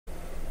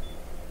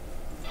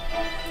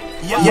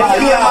Yeah,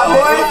 my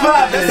boy.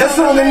 That's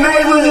on the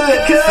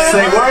neighborhood, cuz.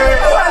 Say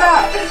word. What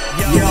up?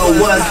 Yo,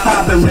 what's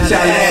poppin' with y'all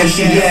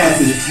ashy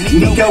asses?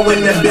 Nico in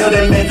the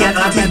building making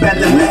aunties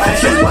back to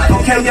matches.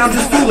 Okay, I'm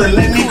just fooling,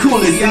 let me cool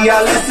it. See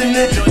y'all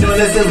listening?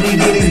 Join us as we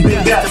get these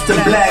big ups to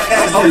black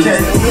excellence.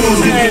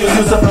 You can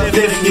use up a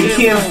lift your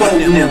kinfolk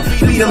them.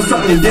 Feed them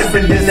something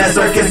different than that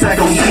circus I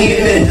gon' see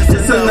it in.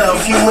 Just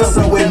enough humor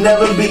so it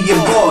never be your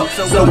boy.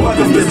 So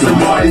welcome Mr.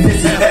 Martin,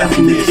 this is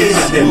after the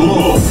ish and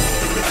more.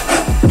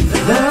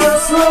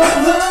 That's all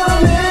the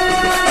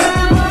neighborhood.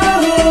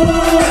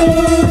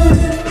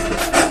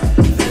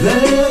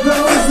 There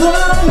goes the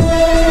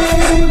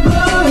neighborhood.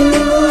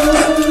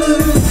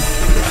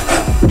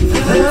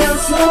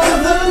 That's all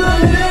the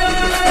neighborhood.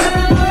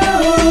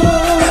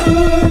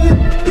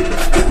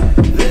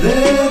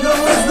 There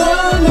goes the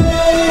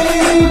neighborhood.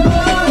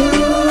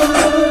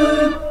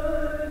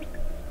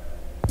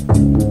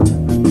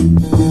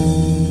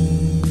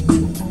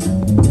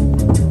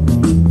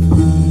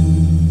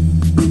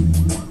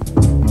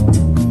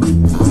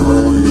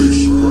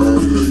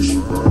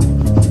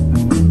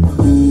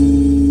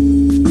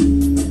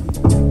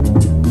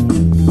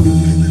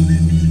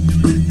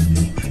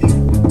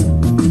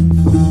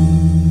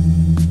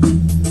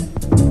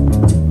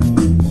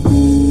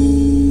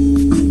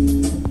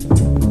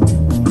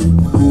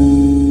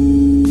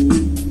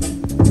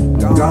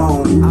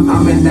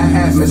 I'm in the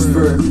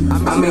atmosphere.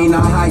 I mean,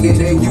 I'm higher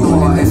than you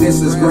are, and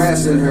this is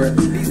grass in her.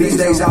 These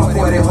days I'll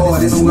pour it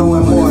hard, it's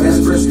knowing more, that's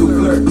crystal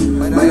clear.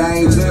 But I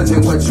ain't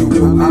judging what you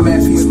do. I'm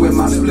at peace with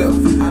my split.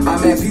 I'm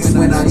at peace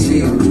when I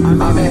chill.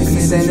 I'm at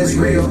peace and it's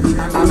real.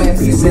 I'm at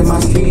peace in my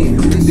skin.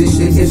 This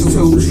shit is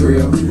too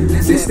trill.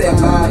 This that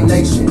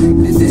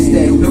violation. This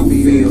that new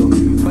feel.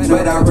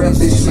 But I rep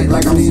this shit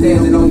like I'm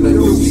standing on the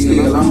loose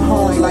still. I'm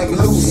home like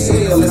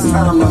Lucille, it's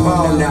time to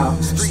ball now.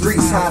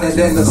 Streets hotter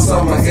than the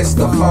summer, it's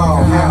the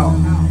fall out.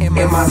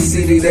 In my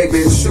city, they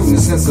been shooting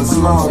since a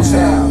small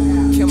child.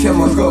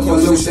 Chemical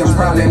pollution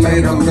probably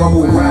made them go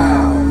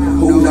wild.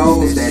 Who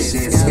knows that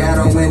shit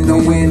scatter when the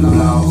wind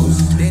blows.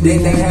 Then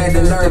they had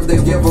the nerve to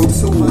give them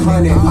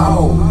 $200.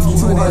 Oh,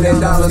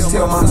 $200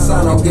 till my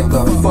son don't get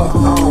the fuck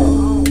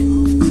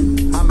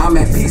on. I'm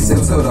at peace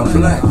until the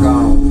blood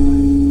gone.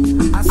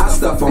 I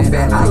stuff them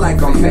fat, I like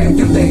them fat,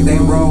 you think they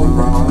roll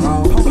wrong.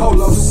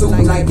 Polo suit,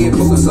 Nike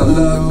boots, a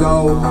love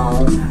gold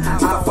on.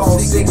 iPhone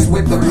 6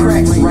 with the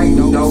cracks,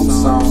 writing dope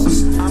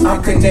songs.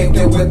 I'm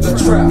connected with the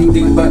trap,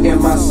 deeper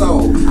in my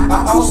soul.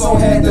 I also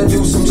had to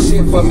do some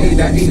shit for me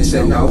to eat,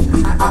 you know.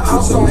 I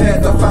also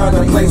had to find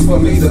a place for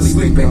me to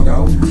sleep and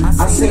go.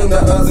 I seen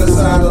the other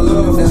side of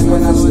love, that's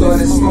when I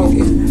started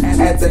smoking.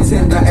 At the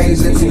tender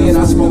age of 10,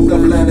 I smoked a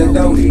blunt of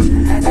Dodie.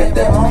 At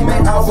that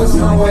moment, I was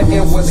knowing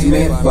it was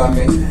meant for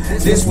me.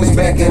 This was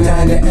back in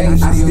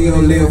 98, I still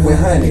live with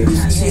honey.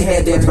 She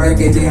had that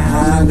burgundy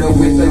Honda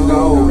with the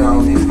gold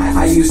on it.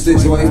 I used to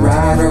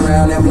joyride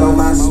around and blow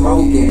my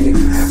smoke in it.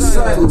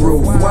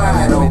 Sunroof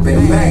wide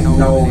open, Mac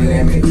no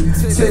limit.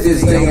 To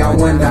this day I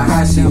wonder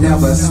how she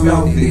never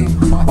smoked it.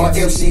 Or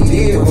if she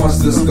did once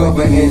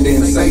discover and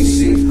then say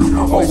shit.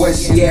 Or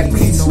was she at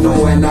peace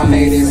knowing I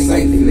made it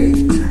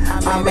safely.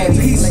 I'm at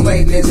peace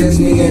lately, just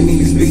me and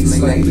these beats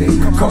lately.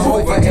 Come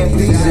over and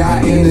please, your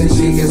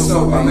energy is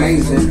so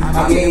amazing.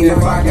 I mean,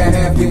 if I can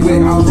have you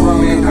without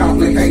drum and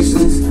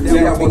complications,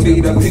 that would be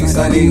the peace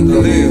I need to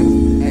live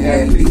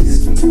at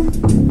peace.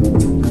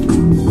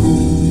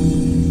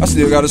 I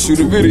still gotta shoot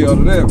a video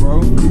to that,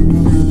 bro.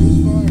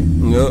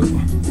 Yep.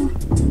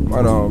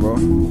 Right on, bro.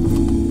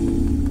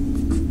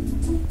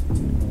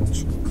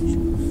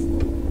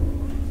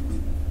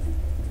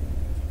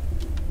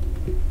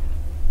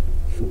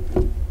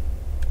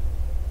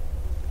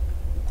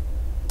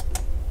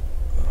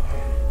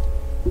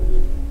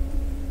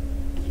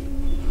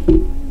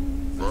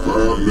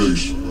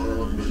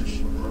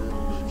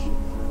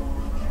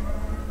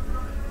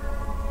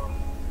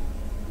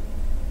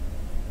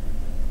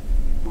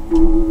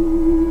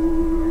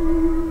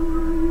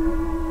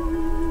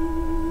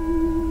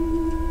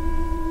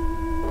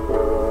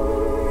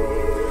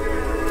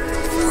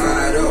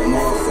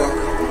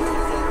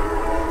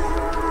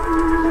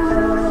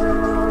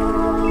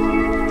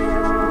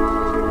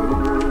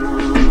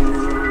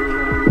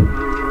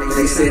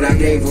 They said I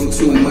gave them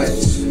too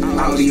much.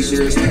 All these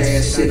years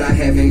past, shit I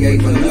haven't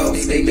gave enough.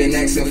 They been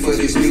asking for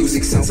this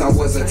music since I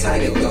was a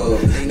tiny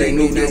thug. They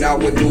knew that I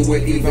would do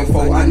it even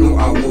before I knew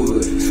I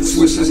would.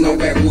 Swishers, no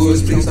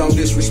backwoods, please don't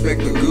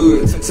disrespect the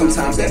good.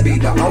 Sometimes that be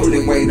the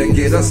only way to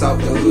get us out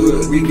the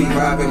hood. We be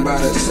vibing by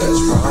the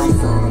touch where I'm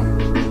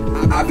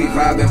from. I be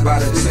vibing by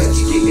the touch,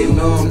 getting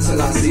numb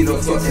till I see the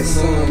fucking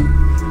sun.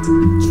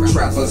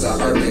 Trappers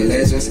are urban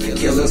legends,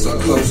 killers are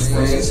close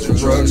friends.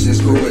 Drugs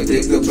just grew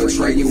addictive,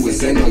 betray you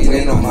is in the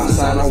wind. On my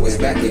sign, I was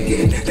back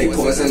again. They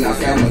poisoned our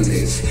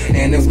families,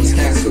 and it was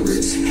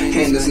cancerous.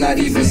 And it's not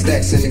even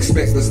stacks and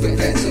expect us to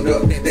patch it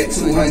up. That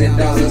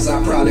 $200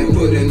 I probably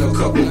put in a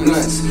couple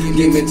blunts.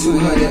 Give me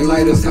 200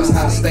 lighters, cause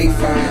I stay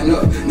firing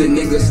up. The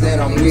niggas that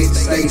I'm with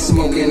stay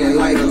smoking and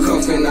light a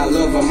cuffin'. I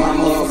love them, my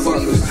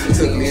motherfuckers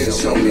took me and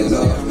showed me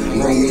love.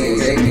 Roll me and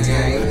gave me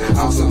game. I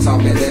Also taught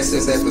me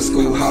lessons at the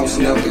schoolhouse,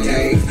 never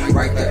gave.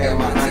 Right there at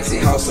my auntie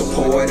house, a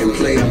poet and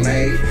player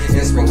made.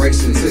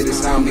 Inspiration to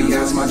this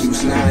ambiance, my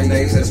juice 9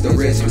 days. As the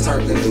rich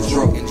turned into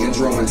dro and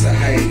dro into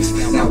haze.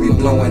 Now we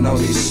blowing on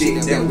this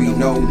shit that we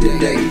know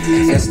today.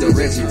 As the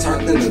rich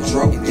turned into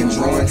dro and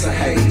dro into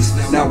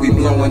haze. Now we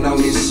blowing on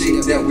this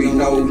shit that we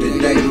know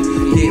today.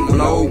 Get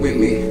blow with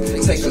me,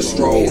 take a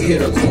stroll,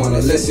 hit a corner,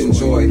 let's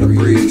enjoy the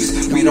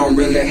breeze. We don't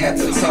really have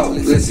to talk,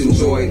 let's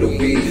enjoy the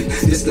weed.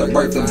 This the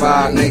birth of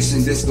our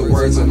nation, this the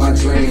words of my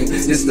dream.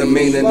 This the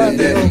meaning and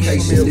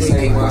dedication, this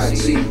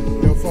AYG.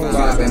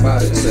 Vibing by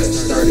the touch,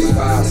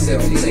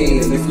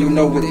 35-17. If you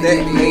know what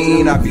that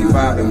mean, I be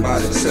vibing by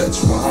the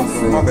touch where I'm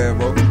from. My bad,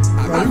 bro.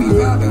 I be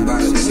vibing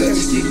by the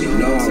touch,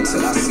 getting on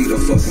till I see the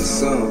fucking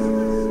sun.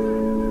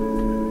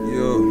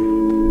 Yo,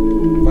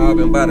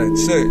 vibing by the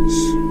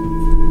touch.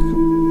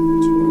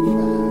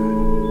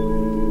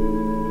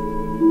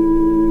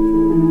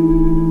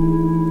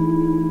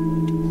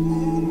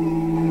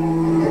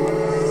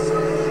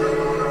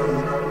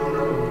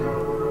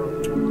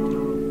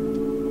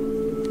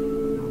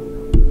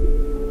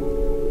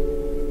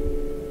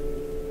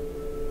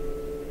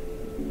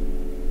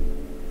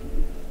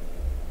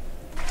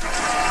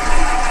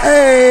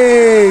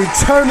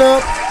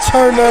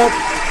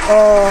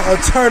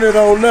 Turn it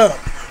on up.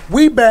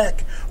 We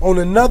back on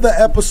another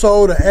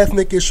episode of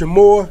Ethnic Is Your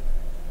More,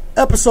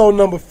 episode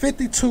number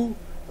 52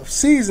 of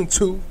season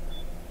 2.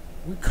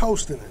 We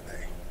coasting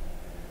today.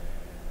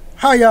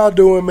 How y'all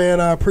doing,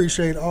 man? I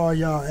appreciate all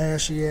y'all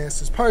ashy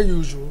asses, per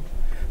usual,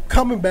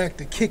 coming back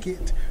to kick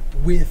it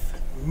with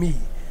me.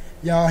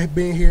 Y'all have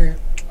been here,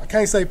 I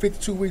can't say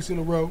 52 weeks in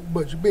a row,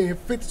 but you've been here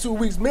 52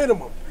 weeks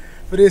minimum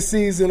for this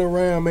season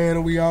around, man,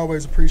 and we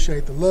always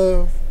appreciate the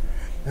love.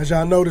 As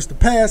y'all notice, the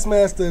Past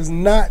Master is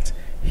not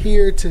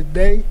here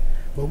today,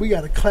 but we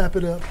got to clap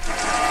it up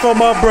for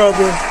my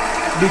brother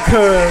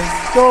because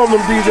throw him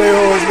them DJ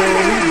horns,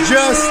 man. He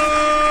just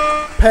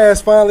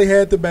passed, finally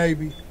had the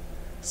baby.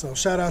 So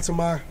shout out to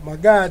my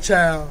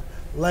godchild,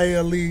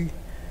 Leia Lee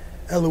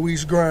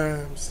Eloise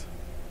Grimes.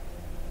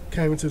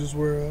 Came into this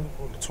world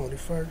on the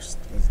 21st.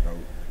 That's dope.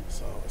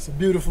 So it's a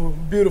beautiful,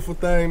 beautiful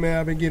thing, man.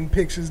 I've been getting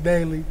pictures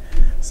daily.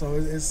 So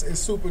it's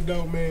super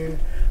dope, man.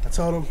 I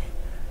told him,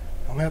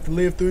 I'm going to have to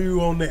live through you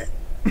on that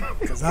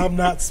because I'm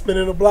not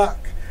spinning a block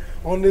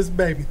on this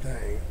baby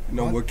thing. You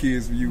know what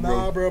kids for you, bro?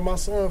 Nah, bro, my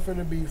son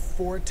finna be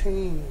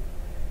 14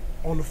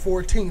 on the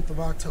 14th of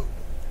October.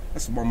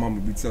 That's what my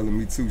mama be telling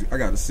me, too. I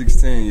got a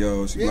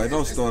 16-year-old. She be like,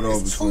 don't start over,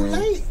 It's son. too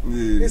late.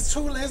 Yeah. It's too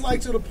late. It's like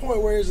to the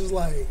point where it's just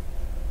like...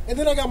 And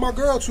then I got my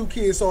girl 2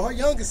 kids, so her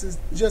youngest is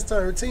just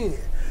turned 10.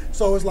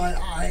 So it's like,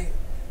 all right,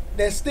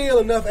 that's still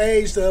enough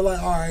age to like,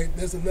 all right,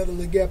 there's another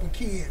little gap of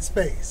kid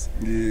space.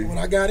 Yeah. When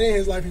I got in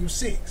his life, he was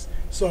 6.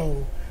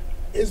 So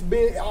it's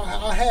been,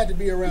 I had to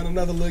be around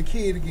another little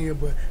kid again,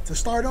 but to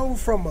start over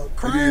from a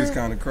crying, It is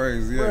kind of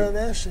crazy, yeah. bro,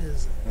 that shit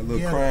is a little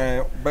ghetto.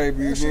 crying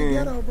baby That shit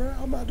again. ghetto, bro.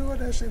 I'm not doing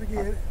that shit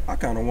again. I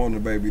kind of want a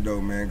baby though,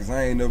 man, because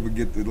I ain't never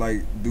get to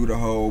like do the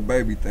whole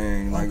baby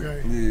thing, like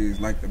Okay. yeah,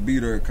 like the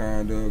beat her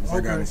kind of, because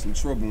I got in some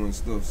trouble and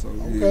stuff. So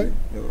Okay.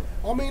 yeah.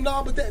 I mean,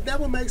 no, but that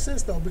would make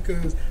sense though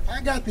because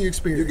I got the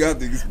experience. You got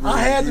the experience. I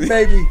had the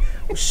baby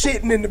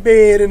shitting in the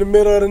bed in the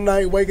middle of the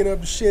night, waking up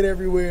to shit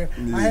everywhere.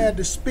 Yeah. I had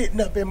the spitting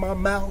up in my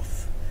mouth.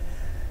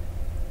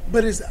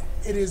 But it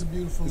is a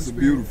beautiful It's a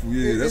experience. beautiful,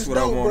 yeah. That's It's what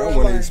dope, I want. bro. I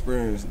want to Like,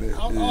 experience that.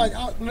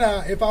 Yeah.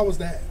 Now, if I was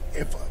that,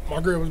 if my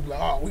girl was like,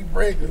 oh, we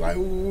pregnant, like,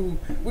 ooh,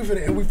 we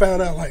finna, and we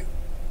found out, like,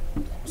 I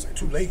would say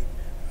too late.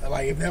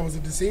 Like, if that was a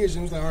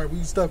decision, it was like, all right,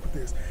 we stuck with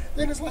this.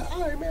 Then it's like,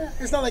 all right, man.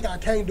 It's not like I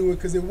can't do it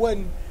because it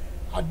wasn't,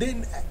 I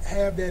didn't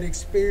have that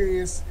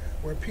experience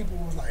where people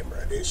was like, bro,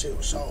 this shit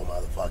was so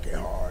motherfucking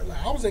hard.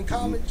 Like, I was in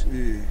college.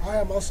 Yeah. I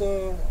had my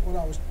son when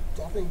I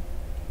think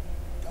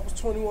I was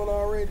 21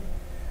 already.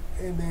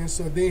 And then,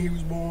 then he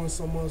was born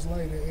some months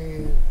later.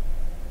 And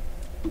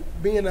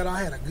being that I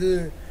had a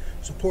good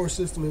support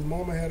system, his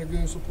mama had a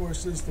good support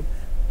system,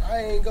 I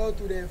ain't go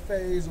through that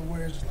phase of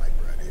where it's just like,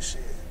 bro, this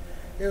shit.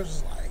 It was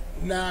just like,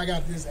 now I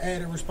got this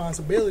added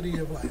responsibility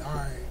of like, all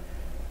right,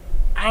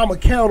 I'm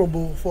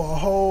accountable for a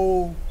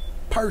whole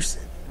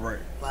person. Right.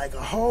 Like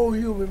a whole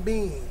human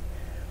being.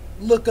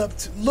 Look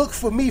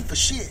for me for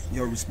shit.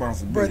 Your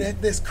responsibility. Bro,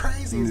 that's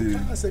crazy as a Yeah.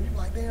 concept. You're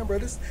like, damn, bro,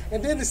 this,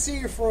 and then to see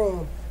it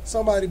from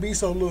somebody be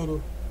so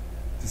little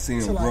To see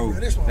him to like, grow. bro,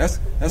 this That's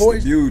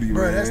voice, the beauty,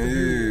 bro, man. that's the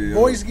beauty. Yeah,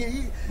 Voice yeah. get.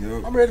 Yep. I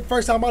remember the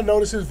first time I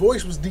noticed his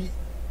voice was deep.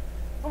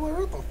 I'm like,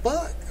 what the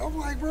fuck? I'm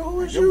like, bro,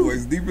 who is Your you?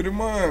 voice deeper than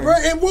mine. Bro,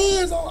 it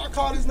was. I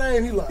called his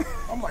name. He like,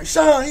 I'm like,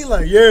 Sean. He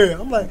like, yeah.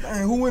 I'm like,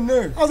 Dang, who in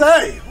there? I was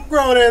like, hey,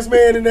 grown ass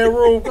man in that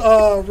room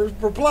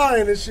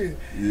replying and shit.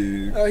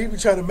 Yeah. He be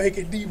trying to make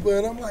it deeper,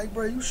 and I'm like,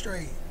 bro, you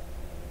straight.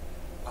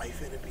 Like, you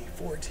finna be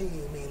 14,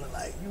 meaning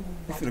like you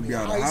about finna to be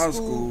out of high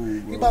school,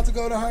 You bro. about to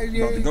go to high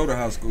school. About to go to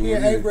high school. Yeah,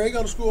 hey, bro, he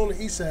go to school on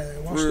the east side,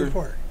 Washington real?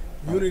 Park,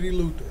 Unity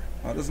Luther.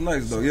 Oh, that's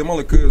nice though. Yeah, my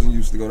little cousin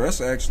used to go.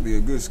 That's actually a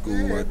good school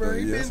right bro, there.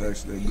 he Yeah, that's been-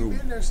 actually a he good been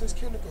one. there since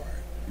kindergarten.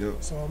 Yep.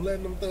 So I'm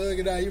letting them thug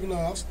it out, even though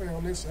I stay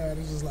on this side.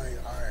 It's just like,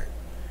 all right,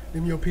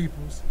 them your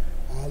peoples.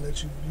 I'll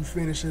let you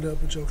finish it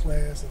up with your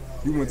class and all.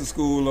 You went to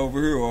school over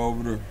here or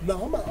over there?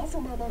 No, I'm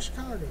from out by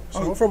Chicago. So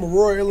I'm from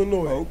Aurora,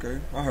 Illinois. Oh, okay.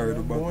 I heard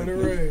about born that.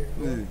 Born and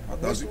raised. Yeah.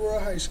 That's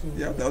Aurora High School.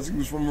 Yeah, I thought you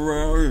was from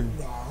around here.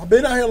 Nah, I've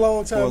been out here a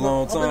long time. For a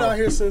long time. I've been out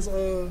here since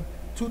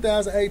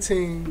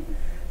 2018,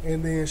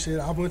 and then shit,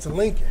 I went to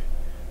Lincoln.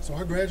 So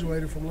I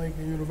graduated from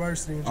Lincoln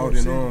University in Jeff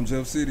City. In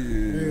Jeff City,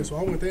 yeah. So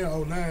I went there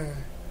in 2009,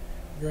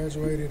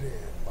 graduated, and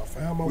I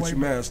found my way. What's your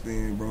master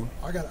in, bro?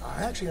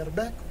 I actually got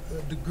a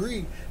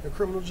degree in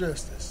criminal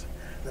justice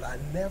that I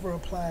never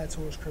applied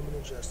towards criminal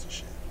justice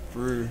shit. For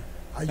real?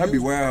 That'd be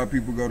wild how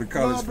people go to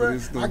college for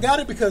this stuff. I got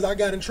it because I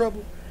got in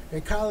trouble in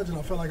college and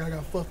I felt like I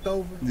got fucked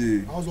over.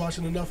 Yeah. I was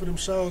watching enough of them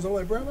shows. I'm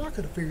like, bro, I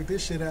could have figured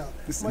this shit out.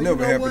 This will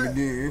never happen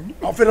again.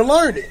 I'm finna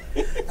learn it.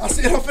 I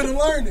said I'm finna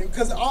learn it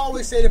because I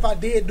always said if I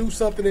did do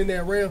something in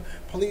that realm,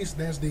 police,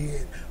 that's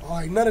dead. All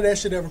right, none of that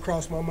shit ever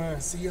crossed my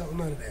mind. CO,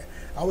 none of that.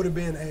 I would have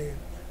been a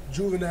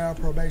juvenile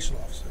probation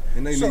officer.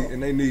 And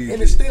they need.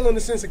 And it's still in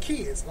the sense of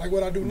kids, like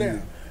what I do now.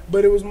 Yeah.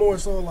 But it was more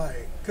so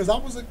like, because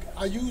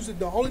I used it,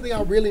 the only thing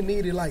I really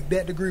needed like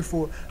that degree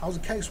for, I was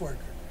a caseworker.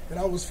 And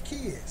I was for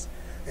kids.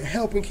 And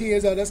helping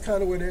kids out, that's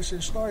kind of where that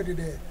shit started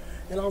at.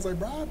 And I was like,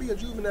 bro, I'll be a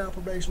juvenile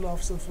probation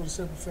officer for the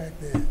simple fact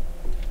that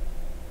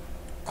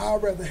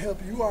I'd rather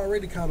help you. You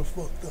already kind of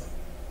fucked up,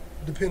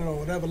 depending on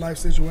whatever life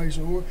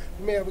situation. Or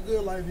you may have a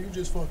good life and you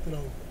just fucked it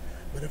over.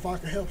 But if I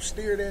can help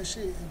steer that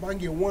shit, if I can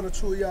get one or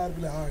two of y'all to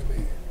be like, all right,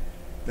 man.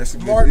 That's a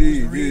good Mark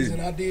deed, was the reason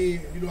I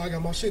did, I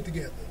got my shit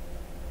together.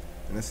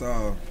 And that's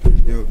all.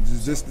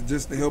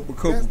 Just to help a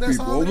couple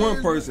people. Or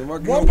one person. If I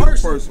can help one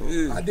person,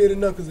 yeah. I did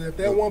enough because if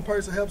that one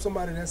person helps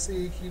somebody, that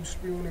seed keeps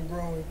spewing and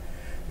growing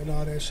and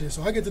all that shit.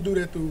 So I get to do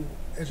that through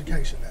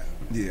education now.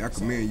 Yeah, I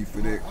commend you for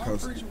that.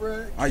 Because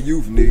our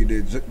youth need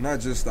that, not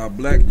just our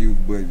black youth,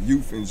 but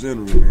youth in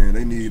general, man.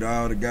 They need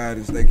all the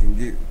guidance they can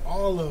get.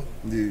 All of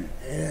them.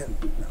 Yeah. And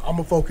I'm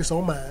going to focus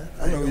on mine.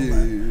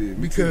 Yeah.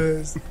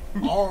 Because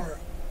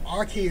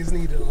our kids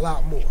needed a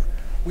lot more.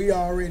 We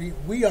already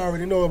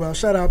know about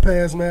Shout Out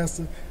Past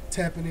Master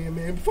tapping in,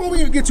 man. Before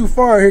we even get too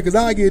far here, because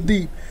I get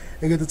deep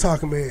and get to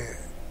talking, man.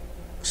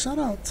 Shout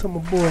out to my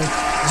boy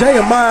Jay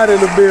Ahmad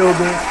in the building.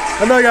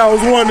 I know y'all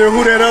was wondering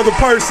who that other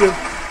person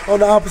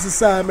on the opposite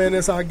side, man.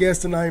 That's our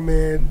guest tonight,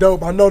 man.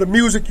 Dope. I know the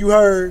music you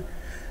heard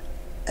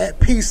at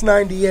Peace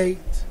 98.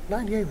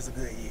 98 was a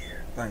good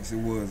year. Thanks, it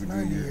was a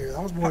good year.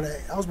 I was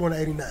born in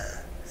 89.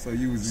 So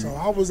you was. So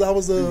I was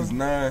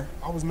 9.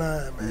 I was 9,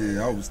 man.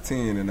 Yeah, I was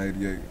 10 in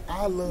 88.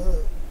 I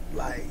love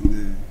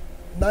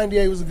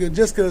 98 was a good,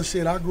 just cause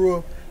shit. I grew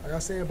up, like I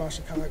said about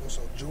Chicago.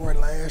 So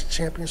Jordan last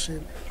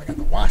championship, I got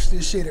to watch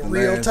this shit in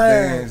real time.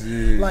 Dance,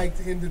 yeah. Like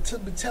and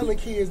telling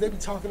kids, they be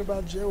talking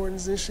about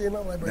Jordans and shit. And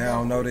I'm like, bro, they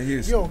don't know the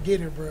history. You don't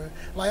get it, bro.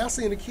 Like I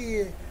seen a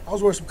kid. I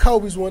was wearing some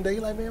Kobe's one day. He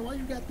like, man, why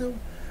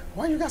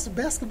you got some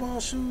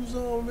basketball shoes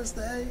on, Mr.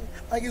 A?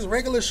 Like it's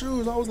regular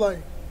shoes. I was like,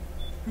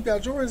 you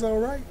got Jordans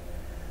on, right?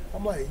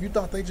 I'm like, you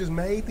thought they just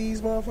made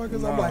these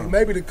motherfuckers? No. I'm like,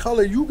 maybe the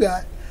color you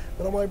got,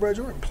 but I'm like, bro,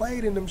 Jordan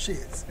played in them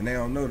shits. And they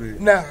don't know that.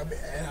 Nah,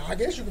 man, I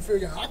guess you can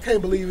figure out. I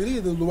can't believe it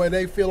either, the way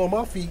they feel on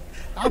my feet.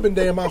 I've been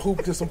damn, I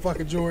hooped to some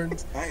fucking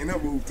Jordans. I ain't never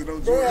hooped to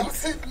those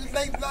Jordans.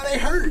 They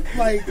hurt.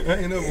 Like, I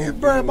ain't never hooped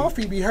bro, my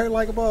feet be hurt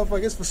like a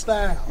motherfucker. It's for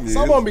style. Yeah,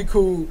 some of them be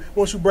cool.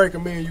 Once you break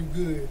them, man, you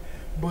good.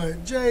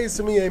 But J's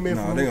to me ain't meant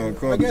for they gonna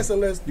come. I guess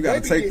unless you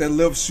gotta take that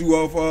left shoe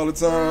off all the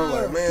time.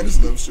 Yeah. Like, man,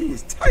 this left shoe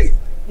is tight.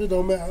 It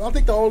don't matter. I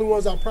think the only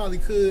ones I probably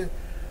could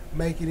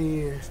make it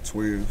in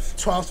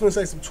 12s. I was going to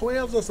say some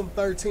 12s or some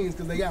 13s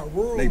because they got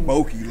room. They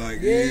bulky,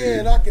 like yeah.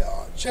 And I can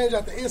change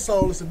out the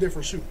insole. It's a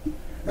different shoe.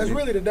 That's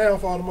really the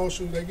downfall of most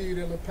shoes. They give you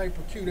that little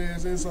paper cute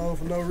ass insole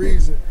for no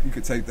reason. You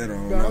could take that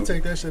on. I'll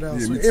take that shit out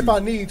if I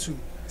need to.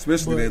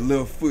 Especially that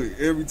left foot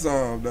every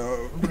time,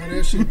 dog. Man,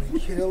 that shit be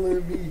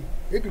killing me.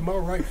 It be my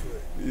right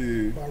foot.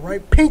 Yeah. My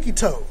right pinky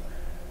toe.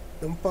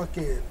 Them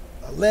fucking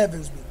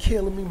 11s be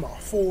killing me. My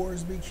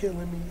 4s be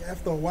killing me.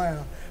 After a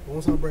while, but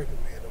once I break them,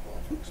 man, them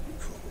motherfuckers be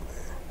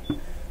cool,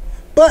 man.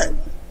 But,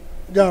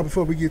 y'all,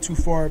 before we get too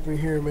far up in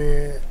here,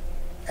 man,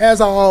 as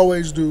I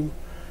always do,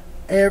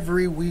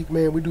 every week,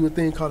 man, we do a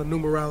thing called a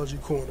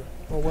numerology corner.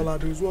 Or what I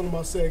do is one of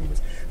my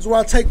segments. It's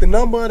where I take the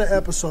number of the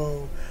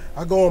episode,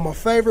 I go on my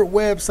favorite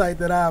website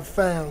that I've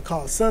found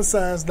called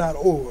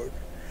sunsigns.org,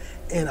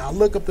 and I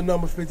look up the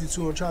number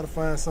 52 and try to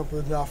find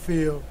something that I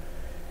feel,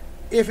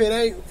 if it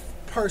ain't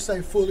per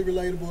se fully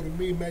relatable to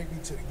me, maybe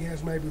to the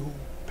guests, maybe who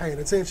paying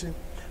attention,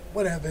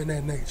 whatever in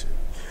that nature.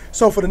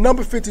 So for the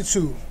number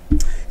 52,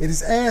 it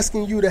is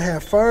asking you to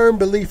have firm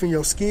belief in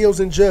your skills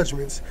and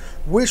judgments,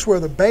 which were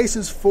the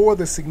basis for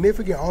the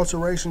significant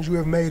alterations you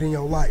have made in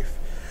your life.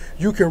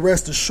 You can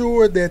rest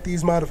assured that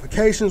these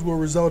modifications will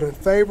result in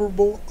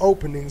favorable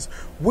openings,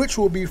 which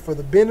will be for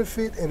the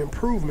benefit and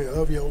improvement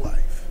of your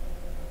life.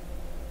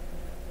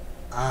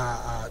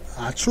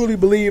 I truly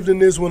believed in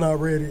this when I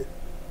read it.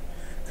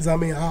 Because, I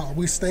mean,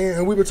 we stand,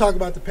 and we were talking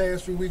about the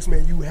past few weeks,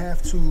 man, you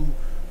have to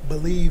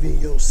believe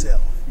in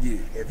yourself. Yeah.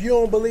 If you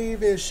don't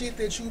believe in shit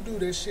that you do,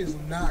 that shit's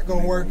not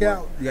gonna work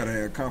out. You gotta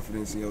have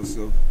confidence in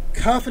yourself.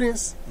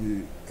 Confidence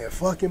and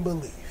fucking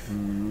belief.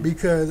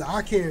 Because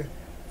I can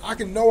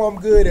know I'm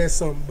good at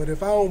something, but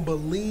if I don't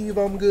believe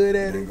I'm good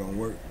at it, ain't gonna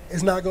work.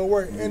 It's not gonna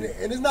work. And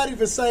it's not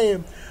even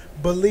saying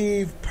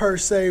believe per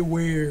se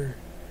where,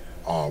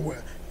 oh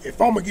well, if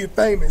I'm gonna get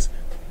famous,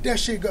 that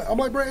shit I'm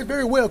like, bro, it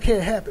very well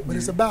can't happen. But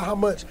it's about how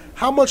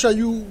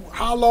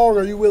long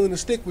are you willing to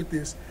stick with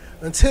this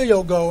until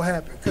your goal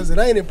happen? Because it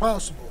ain't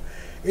impossible.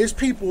 It's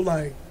people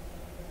like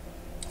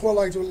when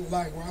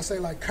I say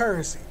like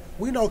Currency.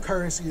 We know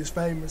Currency is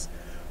famous,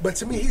 but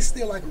to me he's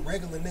still like a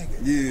regular nigga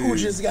who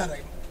just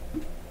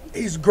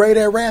he's great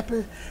at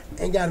rapping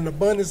and got an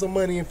abundance of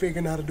money and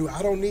figuring out how to do it.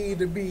 I don't need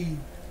to be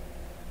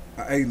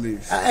an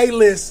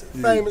A-list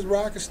famous,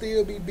 bro. I can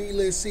still be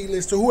B-list,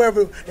 C-list, to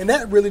whoever, and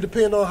that really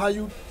depends on how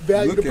you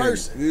value the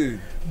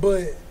person.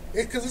 But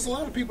because there's a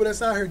lot of people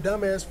that's out here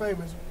dumbass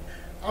famous.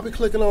 I'll be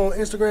clicking on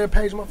Instagram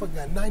page, motherfucker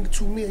got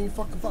 92 million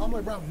fucking followers. I'm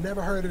like, bro, I've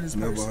never heard of this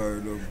person. Never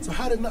heard of him. So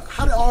how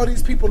did all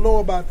these people know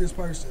about this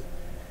person?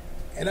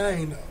 And I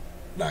ain't know.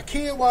 Now,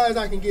 kid-wise,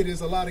 I can get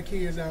there's a lot of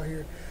kids out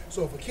here.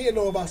 So if a kid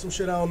know about some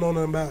shit I don't know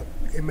nothing about,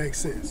 it makes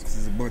sense.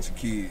 It's a bunch of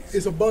kids.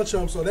 It's a bunch of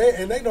them, so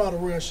they know how to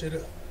run shit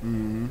up.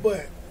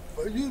 But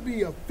for you to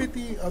be a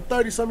 50 or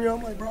 30-some-year-old,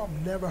 I'm like, bro,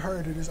 I've never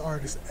heard of this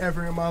artist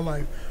ever in my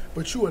life.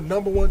 But you a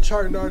 #1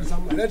 charting artist,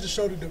 I'm like, that just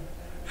showed you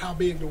how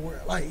big the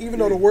world. Like, even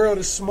though the world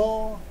is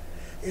small,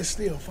 it's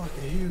still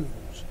fucking huge.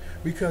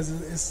 Because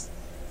it's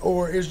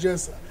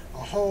just a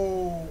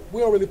whole,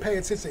 we don't really pay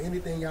attention to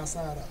anything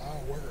outside of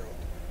our world.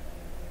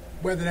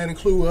 Whether that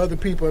include other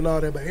people and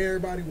all that, but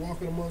everybody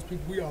walking amongst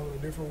people, we all in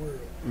a different world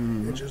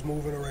and just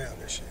moving around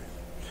and shit.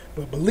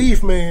 But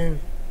belief,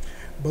 man,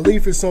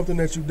 belief is something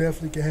that you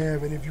definitely can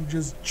have, and if you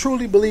just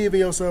truly believe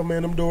in yourself,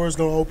 man, them doors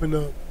gonna open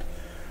up.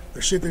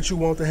 The shit that you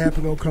want to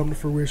happen gonna come to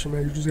fruition,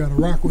 man. You just gotta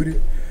rock with it,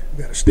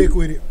 you gotta stick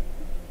with it,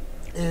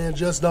 and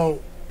just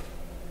don't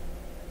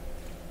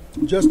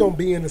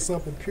be into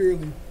something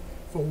purely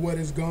for what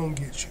it's gonna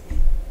get you.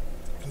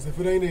 Because if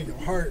it ain't in your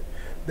heart,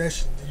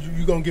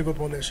 you gonna give up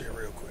on that shit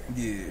real quick.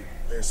 Yeah.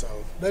 And so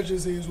that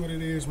just is what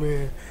it is,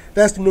 man.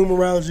 That's the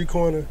numerology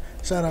corner.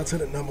 Shout out to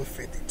the number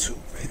 52.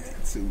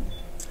 52.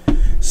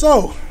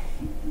 So,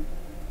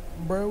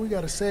 bro, we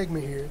got a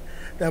segment here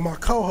that my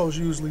co-host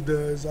usually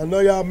does. I know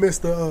y'all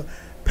missed the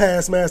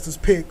Past Masters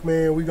pick,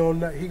 man. He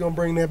gonna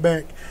bring that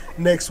back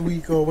next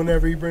week or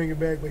whenever he bring it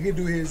back. But he'll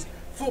do his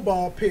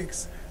football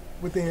picks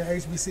within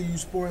HBCU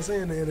sports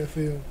and the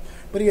NFL.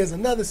 But he has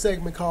another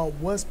segment called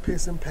What's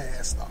Pissing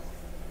Past Off.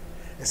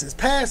 And since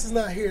Past is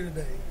not here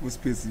today, what's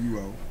pissing you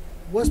off?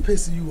 What's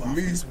pissing you off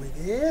this week?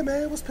 Yeah,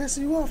 man, what's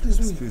pissing you off this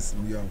week? What's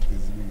pissing me off this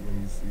week? Let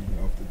me see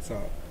off the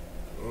top.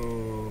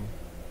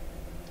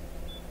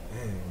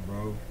 Damn,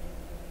 bro.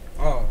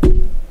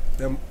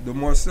 The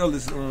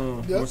Marcellus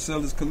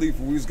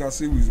Khalifa. We was gonna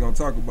see we was gonna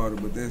talk about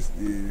it, but that's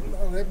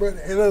No, that brother,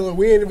 and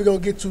we ain't even gonna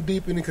get too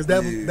deep in it because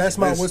that's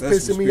what's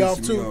pissing me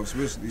off too.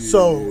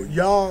 So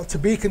y'all, to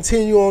be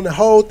continue on to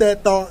hold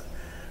that thought.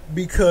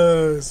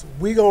 Because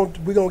we gonna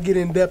get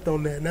in depth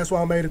on that, and that's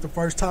why I made it the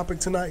first topic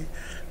tonight.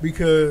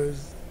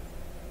 Because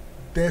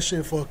that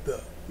shit fucked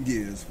up.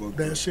 Yeah, it's fucked up.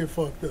 That shit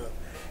fucked up,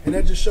 and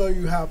that just show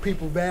you how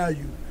people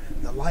value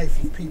the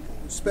life of people,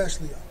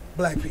 especially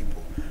black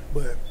people.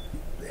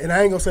 And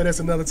I ain't gonna say that's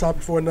another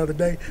topic for another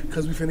day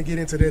because we finna get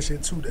into that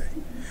shit today.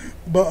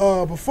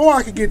 But before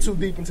I can get too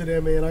deep into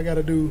that, man, I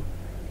gotta do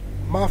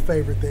my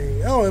favorite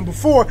thing. Oh, and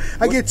before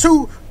I get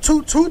too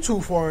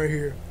far in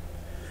here.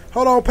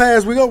 Hold on,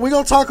 Paz. We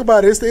gonna talk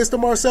about it. It's the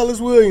Marcellus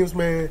Williams,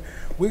 man.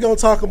 We gonna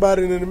talk about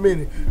it in a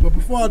minute. But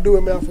before I do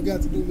it, man, I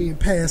forgot to do me and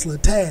Paz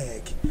little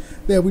tag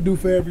that we do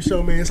for every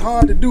show, man. It's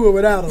hard to do it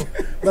without him,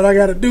 but I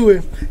gotta do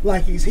it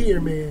like he's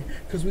here, man.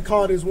 Because we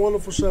call this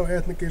wonderful show,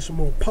 Ethnic and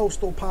more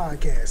Postal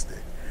Podcasting.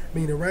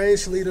 Meaning rain,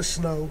 sleet, or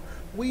snow,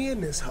 we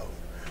in this hoe.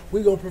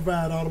 We gonna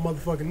provide all the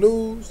motherfucking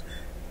news.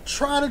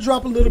 Try to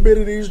drop a little bit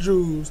of these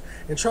jewels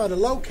and try to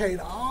locate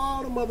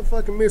all the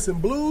motherfucking missing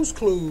blues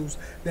clues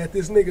that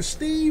this nigga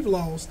Steve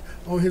lost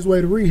on his way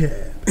to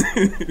rehab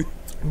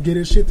and get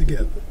his shit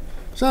together.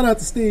 Shout out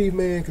to Steve,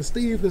 man, because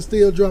Steve can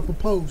still drop a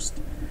post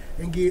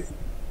and get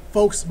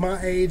folks my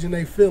age and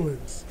their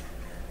feelings.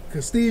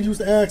 Because Steve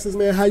used to ask us,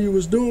 man, how you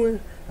was doing.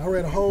 I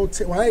read a whole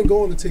I ain't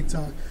going to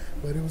TikTok,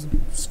 but it was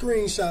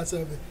screenshots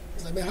of it.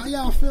 He's like, man, how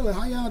y'all feeling?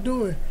 How y'all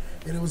doing?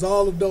 And it was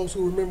all of those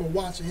who remember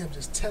watching him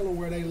just telling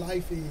where their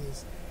life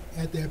is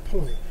at that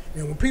point.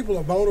 And when people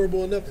are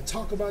vulnerable enough to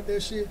talk about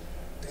that shit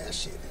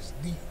is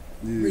deep.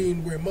 Yeah.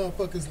 Reading where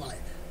motherfuckers like,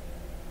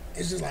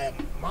 it's just like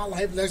my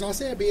life, as I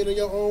said, being in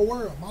your own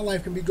world. My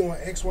life can be going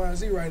X, Y, and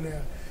Z right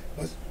now.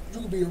 But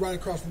you could be right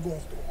across from going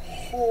through a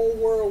whole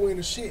whirlwind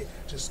of shit,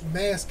 just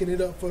masking it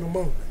up for the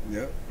moment.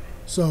 Yep.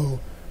 So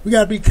we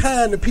got to be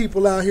kind to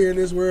people out here in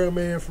this world,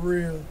 man, for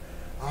real.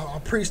 I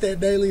preach that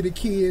daily to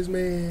kids,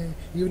 man.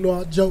 Even though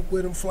I joke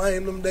with them,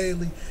 flame them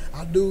daily,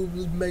 I do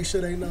make sure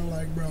they know,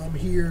 like, bro, I'm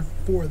here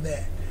for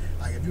that.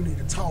 Like, if you need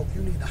to talk,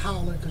 you need to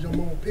holler because your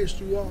mama pissed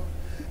you off,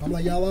 I'm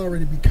like, y'all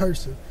already be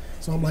cursing.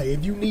 So I'm like,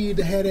 if you need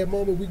to have that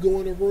moment, we go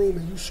in the room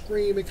and you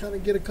scream and kind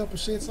of get a couple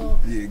shits off.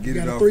 Yeah, get you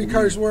got it a off 3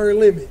 curse word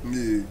limit.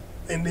 Yeah.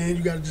 And then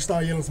you got to just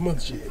start yelling some other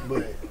shit.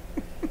 But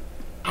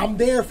I'm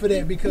there for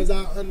that because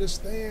I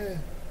understand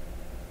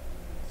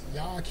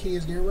y'all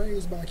kids get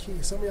raised by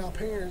kids. Some of y'all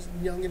parents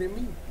younger than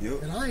me.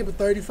 Yep. And I ain't but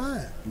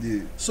 35.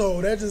 Yeah.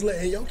 So that just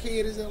and your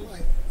kid is in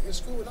like in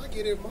school. And I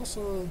get it. My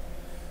son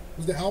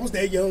I was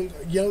that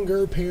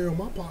younger parent.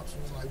 My pops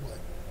was like what?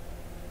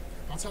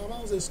 By the time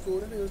I was in school,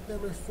 that nigga was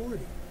damn near 40.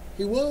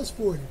 He was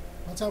 40.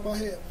 By the time I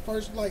had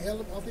first grade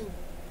maybe.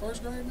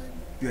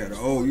 You had an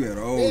old.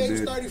 Yeah, he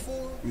was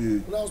 34. Yeah.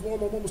 When I was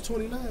born, my mom was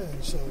 29.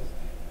 So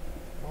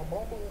my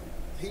mama,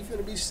 he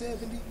finna be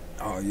 70.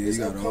 Oh yeah, This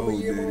you got an upcoming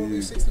old year, my mama be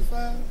daddy.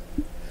 65.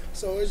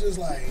 So it's just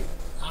like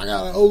I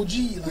got an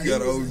OG. Like You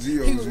got an OG.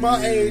 He was my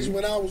yeah. age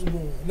when I was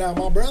born. Now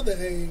my brother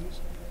age,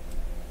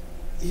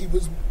 he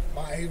was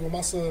my age when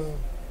my son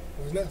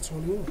was not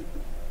 21.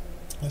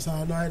 That's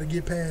how I know I had to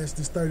get past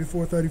this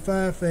 34,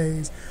 35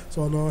 phase,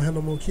 so I know I don't have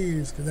no more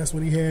kids, because that's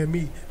when he had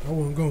me. I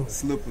wasn't going.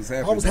 Slip was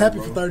happy. I was happy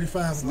bro. for 35.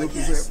 I was Slip like,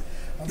 was yes,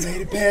 I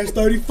made it past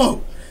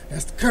 34.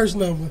 That's the curse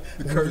number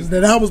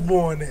that I was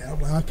born at. I'm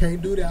like, I can't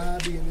do that. I'll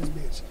be in this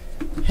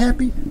bitch.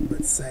 Happy,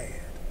 but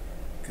sad,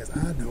 because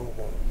I don't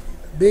want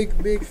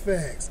it. Big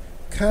facts.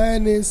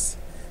 Kindness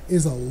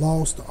is a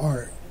lost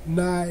art.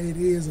 Nah, it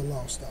is a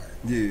lost art.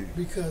 Yeah.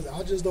 Because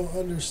I just don't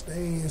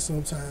understand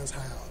sometimes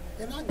how.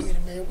 And I get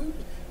it, man.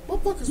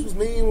 Motherfuckers was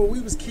mean when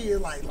we was kids.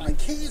 Like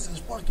kids is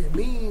fucking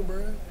mean,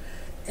 bro.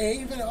 And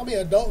even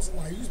adults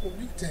like you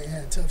can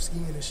have tough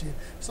skin and shit.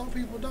 Some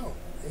people don't.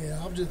 And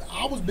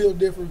I was built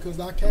different because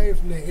I came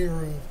from that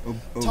era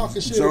of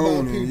talking shit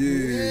about people.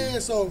 Yeah.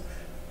 So,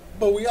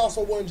 but we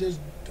also I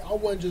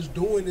wasn't just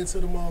doing it to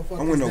the motherfuckers.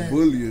 I wasn't no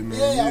bullying, man.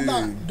 Yeah, I'm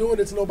not doing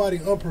it to nobody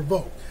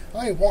unprovoked.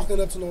 I ain't walking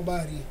up to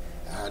nobody.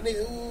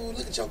 Nigga, ooh,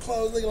 look at your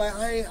clothes. Look like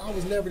I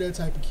was never that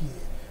type of kid.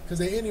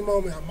 Because at any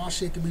moment, my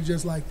shit could be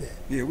just like that.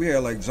 Yeah, we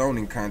had like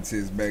zoning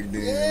contests back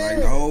then. Yeah.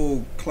 Like the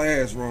whole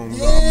classroom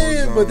was almost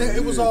zoned. But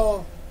it was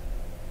all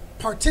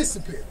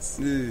participants.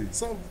 Yeah.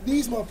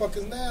 These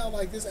motherfuckers now,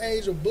 like this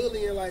age of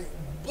bullying, like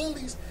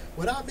bullies.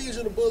 When I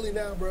vision a bully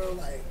now, bro,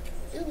 like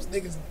it was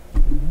niggas.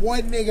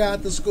 One nigga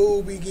out the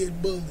school be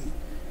getting bullied,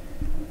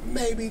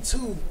 maybe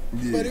 2,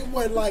 but it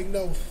wasn't like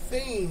no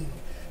thing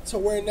to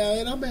where now.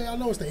 And I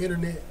know it's the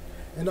internet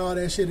and all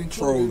that shit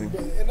included,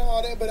 and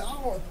all that, but I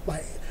don't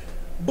like.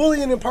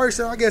 Bullying in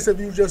person, I guess if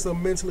you're just a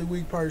mentally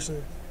weak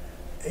person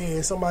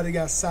and somebody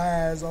got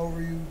size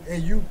over you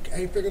and you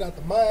ain't figured out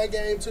the mind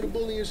game to the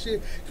bullying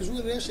shit, because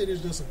really that shit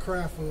is just a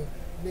cry for,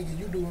 nigga,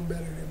 you doing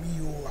better than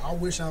me, or I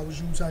wish I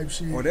was you type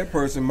shit. Or that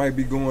person might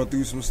be going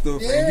through some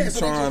stuff and you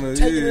so trying to,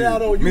 taking it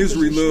out on you.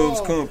 Misery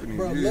loves company.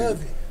 Bro,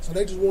 love it. So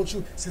they just want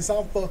you, since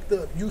I'm fucked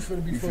up, you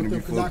finna be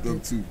fucked up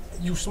because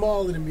you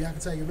smaller than me, I can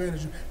take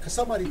advantage of you. Because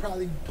somebody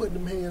probably putting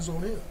them hands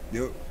on him.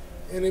 Yep.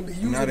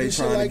 And now they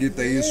trying to get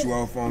their issue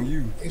off on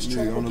you. It's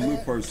on the little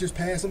person. Just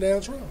passing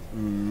down trauma.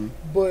 Mm-hmm.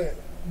 But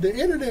the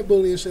internet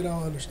bullying shit I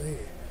don't understand.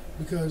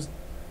 Because,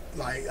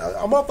 like,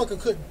 a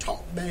motherfucker couldn't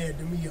talk bad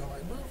to me. I'm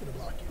like, bro, I'm finna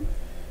block you.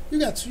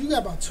 You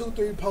got about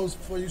 2-3 posts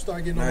before you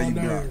start getting on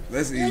my nerves.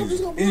 That's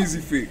easy. Easy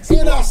fix.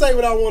 And I'll say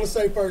what I want to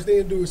say first,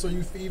 then do it so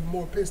you feel even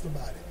more pissed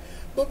about it.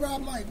 But, bro,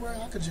 I'm like, bro,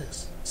 I could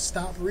just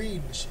stop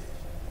reading the shit.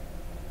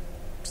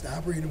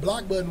 Stop reading. The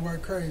block button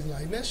work crazy.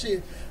 Like, that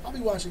shit, I be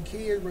watching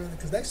kids, bro,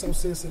 because they so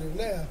sensitive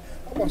now.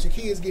 I'm watching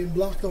kids getting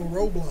blocked on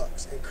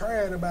Roblox and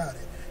crying about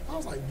it. I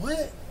was like,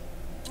 what?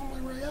 I'm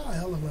like, bro, y'all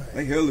hella lame.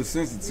 They hella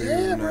sensitive.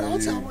 Yeah, bro, I'm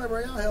telling you, bro,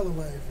 y'all hella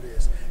lame for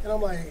this. And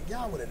I'm like,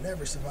 y'all would have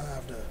never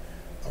survived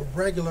a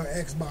regular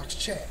Xbox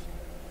chat.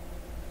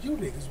 You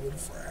niggas would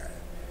have fried.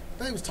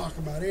 They was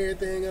talking about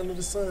everything under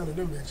the sun of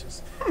them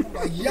bitches. I'm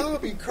like, y'all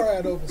be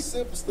crying over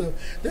simple stuff.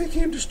 They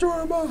keep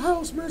destroying my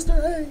house, Mr.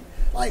 A.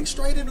 Like,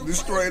 straight into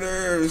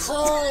destroyers.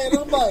 Crying.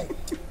 I'm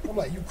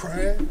like, you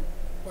crying?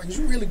 Like,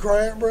 you really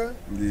crying, bro?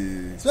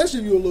 Yeah. Especially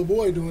if you a little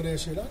boy doing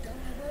that shit. I'm like, bro,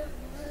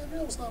 man, they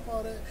don't stop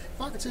all that.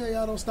 If I could tell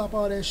y'all don't stop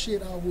all that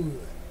shit, I would.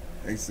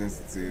 They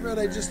sensitive. Bro, I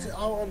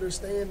don't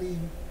understand the.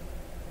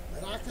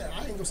 I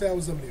ain't gonna say I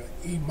was an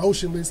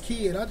emotionless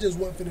kid. I just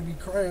wasn't finna be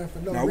crying for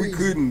no reason. We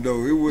couldn't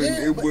though. It wasn't.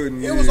 Yeah, it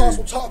wasn't. It was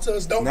also taught to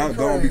us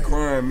don't be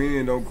crying.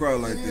 Men don't cry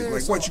like that.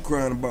 Like, what you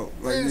crying about?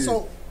 Like,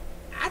 so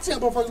I tell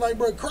motherfuckers like,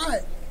 bro,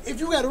 cry.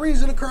 If you got a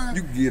reason to cry,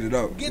 you can get it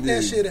out. Get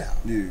that shit out.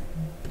 Yeah.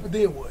 But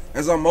then what?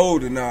 As I'm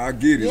older now, I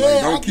get it. Yeah,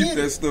 like, don't keep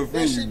that stuff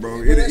in you,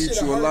 bro. It'll eat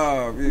you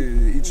alive.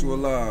 Yeah, eat you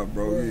alive,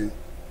 bro. Yeah.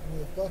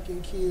 It'll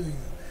fucking kill you.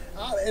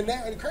 And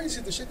the crazy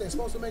shit, the shit that's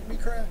supposed to make me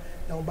cry,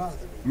 don't bother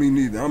Me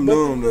me. neither. I'm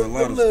numb to a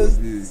lot of stuff.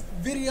 Yeah.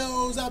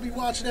 Videos I be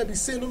watching that be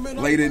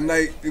sentimental. Late at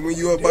night when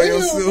you up by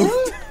yourself.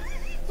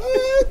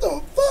 What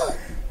the fuck?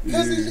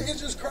 Because it's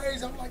just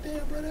crazy. I'm like,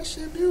 damn, bro, that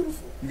shit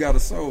beautiful. You got a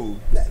soul.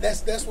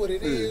 That's what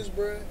it is,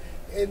 bro.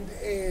 And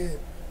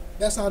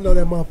that's how I know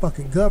that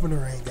motherfucking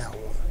governor ain't got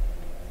one.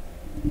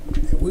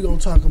 And we gonna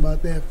talk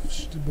about that.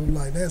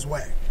 Like, that's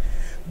whack.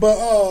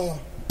 But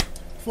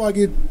before I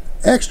get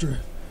extra.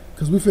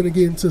 because we finna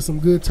get into some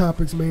good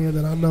topics, man,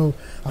 that I know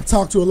I've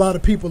talked to a lot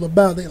of people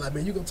about. They like,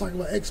 man, you gonna talk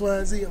about X, Y,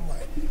 and Z? I'm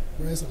like,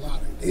 bro, it's a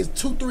lot. It's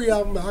 2-3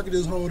 of them. I can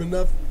just hold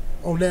enough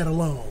on that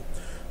alone.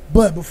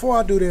 But before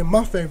I do that,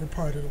 my favorite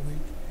part of the week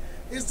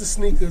is the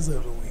sneakers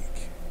of the week.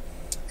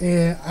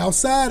 And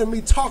outside of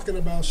me talking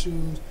about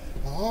shoes,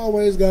 I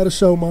always got to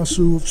show my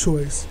shoe of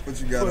choice. What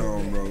you got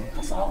on, bro?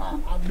 So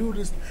I do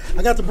this.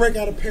 I got to break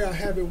out a pair I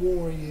haven't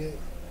worn yet.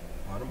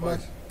 My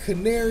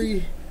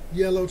canary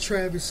yellow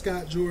Travis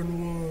Scott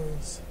Jordan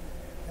 1s.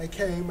 They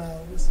came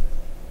out. With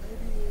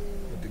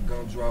the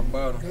gumdrop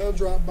bottom.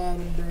 Gumdrop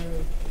bottom, bro.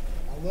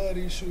 I love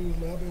these shoes,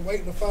 man. I've been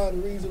waiting to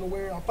find a reason to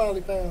wear it. I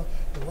finally found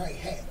the right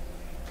hat.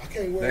 I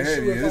can't wear a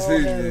shoe if I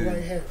don't have the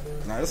right hat, bro.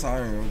 Nah, that's how I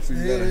am. So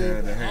you gotta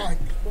have the hat.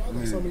 I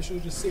got so many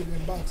shoes just sitting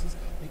in boxes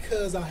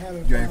because I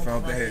haven't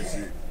found the hat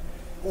shit.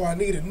 Or I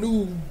need a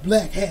new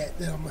black hat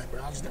that I'm like,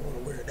 bro, I just don't want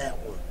to wear that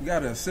one. You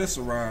gotta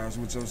accessorize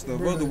with your stuff.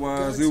 Bro,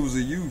 otherwise, it was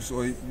a use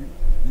or you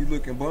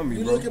looking bummy,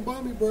 bro. You looking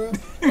bummy, bro.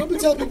 I'm be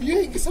telling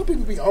people, some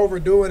people be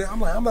overdoing it. I'm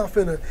like, I'm not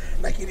finna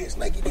Nike this,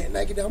 Nike that,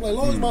 Nike that. I'm like, as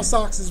long as my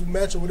socks is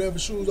matching whatever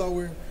shoes I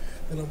wear,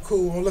 then I'm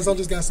cool. Unless I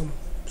just got some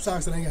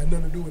socks that ain't got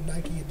nothing to do with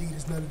Nike,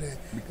 Adidas, none of that.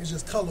 It's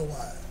just color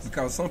wise.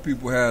 Because some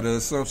people have the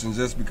assumption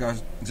just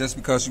because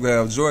you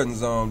have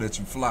Jordans on that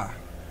you fly.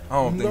 I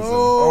don't think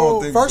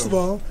so. First of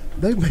all,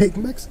 they make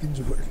Mexican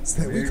Jordans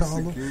that we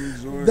call them.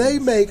 Jordans. They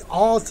make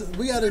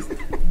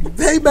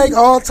they make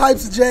all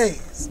types of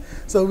J's.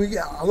 So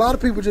a lot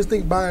of people just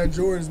think buying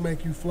Jordans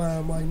make you fly.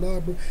 I'm like,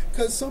 nah, bro,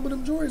 because some of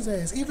them Jordans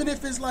ass. Even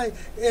if it's like,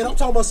 and I'm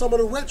talking about some of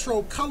the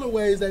retro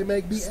colorways they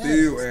make be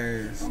still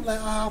ass. I'm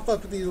like, I'll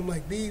fuck with these. I'm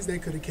like, these they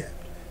could have kept.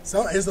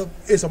 So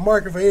it's a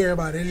market for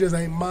everybody. It just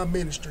ain't my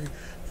ministry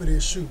for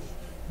this shoe.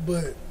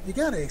 But you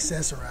gotta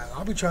accessorize.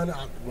 I'll be trying to.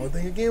 One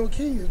thing again with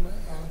kids, man.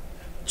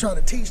 I'm trying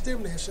to teach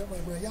them that shit. I'm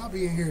like, bro, y'all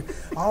be in here.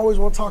 I always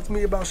want to talk to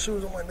me about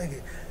shoes. I'm like,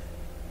 nigga,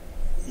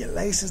 your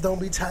laces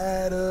don't be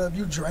tied up.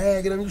 You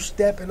dragging them. You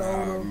stepping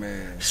on them.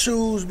 Man.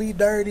 Shoes be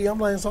dirty. I'm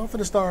like, so I'm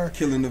finna start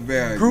killing the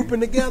value. Grouping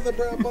together,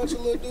 bro. A bunch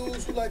of little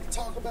dudes who like to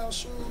talk about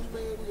shoes,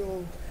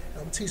 man.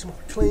 I'm teaching them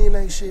how to clean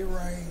that shit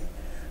right.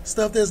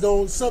 Stuff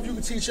stuff you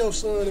can teach your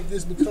son if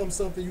this becomes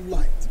something you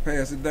like. To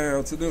pass it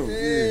down to them.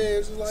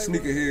 It's just like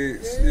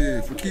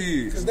sneakerheads, for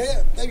kids.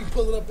 Because they be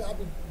pulling up, I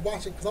be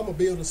watching, because I'm a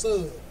builder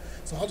sub.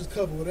 So I just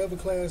cover whatever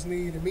class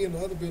need, and me and the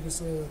other builder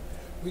sub,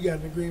 we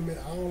got an agreement.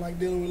 I don't like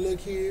dealing with little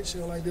kids, she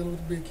don't like dealing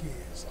with the big kids.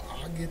 So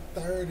I get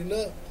third and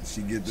up.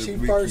 She get the she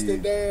big first kid.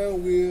 and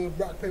down, we'll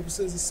rock, paper,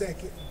 scissors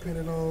second,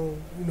 depending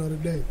on, the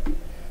day.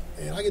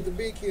 And I get the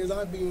big kids,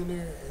 I be in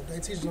there, and they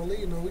teachers don't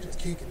leave, we just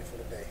kicking it for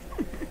the day.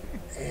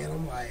 And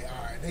I'm like,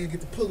 all right, they get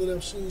to pull it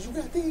up shoes. You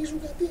got these, you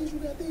got these, you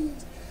got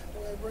these.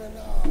 I'm like, bro,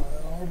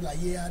 nah. I'm like,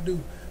 yeah, I do.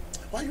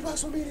 Why you buy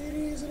so many of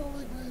these? And I'm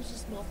like, bro, it's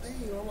just my thing.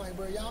 And I'm like,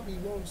 bro, y'all be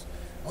once.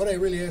 Oh, they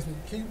really asked me,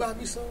 can you buy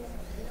me some?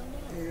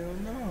 Hell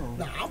no.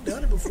 Nah, I've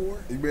done it before.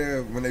 You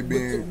been when they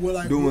been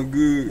doing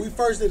good. We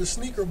first did a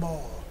sneaker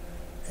ball.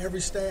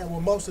 Every staff,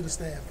 most of the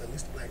staff, at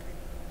least the black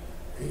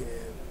people,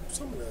 and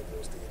some of the other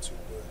ones did too.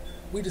 But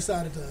we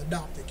decided to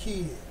adopt a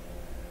kid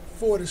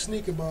for the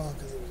sneaker ball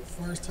because it was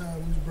the first time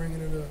we was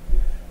bringing it up.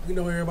 We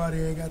know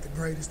everybody ain't got the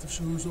greatest of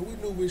shoes, so we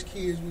knew which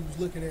kids we was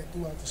looking at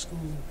throughout the school.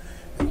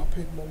 And I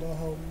picked my little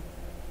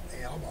homie,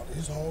 and I bought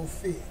his whole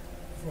fit.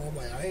 So I'm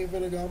like, I ain't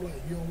finna go. I'm like,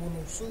 you don't want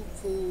no suit,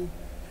 cool.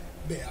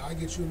 Bet I'll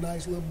get you a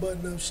nice little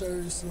button-up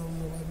shirt or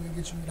something. Like, we'll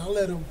get you. And I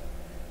let him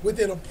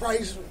within a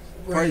price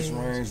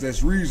range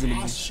that's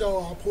reasonable.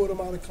 I pulled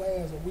him out of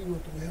class, and we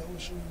went through hell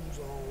with shoes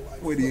on.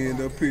 Like, what did he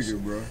end up picking,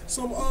 bro?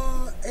 Some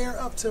Air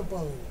Up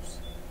Tempos.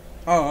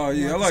 Oh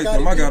yeah, I like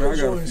them. I got a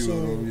few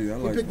of them. Yeah, I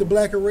like them. We picked the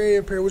black and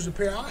red pair, which is the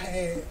pair I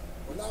had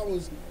when I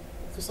was,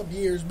 for some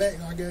years back,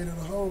 I gave it to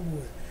the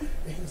homeboy.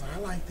 And he was like, I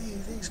like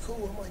these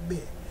cool. I'm like,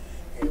 bet.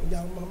 And we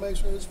got him to make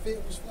sure his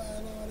fit was flying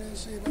and all that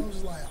shit. And I was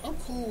just like, I'm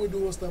cool with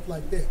doing stuff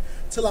like that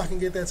till I can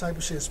get that type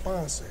of shit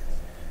sponsored.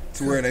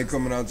 To where they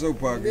coming out your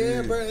pocket.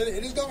 Yeah, bro,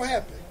 it's gonna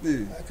happen.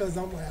 Yeah. Because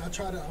I'm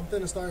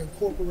finna start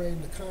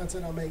incorporating the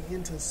content I make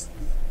into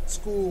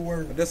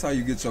schoolwork. But that's how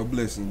you get your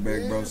blessings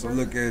back, bro. So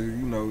look at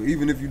it,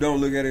 even if you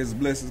don't look at it as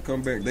blessings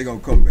come back, they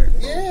gonna come back, bro.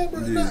 Yeah, bro.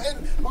 Yeah.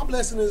 And my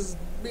blessing is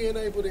being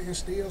able to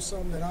instill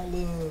something that I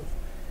love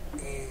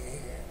and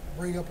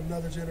bring up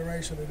another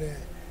generation of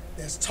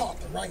that's taught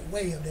the right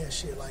way of that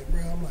shit. Like,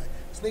 bro, I'm like,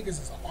 sneakers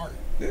is an art.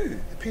 Yeah.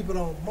 And people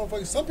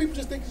don't, some people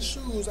just think it's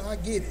shoes. I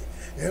get it.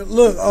 And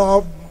look,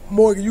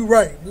 Morgan, you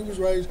right. We was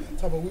raised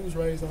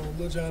on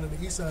Lil Jon and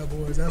the East Side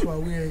Boys. That's why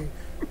we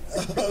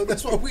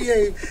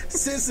ain't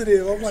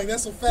sensitive. I'm like,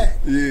 that's a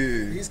fact. Yeah.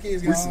 These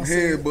kids got some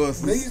head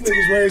busters. These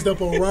niggas raised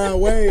up on Ride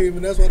Wave,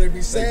 and that's why they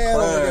be sad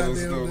all goddamn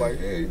day. Like,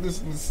 hey,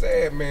 listen to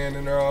Sad Man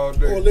in there all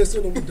day. Or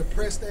listen to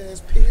depressed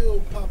ass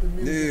pill popping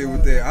music. Yeah,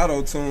 with that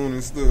auto tune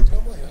and stuff. So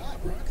I'm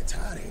like, bro, I get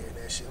tired of hearing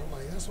that shit. I'm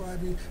like, that's why I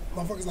be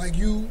motherfuckers like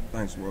you.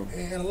 Thanks, bro.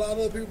 And a lot of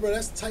other people, bro,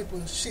 that's the type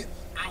of shit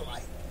I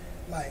like.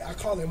 Like, I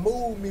call it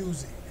mood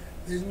music.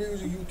 There's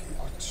music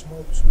I can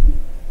smoke to.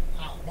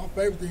 My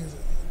favorite thing is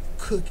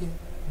cooking,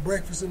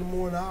 breakfast in the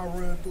morning, I'll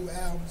run through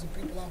albums of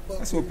people I fuck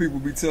That's with. what people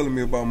be telling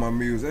me about my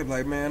music. They be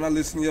like, man, I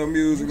listen to your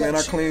music, man.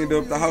 I cleaned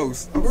up the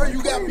house. Bro,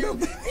 you got me.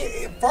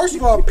 First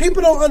of all,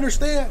 people don't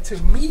understand, to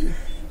me,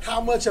 how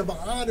much of an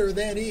honor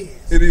that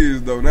is. It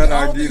is, though. Now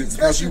that I get it, because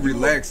especially you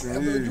relaxing.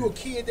 If you a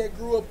kid that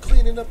grew up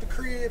cleaning up the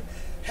crib,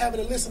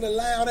 having to listen to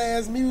loud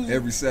ass music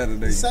Every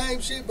Saturday. the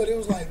same shit, but it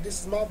was like,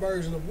 this is my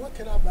version of what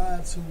can I buy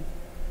to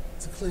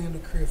clean the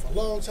crib. For a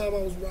long time,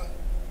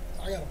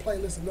 I got a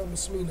playlist of nothing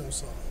Smino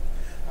songs.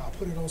 I'll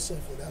put it on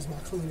shuffle. That's my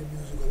cleaning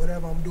music or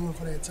whatever I'm doing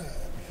for that time.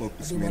 I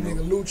do my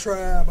nigga Lou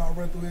Tribe. I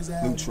run through his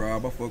album. Lou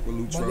Tribe. I fuck with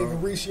Lou Tribe. My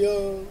nigga Reese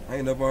Young. I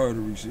ain't never heard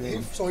of Reese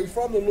Young. So he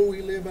from the Lou.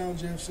 He live out in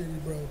Jeff City,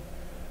 bro.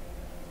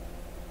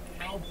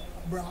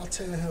 I'll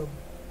tell him,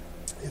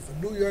 if a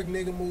New York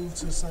nigga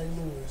moves to St.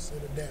 Louis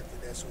and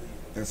adapted, that's who he is.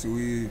 That's who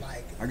he is.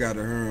 Like, I got to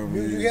hear him.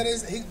 You got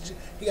this, he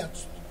got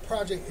a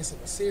project. It's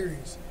a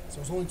series, so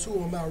it's only 2 of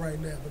them out right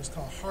now, but it's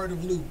called Heart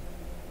of Lou.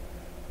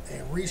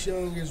 And Reese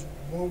Young is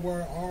one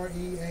word,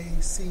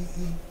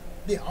 R-E-A-C-E.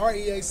 Yeah,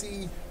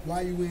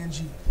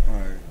 R-E-A-C-E-Y-U-N-G. All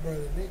right.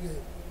 Brother, nigga,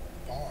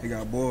 bars. He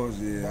got bars,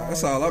 yeah. Bars.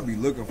 That's all I be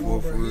looking for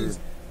real. He's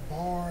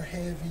bar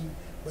heavy,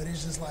 but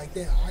it's just like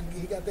that.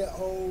 He got that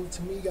old,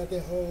 to me, he got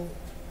that old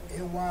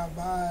NY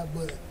vibe,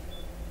 but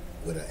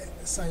with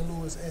a St.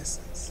 Louis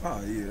essence.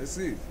 Oh, yeah, that's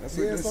it. That's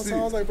yeah, it. That's sometimes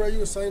I was like, bro,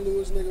 you a St.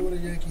 Louis nigga with a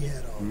Yankee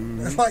hat on.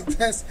 Mm-hmm. That's like,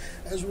 that's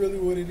really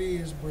what it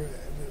is, bro.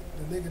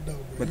 The nigga dope,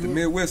 bro. But the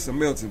Midwest a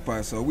melting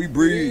pot, so we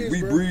breed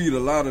a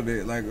lot of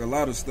that, like a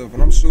lot of stuff.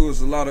 And I'm sure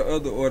there's a lot of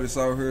other artists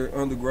out here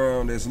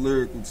underground that's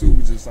lyrical too.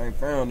 We just ain't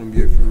found them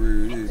yet for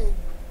real. I think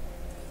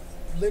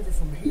living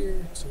from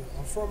here to,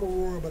 I'm from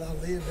Aurora, but I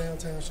live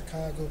downtown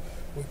Chicago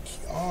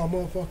with all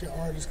motherfucking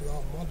artists,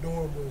 because my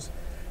dorm was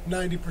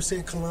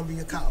 90%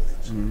 Columbia College.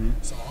 Mm-hmm.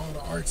 So all the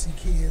artsy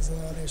kids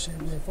and all that shit.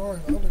 But as far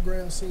as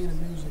underground scene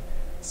and music,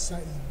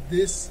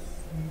 this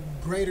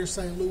greater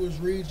St. Louis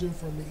region,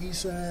 from the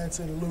east side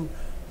to the loop,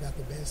 got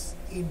the best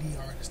indie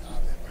artists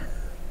I've ever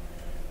heard.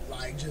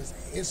 Like, just,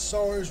 it's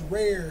so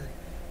rare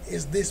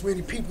it's this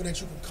many people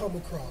that you can come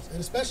across. And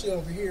especially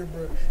over here,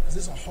 bro, because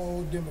it's a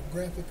whole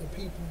demographic of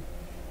people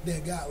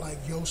that got, like,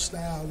 your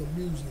style of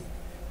music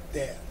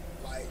that,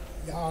 like,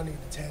 y'all need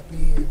to tap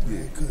in,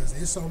 bro, because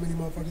there's so many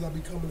motherfuckers I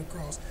be coming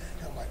across.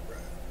 And I'm like, bro,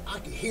 I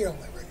can hear them,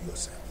 like, bro, you a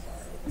sound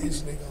fire with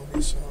this nigga on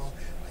this song.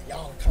 Like,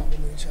 y'all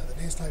compliment each other,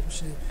 this type of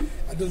shit.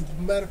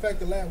 Matter of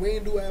fact, we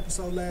didn't do an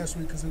episode last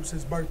week because it was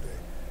his birthday,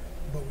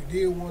 but we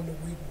did one the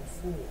week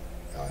before.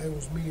 It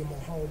was me and my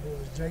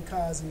homeboys, Jay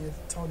Kazi and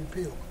Tony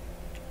Pilgrim.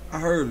 I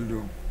heard of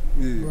them.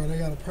 Yeah. Bro, they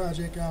got a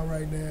project out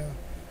right now.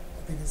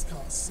 I think it's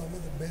called Some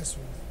of the Best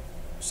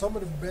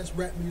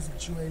Rap Music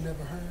That You Ain't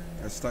Never Heard.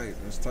 That's tight.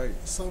 That's tight.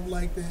 Something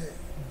like that.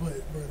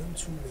 But, bro, them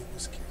two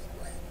niggas can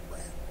rap.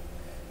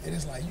 And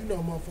it's like, you know,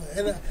 motherfucker.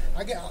 And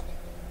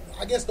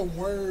I guess the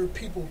word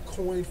people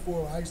coined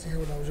for, I used to hear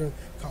when I was young,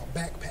 called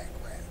backpack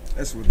rap.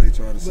 That's what they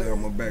try to say.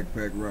 I'm a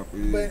backpack rapper.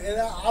 Yeah. But and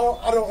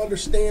I don't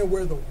understand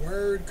where the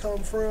word come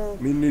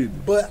from. Me neither.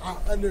 But I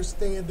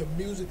understand the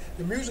music.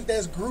 The music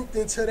that's grouped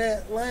into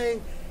that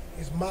lane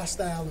is my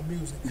style of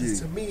music. Because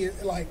to me,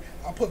 like,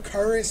 I put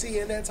Currency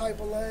in that type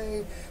of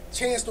lane.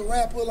 Chance the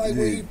Rapper, like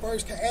when he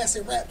first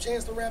acid rap,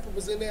 Chance the Rapper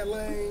was in that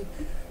lane.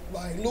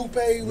 Like Lupe,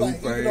 like,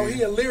 even though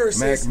he a lyricist,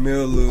 Mac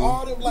Miller,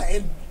 all them, like,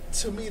 and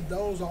to me,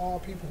 those are all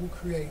people who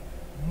create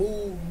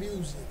mood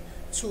music.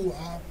 Too,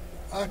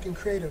 I can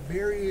create a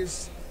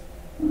various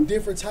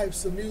different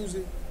types of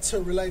music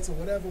to relate to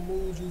whatever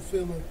mood you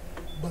feeling.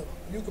 But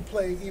you can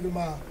play even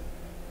my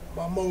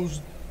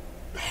most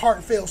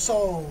heartfelt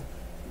song.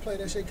 Play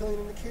that shit clean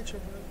in the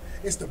kitchen, bro.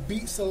 It's the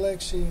beat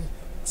selection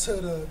to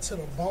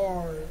the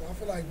bar. I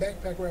feel like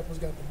backpack rappers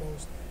got the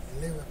most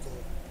lyrical,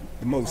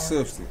 the most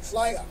substance.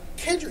 Like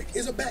Kendrick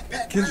is a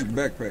backpack. Kendrick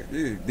rapper. Backpack,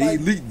 yeah, the like,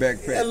 elite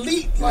backpack.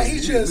 Elite, like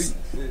he's just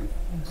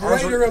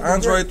greater.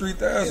 Andre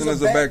 3000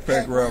 is a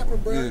backpack rapper,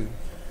 bro. Yeah.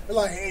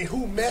 Like, and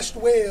who meshed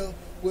well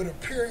with a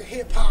pure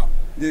hip hop.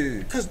 Yeah.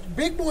 Because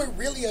Big Boy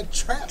really a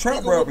trap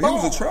rapper. He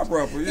was a trap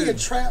rapper. Yeah. He a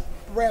trap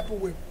rapper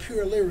with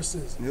pure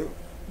lyricism. Yep.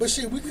 But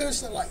shit, we could have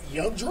said like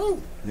Young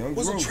Drew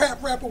was a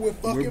trap rapper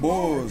with fucking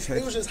bars.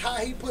 It was just how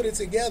he put it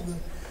together.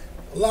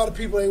 A lot of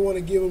people ain't want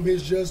to give him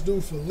his just due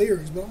for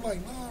lyrics, but I'm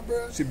like, nah,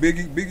 bro. See,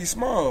 Biggie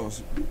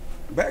Smalls,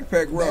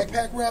 backpack rapper.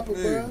 Backpack rapper,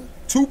 bro.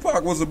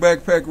 Tupac was a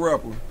backpack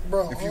rapper.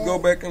 Bro, if you go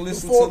back and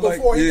listen before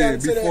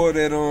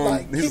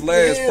that, his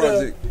last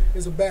project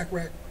is a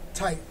backpack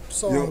type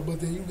song,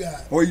 but then you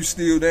got Or You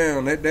Still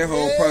Down. That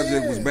whole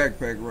project was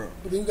backpack rap.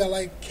 But then you got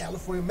like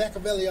California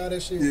Machiavelli, all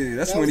that shit. Yeah,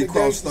 that's when he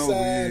crossed over.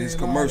 Yeah, his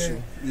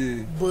commercial.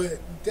 Yeah, but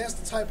that's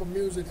the type of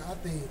music I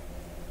think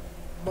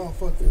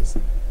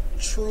motherfuckers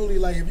truly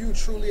like. If you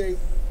truly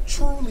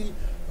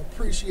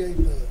appreciate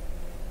the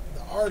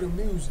art of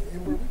music,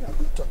 and bro, we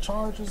got the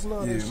charges and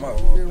all that shit.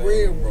 That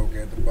red broke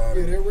at the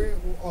bottom. Yeah, that red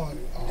one.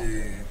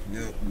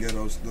 Yep,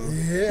 ghetto stuff.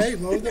 Yeah, hey,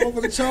 long as that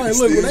motherfucking charge.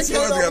 Look, when they came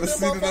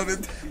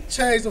out,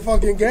 changed the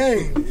fucking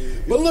game.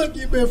 But look,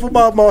 you've been for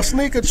about my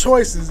sneaker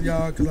choices,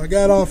 y'all, because I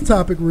got off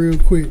topic real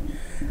quick.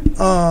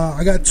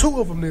 I got 2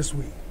 of them this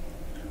week.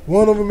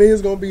 One of them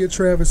is going to be a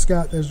Travis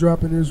Scott that's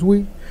dropping this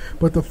week.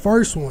 But the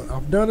first one,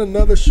 I've done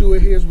another shoe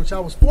of his, which I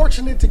was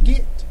fortunate to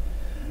get.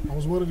 I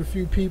was one of the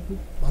few people.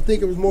 I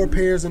think it was more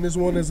pairs than this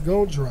one that's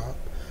going to drop.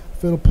 I'm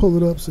finna pull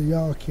it up so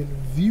y'all can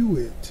view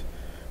it.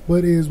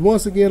 But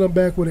once again, I'm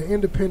back with an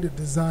independent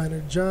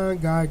designer, John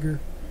Geiger.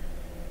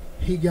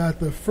 He got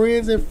the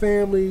Friends and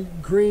Family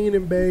green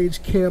and beige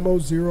camo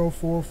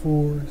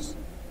 044s.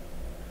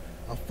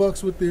 I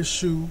fucks with this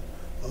shoe.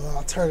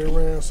 I'll turn it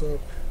around so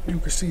you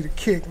can see the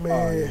kick, man.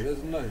 Oh, yeah,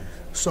 that's nice.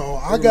 So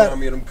I got remind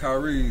me of them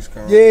Kyrie's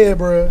kind. Yeah,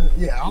 bro.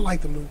 Yeah, I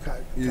like them new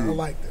Kyries. Yeah. I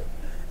like them.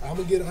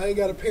 I ain't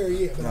got a pair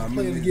yet, but I'm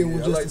planning to get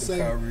one just to say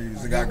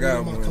Kyrie's. I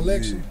got one in my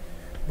collection. Yeah.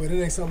 But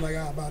it ain't something like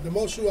I buy. The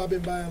most shoe I've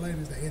been buying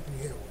lately is the Anthony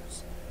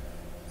Edwards.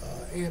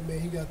 Ant-Man,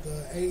 he got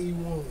the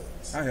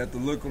AE1s. I had to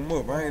look them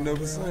up. I ain't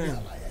never seen I them.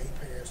 got like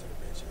 8 pairs of the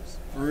bitches.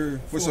 For real?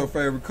 What's your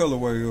favorite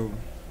colorway of them?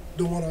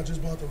 The one I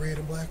just bought, the red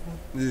and black one.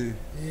 Yeah.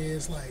 Yeah,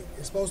 it's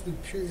supposed to be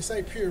pure. It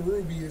say Pure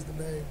Ruby is the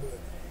name, but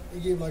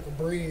it give like a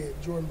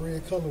Jordan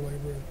brand colorway,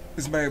 bro.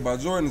 It's made by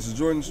Jordan. It's a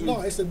Jordan shoe?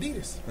 No, it's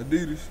Adidas.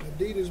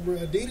 Adidas, bro.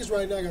 Adidas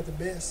right now got the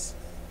best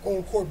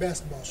on-court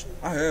basketball shoe.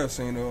 I have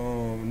seen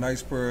a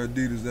nice pair of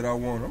Adidas that I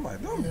want. I'm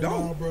like, them dope.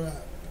 No, bro.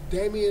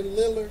 Damian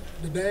Lillard,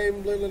 the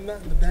Dame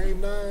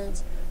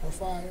 9s are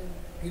fire.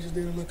 He just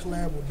did a little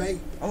collab with Bape.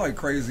 I like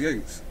Crazy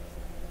 8s.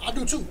 I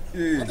do too.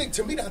 Yeah. I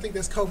think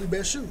that's Kobe's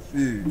best shoe.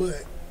 Yeah.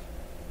 But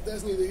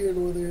that's neither here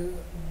nor there.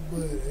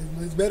 But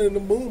it's better than the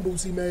moon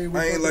boots he made.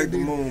 I ain't like the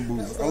moon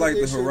boots. I like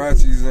the shit.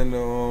 Hirachis and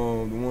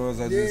the ones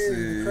I just said.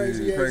 The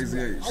crazy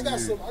Eights.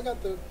 I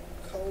got the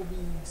Kobe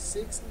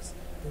 6s,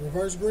 the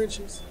reverse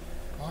Grinches.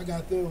 I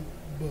got them.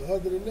 But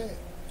other than that,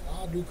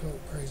 I do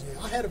crazy.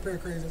 I had a pair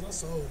of crazy. I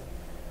sold them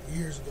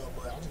years ago,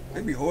 but I just bought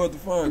They be hard to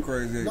find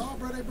Crazy 8s. No,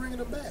 bro, they bringing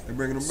them back. They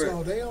bringing them back.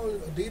 So they on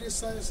Adidas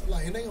sites,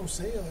 and they on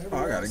sale.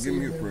 I gotta give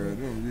me a pair of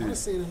them. Yeah. I've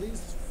seen at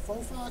least 4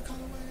 or 5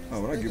 colorways.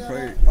 Oh, when I get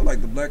paid, I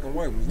like the black and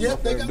white ones.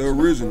 Yep, they got the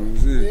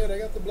originals. Yeah, they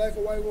got the black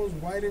and white ones,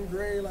 white and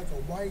gray, like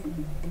a white,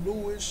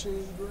 bluish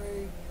and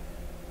gray.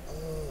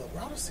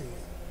 I was seeing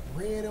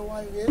red and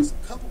white. Yeah, it's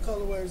a couple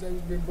colorways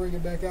they've been bringing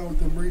back out with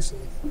them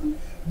recently.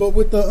 But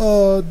with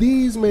the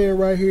these man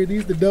right here,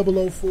 these the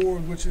 004,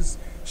 which is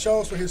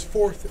shows for his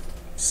 4th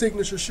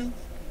signature shoe.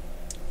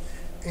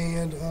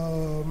 And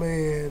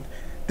man,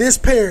 this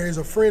pair is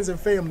a Friends and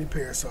Family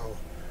pair. So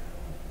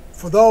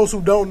for those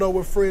who don't know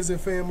what Friends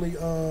and Family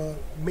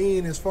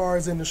mean as far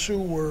as in the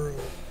shoe world,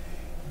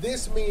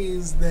 this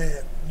means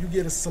that you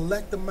get a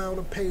select amount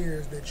of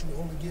pairs that you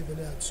only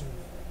giving out to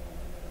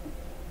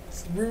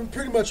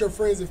pretty much your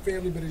friends and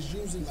family, but it's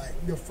usually like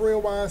your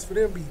friend wise for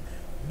them be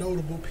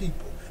notable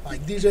people.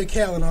 Like DJ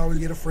Khaled always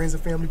get a friends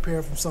and family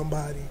pair from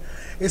somebody.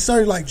 It's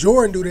certainly like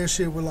Jordan do that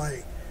shit with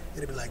like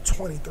it'd be like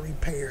 23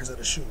 pairs of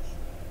the shoe.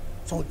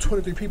 So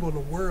 23 people in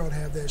the world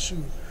have that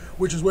shoe,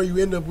 which is where you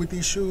end up with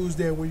these shoes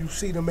that when you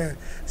see them at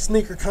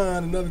SneakerCon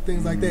and other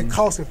things like that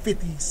costing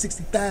 50,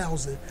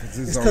 60,000.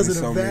 It's because of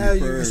the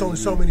value. It's only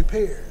so many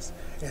pairs.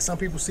 And some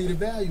people see the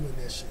value in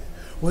that shit.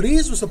 Well,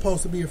 these were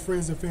supposed to be a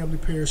friends and family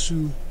pair of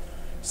shoe.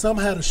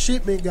 Somehow the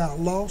shipment got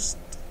lost,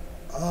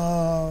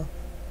 but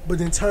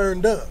then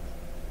turned up.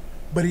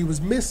 But he was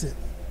missing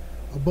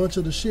a bunch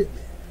of the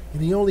shipment.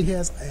 And he only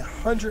has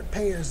 100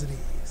 pairs of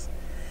these.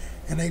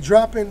 And they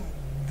dropping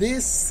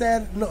this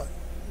Saturday,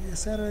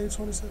 Saturday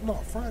 27th? No,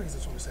 Friday's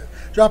the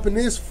 27th. Dropping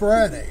this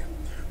Friday,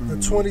 the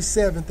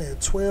 27th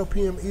at 12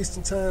 p.m.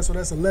 Eastern Time, so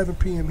that's 11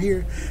 p.m.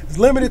 here. It's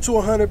limited to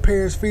 100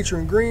 pairs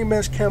featuring green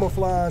mesh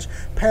camouflage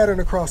pattern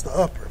across the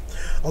upper,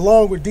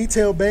 along with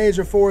detailed beige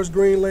and forest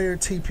green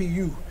layered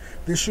TPU.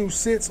 This shoe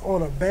sits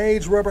on a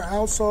beige rubber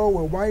outsole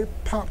with white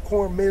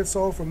popcorn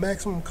midsole for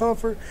maximum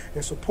comfort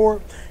and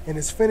support, and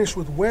is finished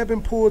with web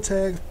and pull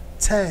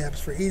tabs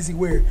for easy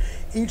wear.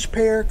 Each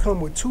pair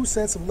come with 2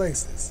 sets of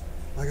laces.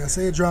 Like I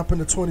said, dropping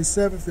the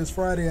 27th this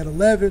Friday at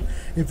 11.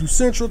 If you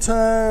Central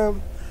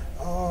Time,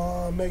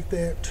 make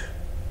that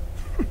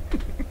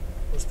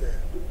what's that?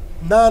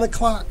 9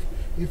 o'clock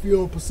if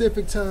you're on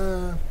Pacific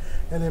Time,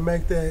 and then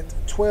make that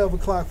 12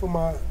 o'clock for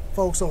my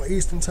folks on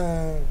Eastern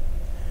Time.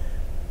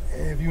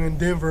 And if you're in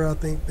Denver, I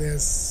think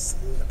that's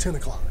 10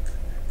 o'clock.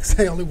 Because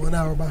they only 1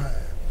 hour behind.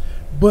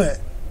 But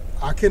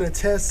I can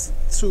attest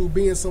to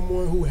being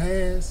someone who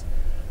has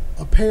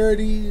a pair of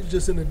these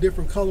just in a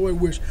different colorway,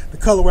 which the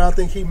colorway I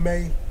think he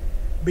may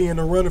be in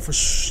the running for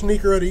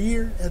sneaker of the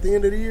year at the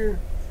end of the year.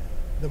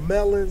 The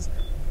melons,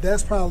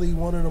 that's probably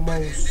one of the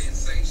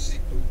most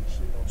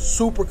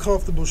super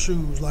comfortable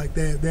shoes. Like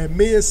that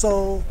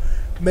midsole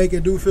make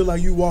it do feel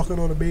like you walking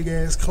on a big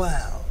ass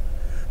cloud.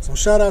 So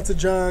shout out to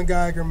John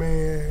Geiger,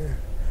 man.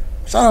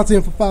 Shout out to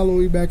him for following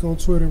me back on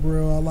Twitter,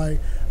 bro.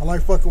 I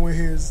like fucking with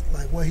his,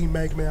 like, what he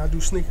make, man. I do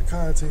sneaker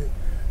content,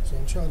 so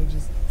I'm trying to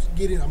just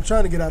get in. I'm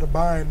trying to get out of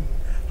buying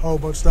a whole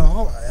bunch of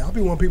stuff. I'll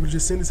be wanting people to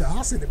just send it. Say,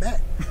 I'll send it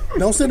back.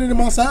 Don't send it in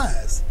my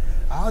size.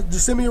 I'll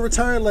just send me a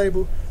return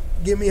label.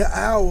 Give me an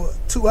hour,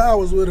 2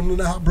 hours with them,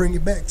 and I'll bring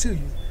it back to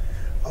you.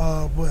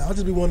 But I'll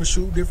just be wanting to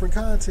shoot different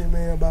content,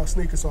 man, about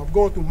sneakers. So I'm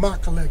going through my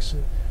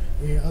collection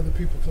and other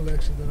people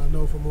collection that I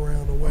know from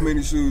around the way. How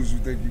many shoes you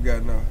think you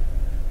got now?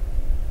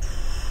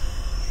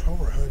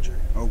 Over 100.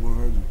 Over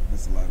 100.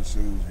 That's a lot of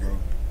shoes, bro.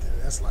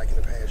 That's like in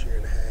the past year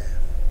and a half.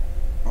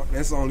 Oh,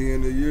 that's only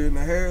in a year and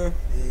a half?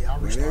 Yeah, I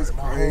restarted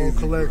my whole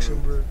collection,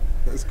 bro.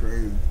 That's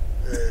crazy.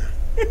 Yeah.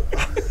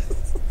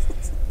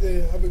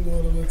 Yeah, I've been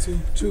going a little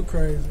too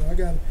crazy.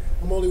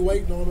 I'm only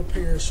waiting on a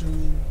pair of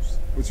shoes.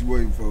 What you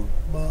waiting for?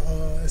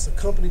 It's a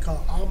company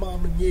called Alma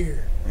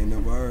Manier. Ain't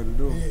never heard of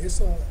them. Yeah, it's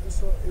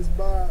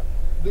by a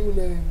dude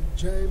named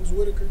James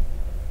Whitaker.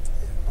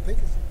 I think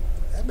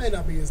that may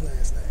not be his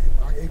last name.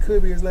 It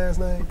could be his last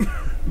name,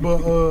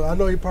 but I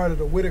know he's part of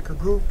the Whitaker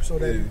group. So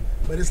that, yeah.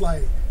 But it's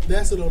like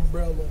that's an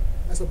umbrella.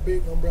 That's a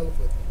big umbrella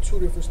for 2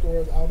 different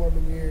stores: Alma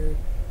Manier,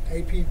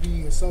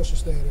 APV, and Social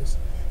Status.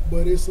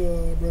 But it's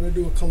bro, they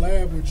do a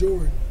collab with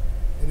Jordan,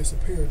 and it's a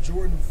pair of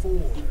Jordan 4s.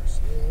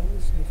 Yeah, let me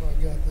see if I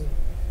got them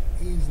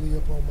easily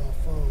up on my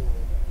phone,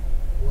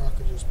 where I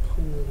could just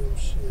pull them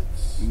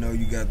shits. You know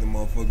you got them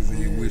motherfuckers in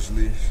your wish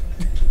list.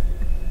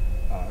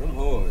 Them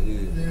hard,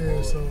 yeah. Yeah,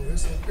 hard. so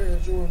it's a pair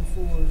of Jordan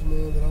 4s,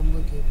 man, that I'm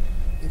looking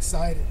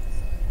excited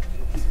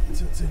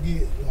to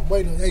get. I'm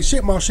waiting. Hey,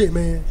 ship my shit,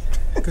 man,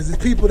 because the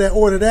people that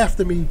ordered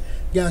after me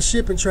got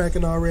shipping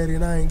tracking already,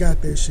 and I ain't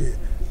got that shit.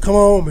 Come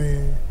on,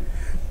 man.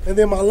 And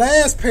then my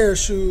last pair of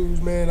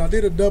shoes, man, I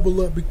did a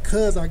double up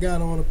because I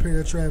got on a pair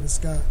of Travis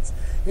Scott's,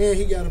 and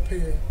he got a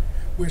pair,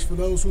 which for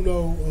those who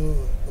know,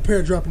 a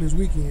pair dropping this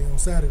weekend on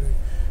Saturday.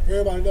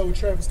 Everybody know with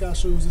Travis Scott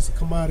shoes, it's a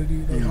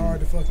commodity. They hard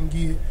to fucking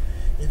get.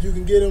 If you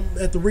can get them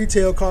at the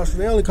retail cost,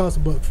 they only cost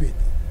 $150.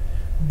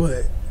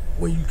 But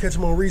when you catch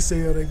them on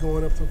resale, they're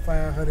going up to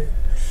 $500.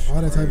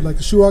 All that type of, like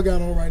the shoe I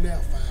got on right now,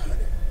 $500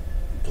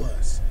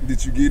 plus.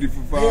 Did you get it for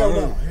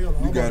 $500? Hell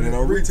no. You got it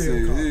on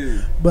retail,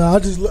 yeah. But I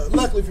just,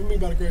 luckily for me,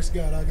 by the grace of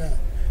God, I got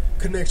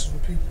connections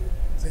with people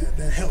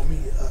that help me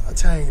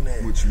attain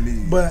that. What you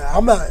need. But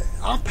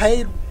I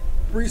paid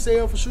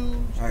resale for shoes.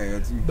 I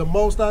had to. The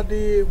most I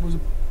did was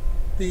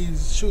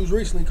these shoes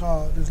recently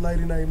called this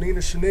lady named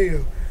Nina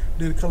Chanel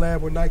did a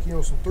collab with Nike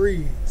on some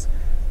 3s.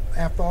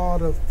 After all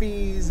the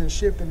fees and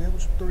shipping, it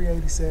was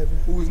 $387.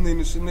 Who was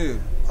Nina Chanel?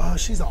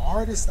 She's an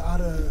artist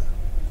out of,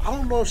 I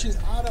don't know if she's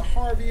out of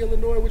Harvey,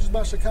 Illinois, which is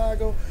by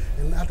Chicago,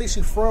 and I think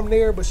she's from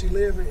there, but she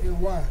lives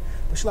in NY.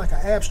 But she's like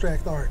an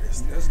abstract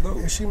artist. That's dope.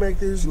 And she make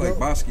this. She like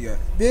Basquiat.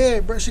 Yeah,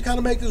 but she kind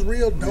of make this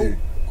real dope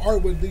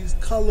art with these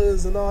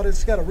colors and all this.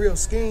 She got a real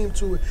scheme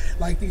to it,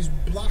 like these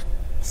block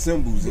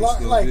symbols and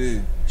stuff. Like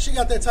she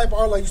got that type of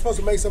art. Like you're supposed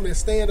to make something that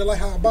stand there, like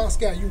how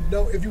Basquiat. You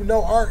know, if you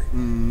know art,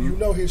 you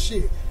know his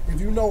shit. If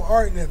you know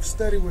art and have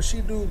studied what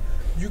she do,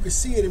 you can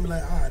see it and be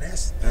like,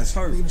 that's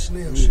her. Nina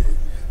Chanel shit.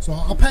 So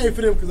I paid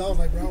for them because I was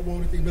like, bro, I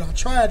wanted things, but I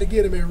tried to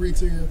get them at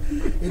retail.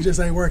 It just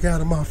ain't work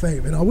out in my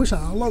favor. And I wish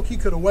I low-key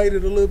could have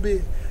waited a little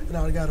bit and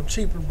I would have got them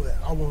cheaper, but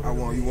I wanted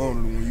them. You wanted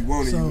them. When you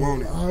want it, you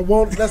want it. I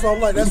want it. That's why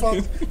I'm like,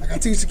 like I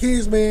teach the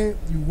kids, man,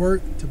 you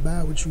work to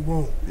buy what you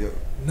want,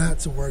 not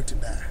to work to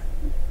die.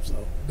 So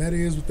that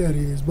is what that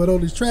is. But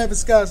on these Travis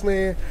Scotts,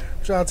 man,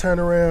 I'm trying to turn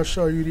around,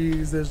 show you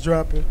these that's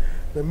dropping.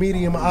 The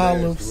medium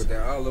olives. With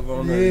that olive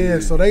on there. Yeah,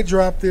 so they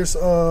dropped this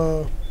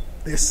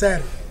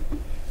Saturday.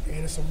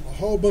 And it's a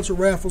whole bunch of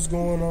raffles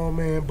going on,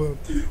 man. But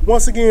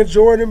once again,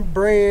 Jordan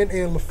Brand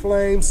and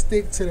LaFlame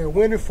stick to their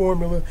winning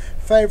formula,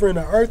 favoring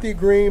the earthy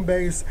green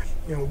base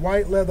and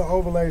white leather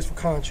overlays for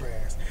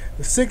contrast.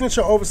 The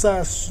signature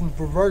oversized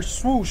reverse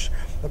swoosh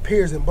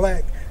appears in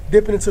black,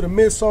 dipping into the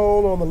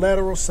midsole on the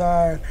lateral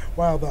side,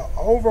 while the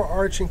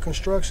overarching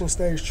construction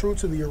stays true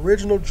to the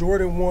original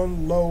Jordan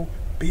 1 low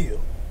build.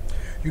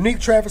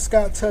 Unique Travis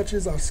Scott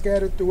touches are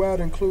scattered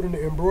throughout, including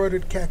the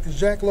embroidered Cactus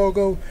Jack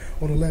logo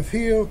on the left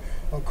heel,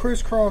 a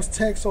crisscross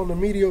text on the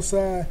medial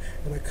side,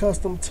 and a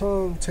custom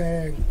tongue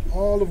tag,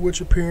 all of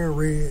which appear in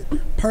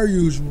red, per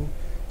usual.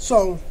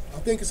 So, I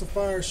think it's a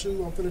fire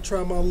shoe. I'm finna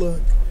try my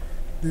luck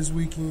this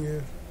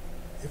weekend.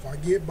 If I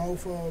get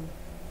both of them,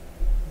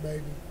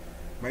 maybe.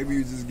 Maybe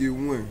you just get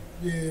one.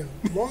 Yeah,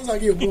 as long as I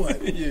get one.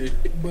 Yeah.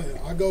 But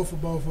I go for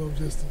both of them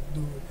just to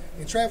do it.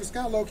 And Travis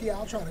Scott, low-key,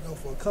 I'll try to go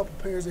for a couple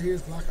pairs of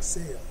his because I can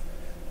sell.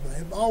 But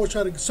if I always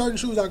try to, certain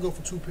shoes I go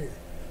for 2 pairs.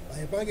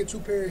 Like if I get 2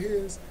 pair of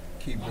his,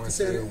 keep I one, can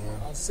sell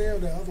one. I'll sell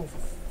that other one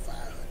for $500.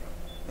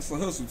 That's a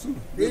hustle too.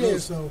 Yeah,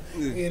 so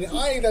and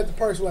I ain't that the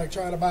person like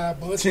trying to buy a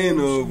bunch 10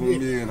 of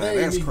them. Yeah,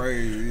 that's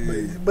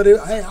crazy. Yeah. But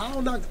I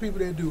don't knock the people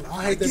that do.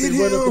 I hate that they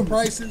run up the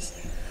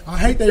prices. I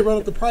hate they run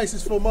up the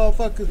prices for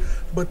motherfuckers.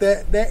 But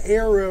that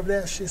era of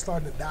that shit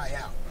starting to die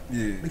out.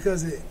 Yeah.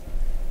 Because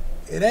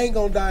it ain't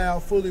gonna die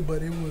out fully,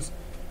 but it was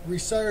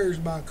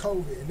resurged by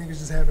COVID and niggas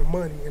just having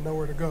money and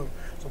nowhere to go.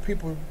 So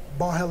people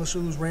bought hella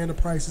shoes, ran the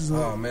prices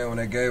up. Oh man, when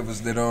they gave us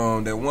that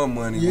one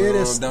money,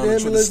 that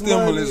stimulus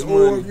money,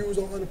 or if you was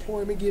on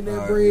unemployment getting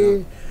that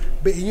bread,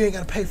 but you ain't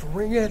gotta pay for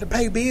rent, you had to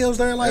pay bills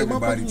there. Like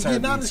motherfuckers was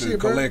getting out of shit,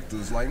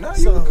 collectors. Bro. Like now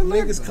so you a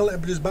collector.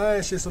 Niggas just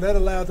buying shit, so that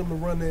allowed them to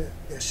run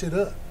that shit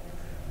up.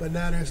 But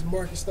now there's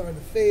market starting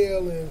to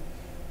fail and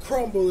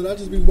crumble, and I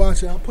just be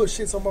watching. I put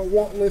shits on my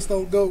want list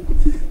on Go,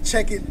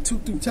 check it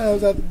 2-3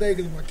 times out the day,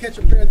 because if I catch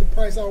a pair at the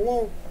price I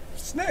want,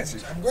 snatch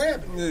it. I'm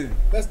grabbing it.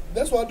 Yeah.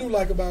 That's what I do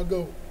like about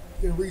GOAT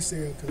in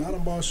resale, because I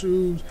done bought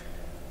shoes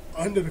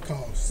under the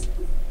cost.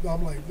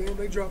 I'm like, damn,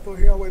 they dropped on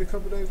here. I wait a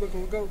couple days, look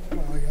on GOAT.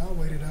 I'm like, yeah, I'll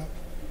wait it out.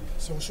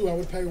 So shoot, I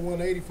would pay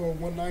 $180 for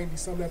 $190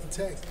 something after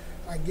tax.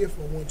 I get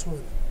for $120.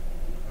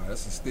 Oh,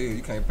 that's a steal.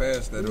 You can't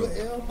pass that up.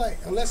 Yeah, I'm like,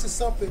 unless it's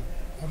something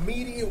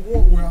immediate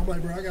want where I'm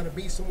like, bro, I gotta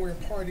be somewhere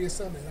and party or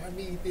something. I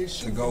need this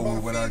shoe to go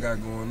with what I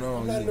got going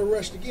on. I'm not in a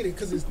rush to get it,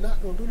 because it's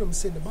not gonna do them to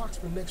sit in the box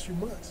for the next few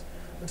months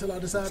until I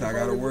decide to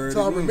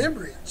I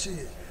remember it.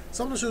 Shit.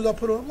 Some of the shoes I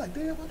put on, I'm like,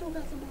 damn, I don't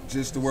got them on.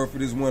 Just to work for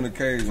this one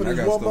occasion. For this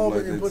I got one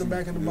moment like and put them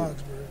back in the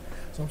box, bro.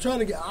 So I'm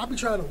trying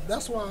to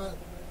that's why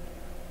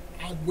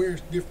I wear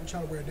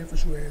trying to wear a different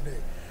shoe every day.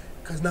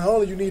 Because not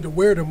only you need to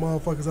wear them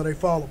motherfuckers or they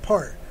fall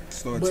apart,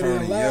 start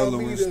turning yellow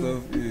and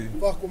stuff. Yeah.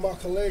 Fuck with my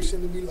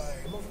collection and be like,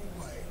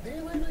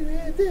 damn, I know you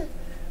had that.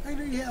 I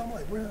know you had. I'm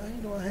like, bro, I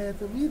didn't know I had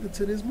them either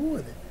till this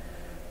morning.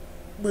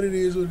 But it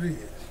is what it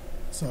is.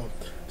 So,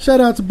 shout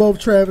out to both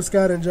Travis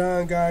Scott and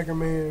John Geiger,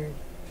 man.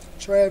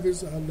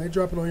 Travis, they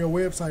dropping on your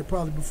website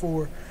probably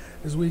before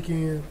this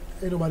weekend.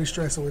 Ain't nobody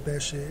stressing with that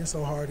shit. It's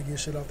so hard to get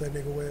shit off that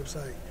nigga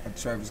website.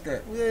 Travis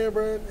Scott. Yeah,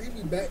 bro. He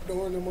be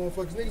backdooring them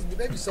motherfuckers. Niggas,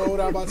 they be sold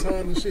out by the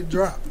time the shit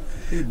drop.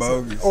 He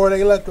bogus. So, or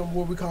they let them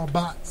what we call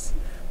bots,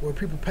 where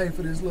people pay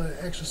for this little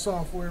extra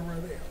software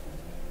right there.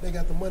 They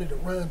got the money to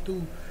run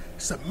through,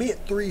 submit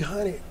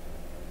 300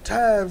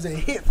 times and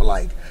hit for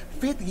like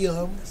 50 of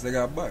them. Cause they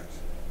got bots.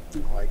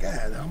 I'm like,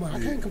 God, I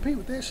can't compete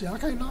with that shit. I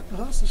can't knock the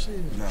hustle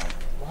shit. Nah.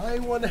 I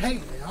ain't one to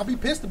hate. I'll be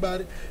pissed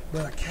about it,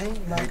 but I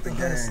can't knock the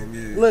hustle.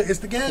 Yeah. Look, it's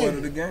the game. Part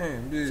of the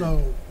game, yeah.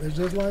 So it's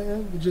just like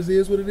it just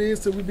is what it is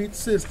till we beat the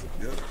system.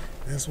 Yep.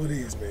 That's what it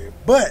is, man.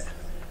 But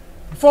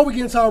before we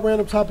get into our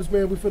random topics,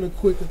 man, we finna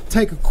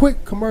take a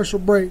quick commercial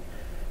break.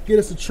 Get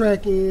us a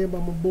track in by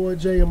my boy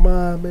Jay and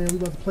man. We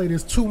about to play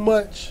this Too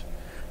Much.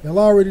 Y'all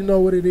already know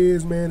what it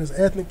is, man. It's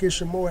Ethnic and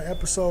Shamour,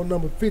 episode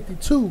number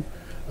 52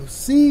 of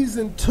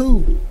season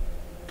 2.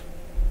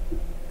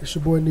 It's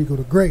your boy Nico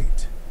the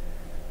Great.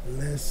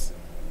 Let's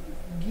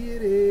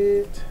get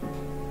it.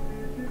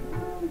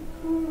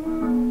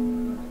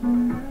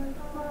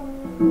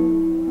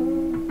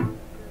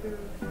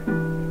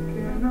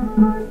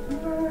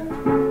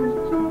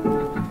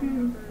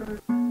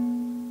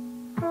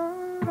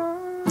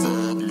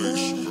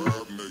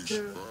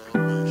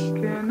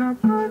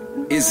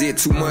 Is it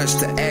too much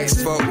to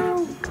ask for?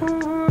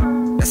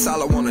 That's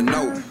all I wanna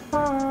know.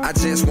 I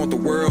just want the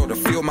world to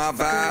feel my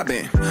vibe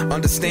and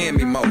understand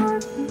me more.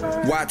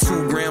 Why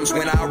 2 grams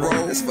when I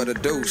roll? That's for the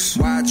deuce.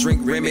 Why I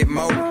drink Remy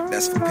Mo?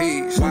 That's for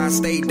peace. Why I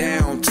stay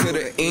down to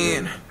the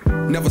end?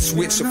 Never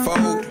switch or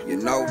fold. You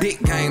know,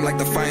 big game like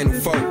the Final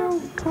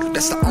Four.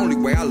 That's the only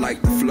way I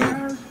like the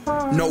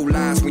flow. No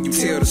lies when you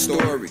tell the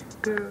story.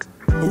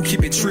 Who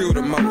keep it true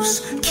the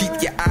most?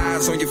 Keep your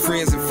eyes on your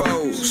friends and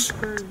foes.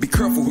 Be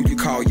careful who you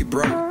call your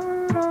bro.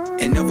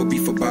 And never be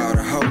for about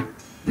a hoe.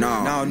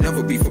 No,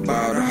 never be for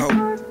about a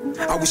hoe.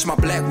 I wish my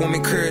black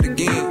woman could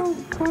again.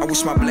 I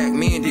wish my black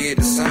men did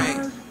the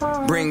same.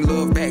 Bring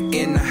love back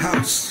in the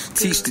house.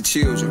 Teach the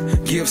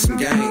children, give some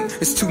game.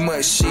 It's too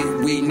much shit,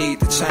 we need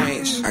to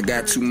change. I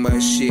got too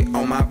much shit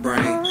on my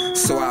brain,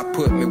 so I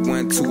put me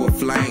one to a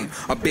flame.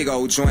 A big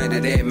old joint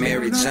of that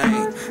Mary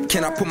Jane.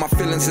 Can I put my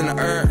feelings in the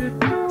urn?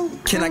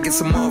 Can I get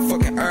some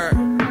motherfucking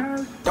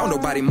herb? Don't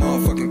nobody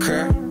motherfucking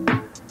care,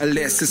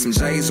 unless it's some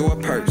J's or a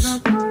purse.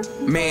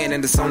 Man,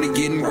 and it's only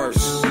getting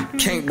worse.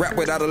 Can't rap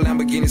without a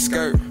Lamborghini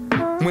skirt.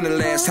 When the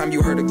last time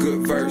you heard a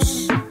good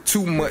verse?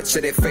 Too much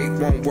of that fake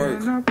won't work.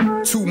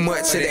 Too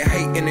much of that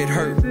hate and it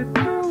hurt.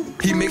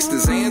 He mixed the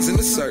Zans in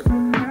the syrup.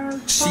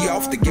 She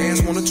off the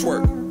gas, wanna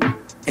twerk.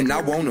 And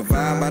I wanna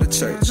vibe by the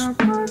church.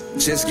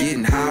 Just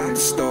getting high with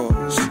the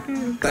stars.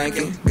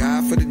 Thanking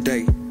God for the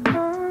day.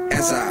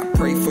 As I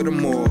pray for the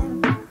more.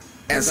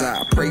 As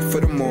I pray for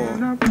the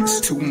more. It's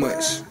too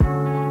much.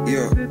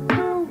 Yeah.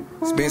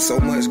 There's been so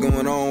much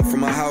going on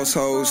from my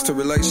households to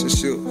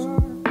relationships.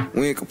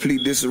 We in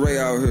complete disarray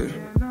out here.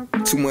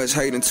 Too much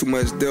hate and too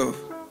much death.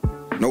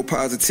 No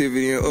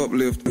positivity and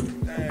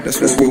uplifting. That's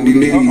what we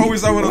need. I'm ready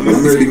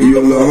to give you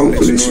a little hope,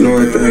 but you know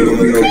everything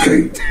gonna be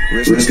okay.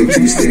 Rest in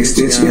peace to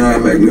Extension,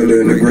 Young Mac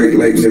Miller, and the Great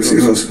Lake Nipsey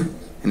Hussle.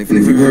 And if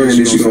you heard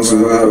this, you gonna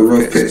survive a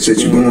rough patch that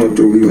you're going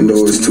through, even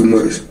though it's too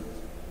much.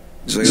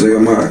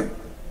 Jeremiah.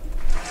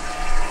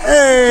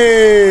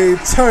 Hey,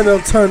 turn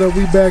up.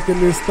 We back in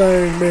this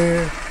thing,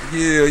 man.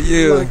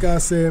 Yeah. Like I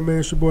said, man,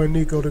 it's your boy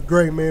Nico the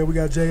Great, man. We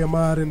got Jay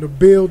Ahmad in the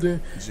building.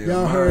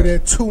 Y'all heard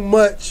that Too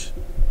Much.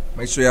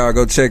 Make sure y'all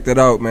go check that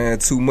out, man.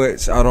 Too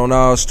Much out on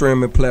all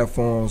streaming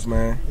platforms,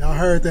 man. Y'all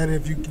heard that.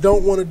 If you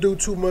don't want to do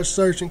too much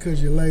searching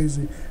because you're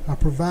lazy, I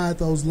provide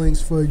those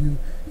links for you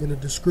in the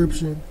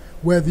description.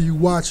 Whether you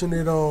watching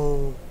it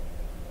on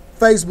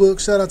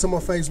Facebook, shout out to my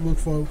Facebook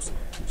folks.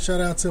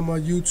 Shout out to my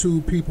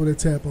YouTube people that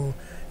tap on.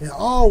 And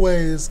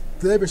always,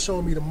 they've been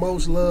showing me the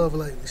most love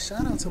lately.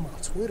 Shout out to my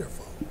Twitter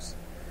folks.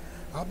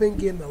 I've been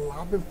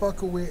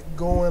fucking with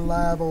going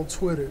live on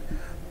Twitter.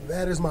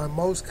 That is my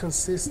most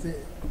consistent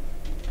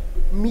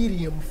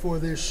medium for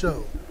this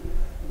show.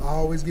 I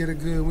always get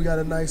we got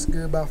a nice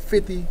good about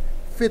 50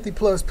 50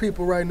 plus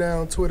people right now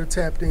on Twitter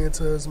tapped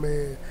into us,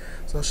 man.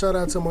 So shout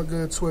out to my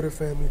good Twitter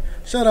family.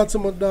 Shout out to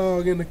my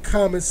dog in the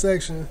comment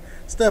section,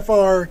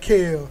 Stephon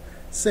Urkel,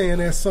 saying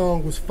that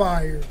song was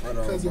fire.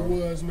 Because it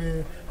was,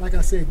 man. Like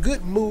I said,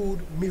 good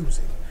mood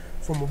music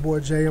from my boy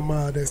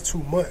JMI. That's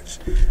too much.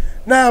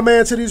 Now,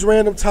 man, to these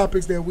random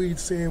topics that we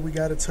said we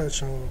got to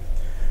touch on.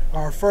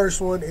 Our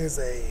first one is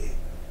a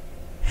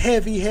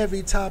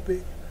heavy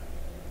topic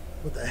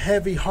with a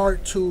heavy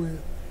heart to it.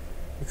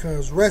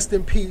 Because rest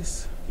in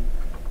peace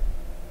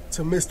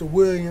to Mr.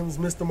 Williams,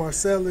 Mr.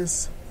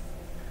 Marcellus.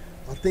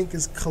 I think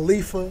it's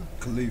Khalifa.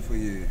 Khalifa,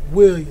 yeah.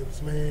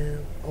 Williams,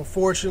 man.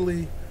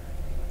 Unfortunately,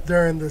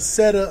 during the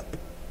setup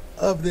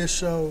of this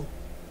show,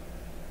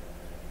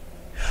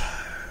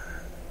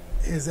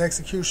 his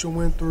execution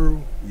went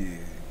through. Yeah.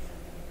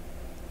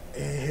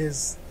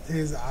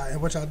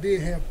 And which I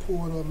did have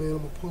pulled up, man. I'm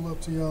gonna pull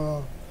up to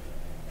y'all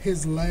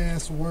his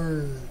last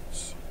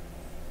words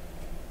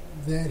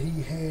that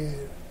he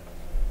had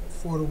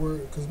for the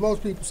word,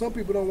 because some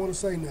people don't want to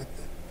say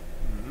nothing.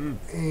 Mm-hmm.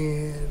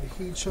 And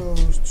he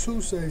chose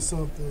to say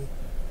something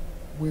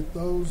with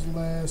those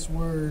last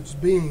words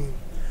being,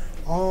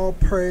 all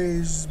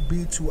praise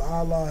be to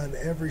Allah in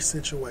every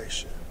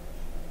situation.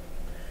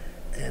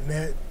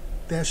 And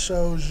that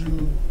shows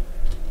you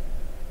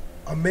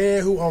a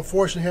man who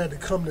unfortunately had to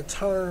come to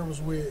terms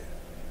with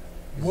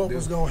what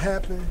was going to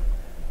happen.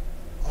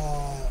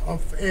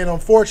 And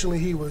unfortunately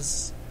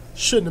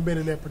shouldn't have been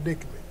in that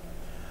predicament.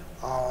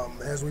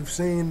 As we've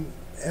seen,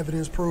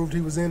 evidence proved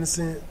he was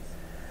innocent,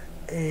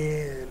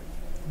 and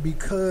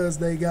because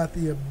they got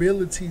the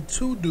ability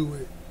to do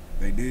it,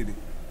 they did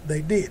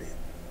it.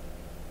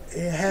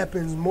 It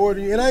happens more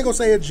than, and I ain't gonna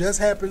say it just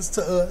happens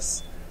to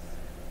us,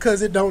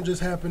 because it don't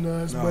just happen to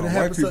us, but it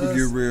happens to us. White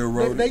people get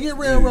railroaded. They get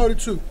railroaded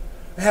too.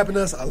 It happened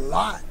to us a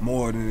lot.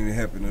 More than it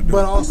happened to them.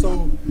 But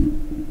also,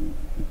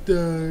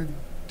 the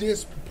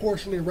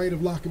disproportionate rate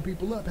of locking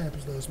people up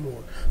happens to us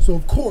more. So,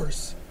 of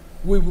course,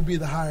 we will be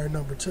the higher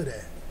number to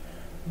that.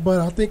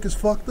 But I think it's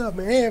fucked up,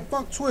 man. And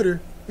fuck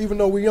Twitter, even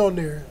though we on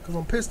there, because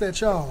I'm pissed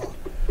at y'all.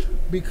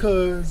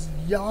 Because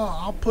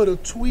I put a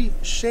tweet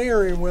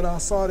sharing when I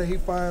saw that he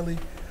finally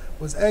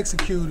was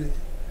executed.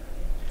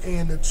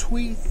 And the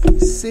tweet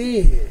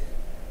said,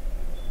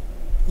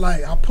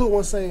 like, I put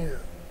one saying,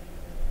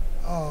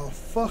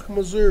 fuck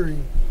Missouri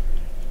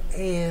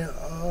and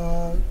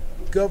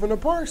Governor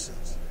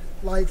Parsons,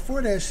 like,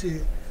 for that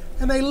shit.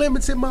 And they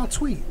limited my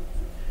tweet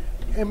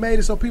and made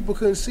it so people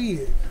couldn't see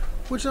it.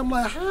 Which I'm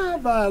like, how I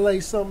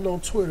violate something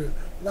on Twitter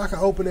when I can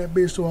open that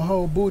bitch to a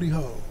whole booty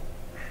hole?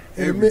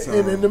 And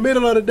in the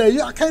middle of the day,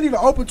 I can't even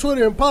open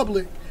Twitter in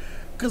public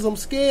because I'm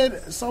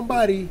scared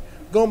somebody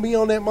gonna be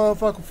on that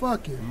motherfucker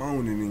fucking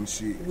moaning and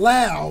shit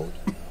loud.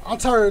 I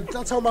turn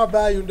my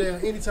volume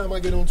down anytime I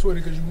get on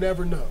Twitter because you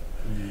never know.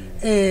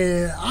 Mm-hmm.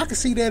 And I can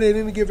see that at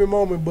any given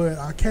moment, but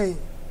I can't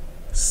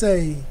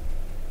say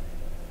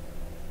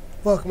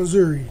fuck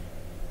Missouri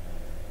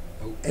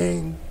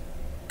and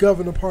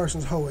Governor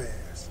Parsons' hoe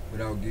ass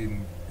without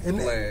getting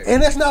flagged.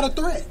 And that's not a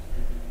threat.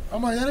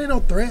 I'm like, that ain't no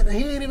threat.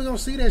 He ain't even gonna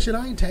see that shit.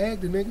 I ain't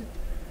tagged the nigga.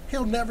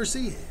 He'll never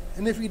see it.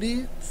 And if he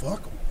did,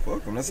 fuck him.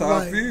 Fuck him. That's how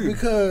I feel.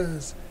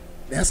 Because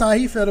that's how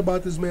he felt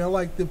about this man.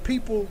 Like, the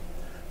people,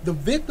 the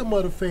victim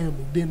of the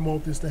family didn't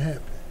want this to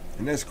happen.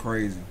 And that's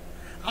crazy.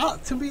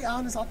 To be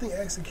honest, I think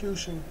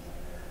execution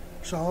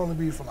should only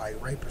be for, like,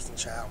 rapists and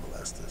child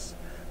molesters.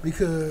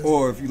 Because,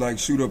 or if you, like,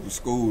 shoot up a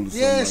school or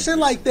something. Yeah, shit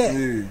like that.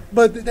 Yeah.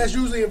 But that's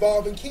usually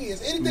involving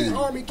kids. Anything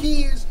harming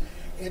kids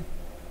and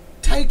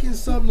taking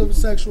something of a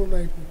sexual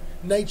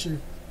nature,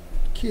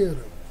 kill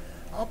them.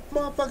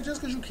 Motherfucker,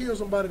 just because you kill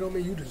somebody don't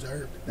mean you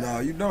deserve it. Nah,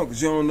 you don't,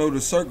 because you don't know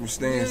the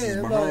circumstances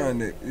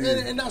behind it.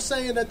 Yeah. And not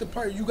saying that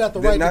you got the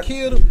right to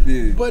kill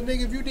them, but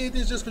nigga, if you did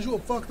this just because you a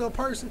fucked up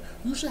person,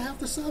 you should have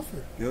to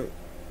suffer. Yep.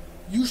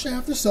 You should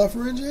have to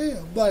suffer in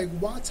jail. Like,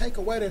 why take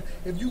away that?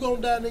 If you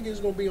gonna die, nigga, it's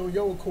gonna be on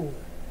your accord.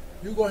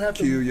 You gonna have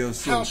to kill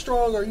yourself. How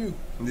strong are you?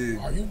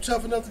 Yeah. Are you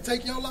tough enough to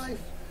take your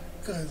life?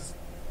 Because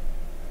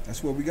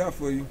that's what we got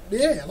for you.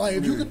 Yeah, like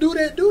if you can do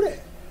that, do that.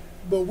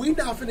 But we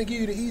not finna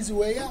give you the easy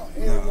way out.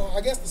 And I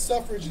guess the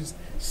suffrage is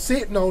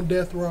sitting on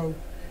death row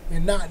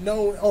and not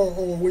knowing,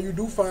 or when you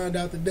do find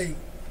out the date,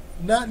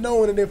 not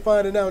knowing and then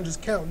finding out and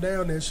just counting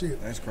down that shit.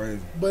 That's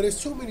crazy. But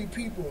it's too many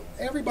people.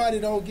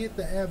 Everybody don't get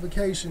the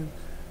advocation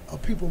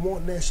of people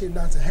wanting that shit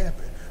not to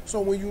happen.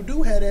 So when you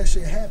do have that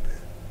shit happen,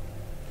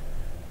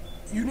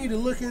 you need to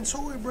look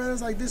into it, bro.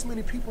 It's like this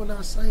many people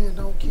not saying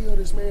don't kill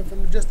this man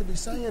from just to be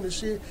saying this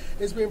shit.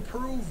 It's been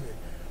proven.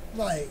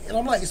 Like, and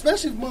I'm like,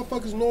 especially if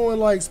motherfuckers knowing,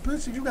 like,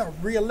 especially if you got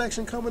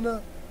re-election coming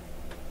up,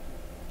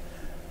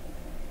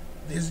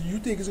 you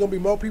think it's gonna be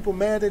more people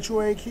mad that you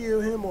ain't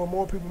killed him, or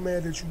more people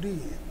mad that you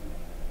did?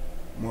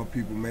 More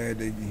people mad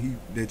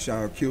that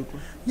y'all killed him.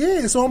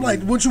 Yeah, so I'm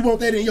like, would you want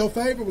that in your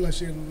favor? Well,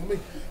 shit,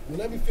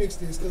 let me fix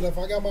this, because if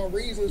I got my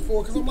reasons for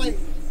it, because I'm like,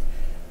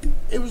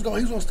 he was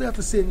gonna still have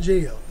to sit in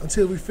jail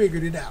until we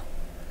figured it out.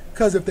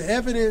 Because if the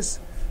evidence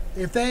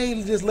If they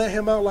ain't just let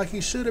him out like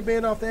he should have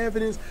been off the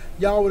evidence,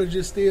 y'all would have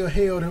just still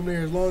held him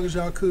there as long as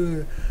y'all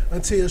could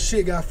until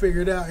shit got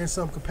figured out in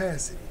some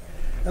capacity.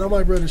 And I'm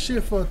like, brother,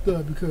 shit fucked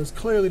up because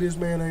clearly this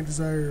man ain't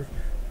deserve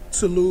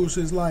to lose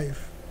his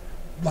life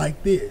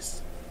like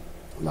this.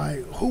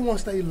 Like, who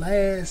wants their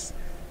last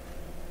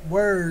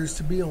words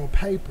to be on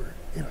paper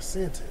in a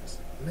sentence?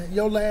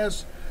 Your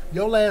last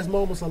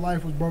moments of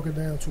life was broken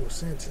down to a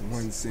sentence.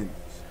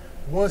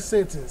 One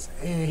sentence.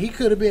 And he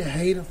could have been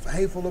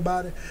hateful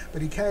about it,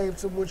 but he came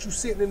to, once you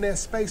sitting in that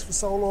space for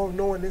so long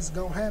knowing this is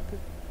going to happen,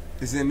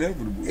 it's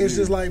inevitable. It's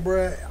just like,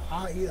 bruh,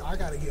 I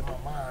got to get my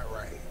mind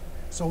right.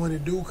 So when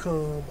it do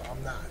come,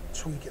 I'm not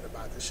tweaking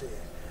about the shit.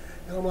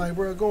 And I'm like,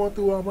 bruh, going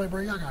through, I'm like,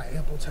 bruh, y'all got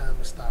ample time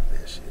to stop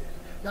that shit.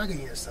 Y'all can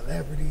get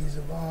celebrities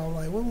involved.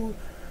 Like,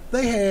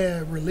 they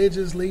had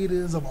religious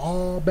leaders of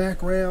all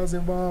backgrounds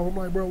involved. I'm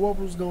like, bro, what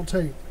was it going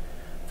to take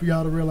for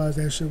y'all to realize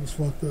that shit was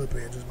fucked up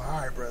and just like,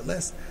 all right, bro,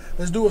 let's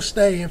do a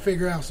stay and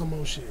figure out some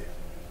more shit.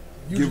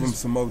 Give him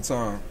some more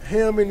time.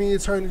 Him and the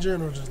attorney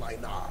general just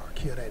like, nah,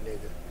 kill that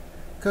nigga.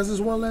 Because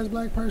there's one less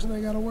black person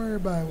they got to worry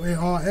about in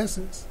all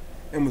essence.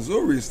 And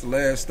Missouri is the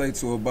last state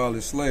to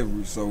abolish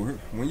slavery. So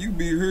when you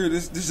be here,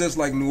 this just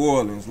like New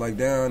Orleans, like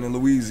down in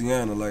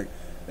Louisiana. Like,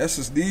 that's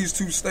just these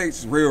two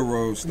states,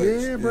 railroad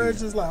states. Yeah, bro, it's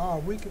just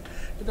like,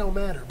 it don't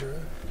matter, bro.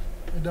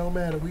 It don't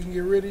matter. We can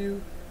get rid of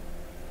you.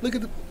 Look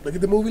at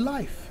the movie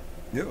Life.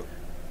 Yep.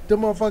 The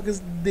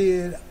motherfuckers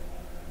did,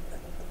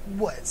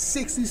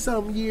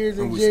 60-something years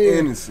in was jail.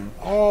 Innocent.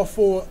 All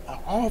for an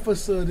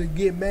officer to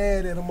get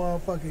mad at a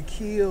motherfucker,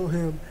 kill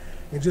him,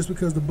 and just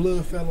because the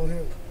blood fell on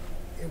him,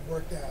 it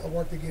worked out. It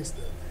worked against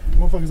them.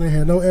 Motherfuckers ain't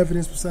had no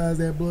evidence besides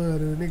that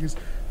blood, and the niggas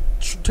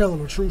telling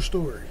a true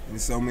story.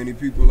 And so many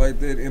people like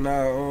that in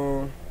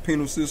our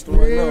penal system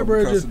right now bro,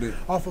 because just of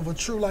that. Off of a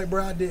true, like,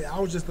 bro, I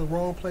was just the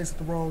wrong place at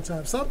the wrong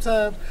time.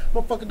 Sometimes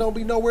motherfucker don't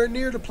be nowhere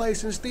near the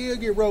place and still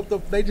get roped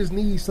up. They just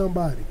need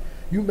somebody.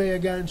 You may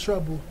have got in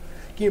trouble,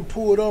 getting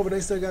pulled over. They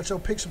still got your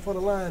picture for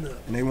the lineup.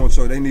 And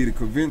they need a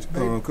conviction.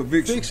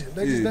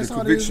 That's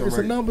all it is. It's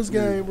a numbers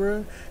game,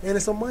 bro. And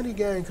it's a money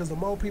game because the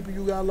more people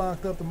you got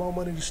locked up, the more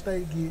money the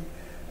state get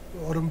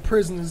or the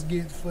prisoners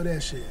get for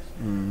that shit.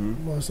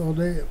 Mm-hmm. So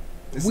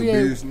it's a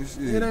business.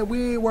 Yeah.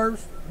 We ain't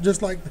worth,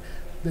 just like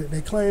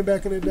they claim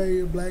back in the day,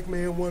 a black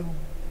man wasn't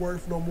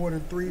worth no more than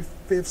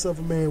 3/5 of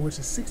a man, which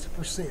is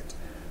 60%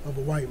 of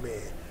a white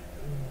man.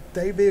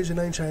 They vision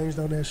ain't changed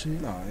on that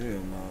shit. Nah, hell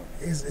no.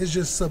 It's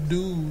just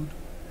subdued.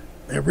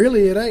 And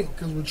really it ain't,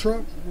 because with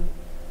Trump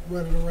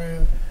running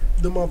around,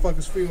 the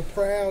motherfuckers feel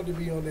proud to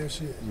be on that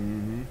shit.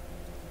 Mm-hmm.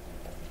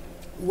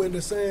 When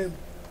they're saying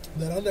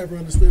that, I never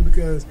understood,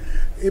 because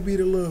it be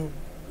the little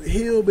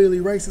hillbilly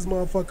racist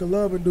motherfucker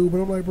loving dude,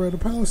 but I'm like, bro, the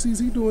policies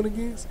he doing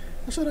against,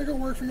 that shit ain't gonna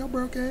work for your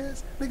broke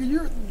ass.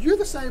 Nigga, you're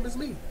the same as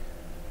me.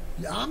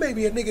 I may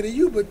be a nigga to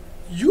you, but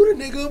you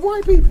the nigga of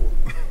white people.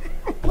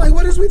 Like,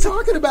 what is we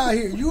talking about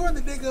here? You are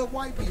the nigga of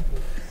white people.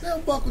 They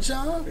don't fuck with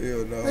y'all.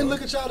 Hell no. They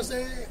look at y'all and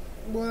say,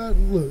 well,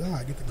 look,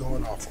 I get to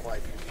going off on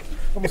white people.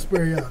 I'm gonna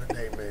spare y'all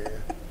today, man.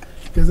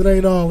 Because it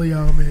ain't all of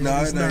y'all, man.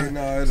 No, it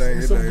ain't.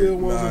 It's some good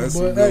ones. Nah, it's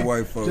some good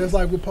white folks. Just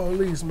like with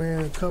police,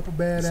 man. A couple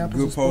bad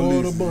apples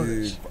spoiled a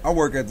bunch. Yeah. I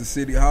work at the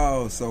city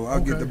hall, so I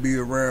get to be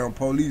around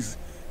police.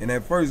 And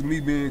at first,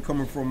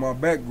 coming from my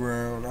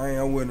background,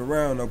 I wasn't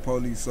around no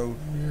police, so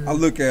I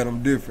look at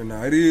them different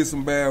now. It is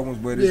some bad ones,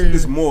 but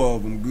it's more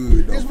of them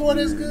good, though. It's more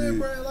that's good,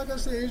 bro. Like I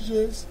said, it's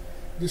just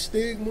the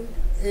stigma,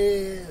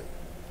 and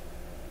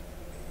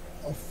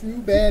a few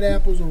bad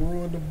apples will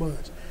ruin the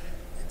bunch.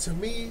 To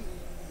me,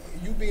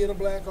 you being a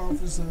black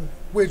officer,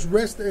 which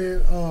rest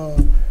in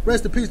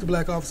peace, the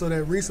black officer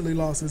that recently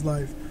lost his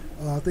life.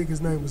 I think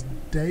his name was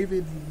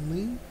David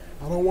Lee.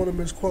 I don't want to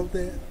misquote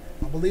that.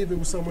 I believe it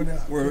was somewhere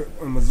that. Where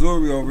in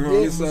Missouri over here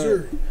on this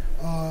Missouri.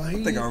 side?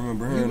 I think I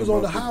remember hearing. He was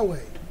on the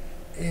highway,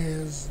 and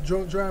his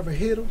drunk driver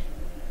hit him.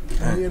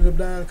 And he ended up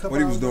dying a couple. What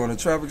he was doing, a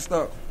traffic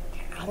stop?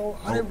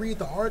 I didn't read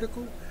the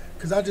article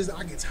because I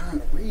get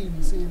tired of reading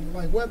and seeing,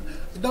 like, what.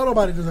 Don't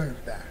nobody deserve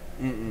to die.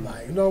 Mm-mm.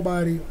 Like,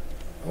 nobody,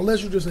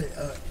 unless you're just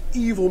an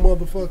evil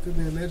motherfucker,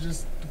 then that's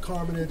just the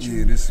karma that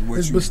you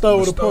is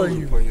bestowed upon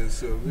you.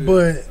 Yourself, yeah.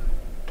 But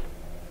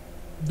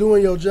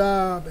doing your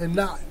job and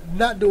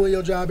not doing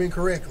your job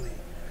incorrectly,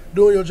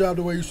 doing your job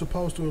the way you're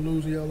supposed to, and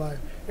losing your life.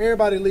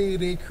 Everybody leave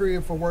their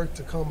crib for work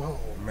to come home.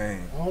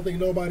 Man, I don't think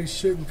nobody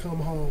shouldn't come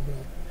home. Bro.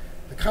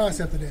 The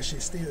concept of that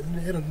shit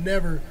it'll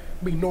never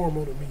be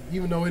normal to me,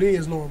 even though it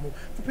is normal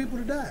for people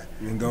to die.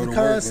 And go the to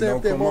concept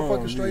work that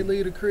motherfuckers straight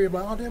leave the crib,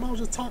 like, oh damn, I was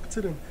just talking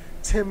to them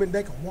 10 minutes,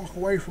 they could walk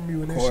away from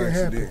you and that shit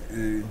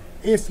happened.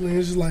 Instantly,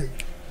 it's just like,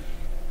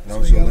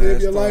 so you gotta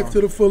live your life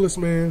to the fullest,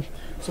 man.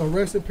 So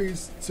rest in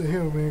peace to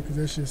him, man, because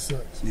that shit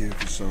sucks. Yeah,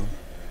 for sure.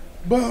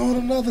 But on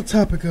another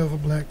topic of a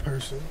black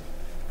person,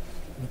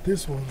 but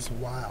this one's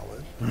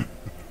wildin'.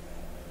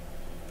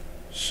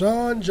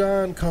 Sean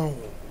John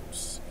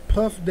Combs,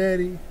 Puff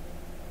Daddy,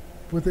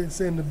 with it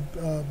saying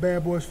the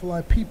Bad Boys for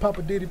Life, P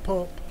Papa Diddy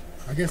Pump.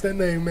 I guess that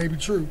name may be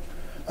true.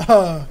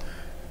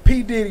 P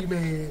P. Diddy,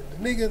 man. The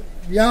nigga,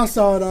 y'all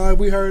saw it all.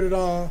 We heard it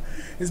all.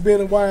 It's been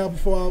a while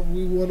before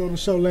we went on the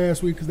show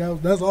last week because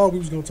that's all we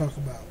was going to talk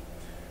about.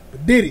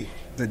 But Diddy.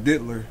 The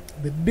Diddler.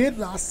 The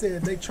Diddler, I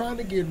said, they trying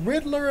to get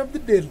Riddler of the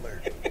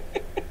Diddler.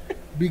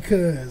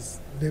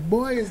 Because that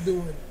boy is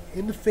doing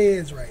in the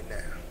feds right now.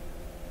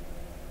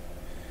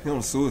 He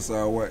on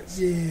suicide watch.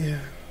 Yeah.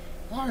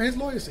 All right, his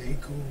lawyer said he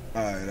cool.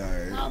 All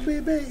right. I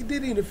mean,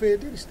 Diddy in the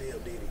feds, Diddy still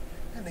Diddy.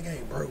 That nigga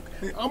ain't broke.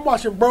 I'm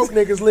watching broke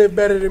niggas live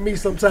better than me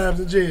sometimes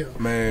in jail.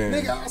 Man.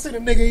 Nigga, I see the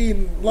nigga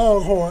eating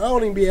Longhorn. I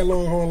don't even be at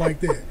Longhorn like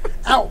that.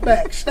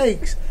 Outback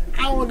steaks.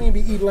 I don't even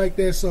be eating like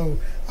that, so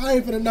I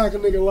ain't finna knock a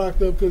nigga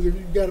locked up because if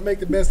you gotta make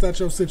the best out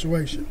your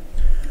situation.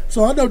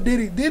 So I know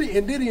Diddy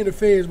in the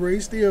feds, bro, he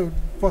still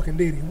fucking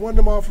Diddy. One of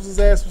them officers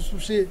asked for some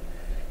shit.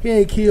 He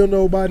ain't killed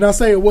nobody. Not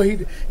saying what he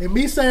did. And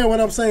me saying what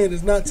I'm saying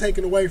is not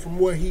taken away from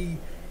what he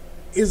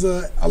is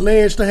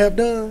alleged to have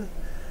done.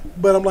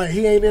 But I'm like,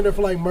 he ain't in there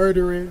for like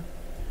murdering.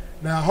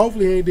 Now,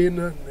 hopefully he ain't did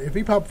nothing. If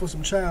he pop for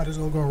some child, it's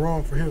gonna go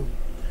wrong for him.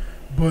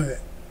 But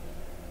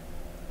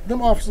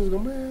them officers go,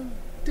 man,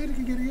 Diddy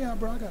can get it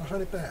out, bro. I got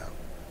 100,000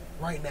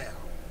 right now.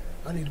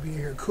 I need to be in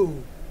here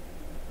cool.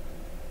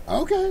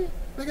 Okay.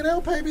 Nigga, they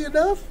don't pay me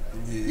enough.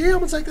 Yeah, I'm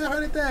gonna take that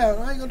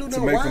 100,000. I ain't gonna do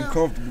nothing wild. To make them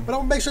comfortable. But I'm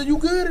gonna make sure you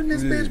good in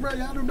this bitch, bro.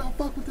 Y'all do not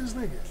fuck with this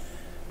nigga.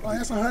 Like,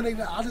 that's 100.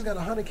 I just got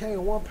 100K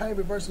in one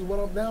payment versus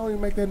what I'm now. I don't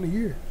even make that in a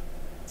year.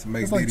 To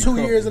make it's like 2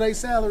 years of their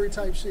salary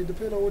type shit,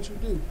 depending on what you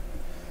do.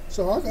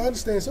 So I can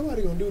understand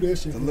somebody gonna do that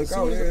shit. Look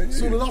out there. As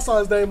soon as I saw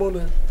his name on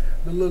the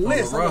little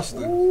list, the roster.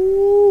 I'm like,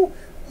 ooh,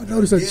 I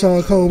noticed that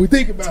Sean Cole we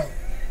think about.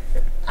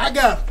 I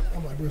got him.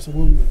 I'm like, bro, so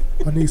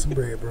I need some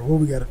bread, bro. What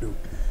we gotta do?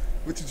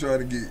 What you trying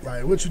to get?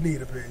 Right, what you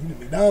need up here? You need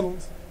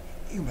McDonald's?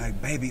 You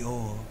like baby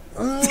oil.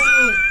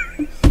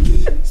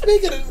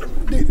 Speaking of,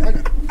 I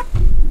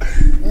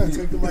gotta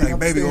take the mic. Like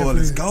baby oil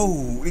is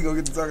gold. We gonna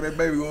get to talking that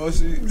baby oil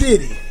shit.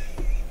 Diddy.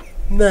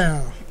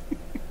 Now,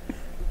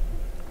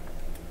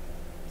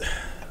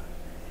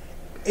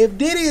 if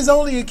Diddy is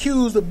only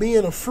accused of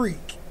being a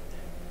freak,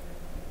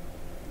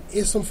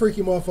 it's some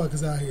freaky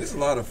motherfuckers out here. There's a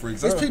lot of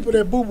freaks. It's people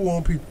that boo-boo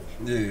on people.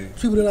 Yeah.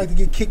 People that like to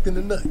get kicked in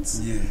the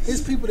nuts. Yes. It's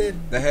people that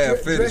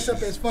have dress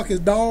up as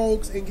fucking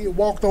dogs and get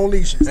walked on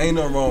leashes. Ain't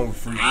nothing wrong with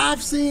freaks.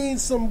 I've seen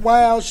some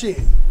wild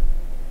shit.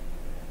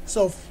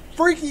 So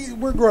freaky,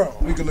 we're grown.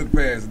 We can look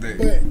past that.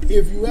 But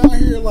if you out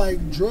here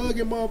like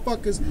drugging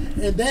motherfuckers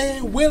and they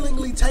ain't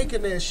willingly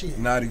taking that shit,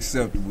 not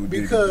acceptable.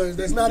 Because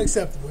that's not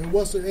acceptable.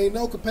 And ain't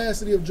no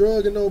capacity of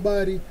drugging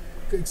nobody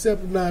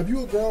except now. If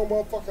you a grown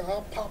motherfucker,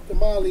 I popped the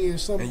molly and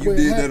something. And you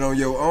did that on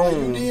your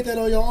own. You did that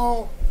on your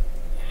own.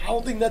 I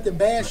don't think nothing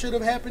bad should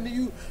have happened to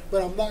you,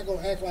 but I'm not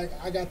gonna act like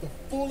I got the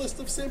fullest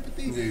of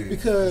sympathy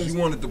because you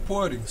wanted the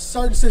party.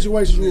 Certain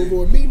situations you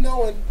avoid. Me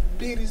knowing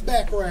Diddy's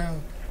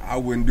background, I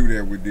wouldn't do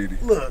that with Diddy.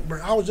 Look, bro,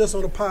 I was just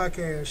on a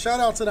podcast. Shout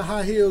out to the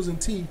High Heels and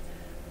Tea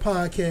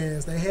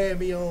podcast. They had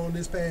me on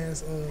this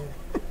past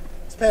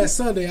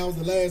Sunday. I was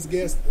the last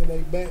guest in a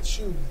batch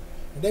shooting,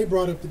 and they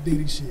brought up the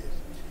Diddy shit.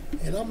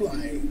 And I'm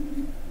like,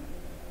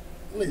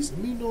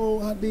 listen, me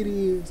knowing how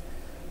Diddy is,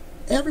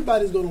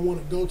 everybody's going to want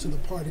to go to the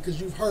party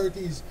because you've heard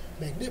these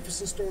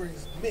magnificent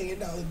stories, $1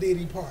 million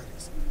Diddy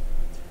parties.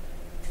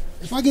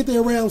 If I get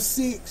there around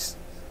 6,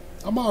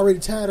 I'm already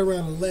tired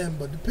around 11,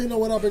 but depending on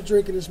what I've been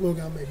drinking and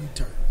smoking, I may be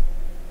turned.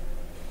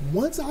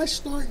 Once I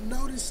start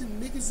noticing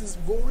niggas is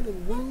going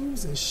in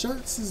rooms and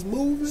shirts is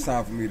moving, it's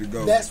time for me to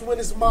go. That's when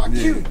it's my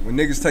cue. When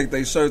niggas take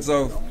their shirts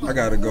off, I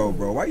gotta go,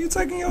 bro. Why you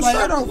taking your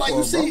shirt off? Like for,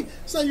 you see,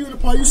 say you in the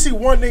party, you see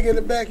one nigga in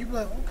the back, you be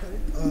like, okay.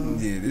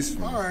 This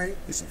all right.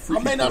 It's a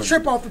freaky I may not party.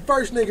 trip off the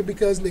first nigga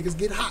because niggas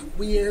get hot.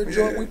 We here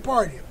drunk, we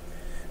partying.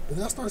 But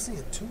then I start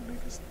seeing 2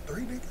 niggas,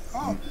 3 niggas.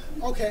 Oh,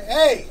 okay.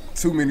 Hey.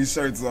 Too many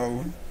shirts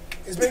on.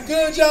 It's been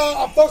good,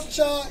 y'all. I fucked with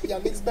y'all.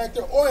 Y'all niggas back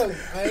there oiling.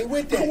 I ain't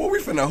with that. What we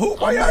finna hoop?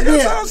 Why y'all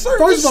got y'all shirts?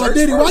 First of all,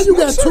 Diddy, why you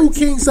got 2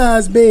 king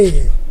size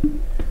beds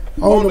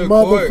on the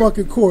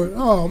motherfucking court?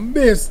 Oh,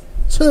 Miss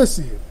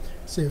Tussie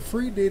said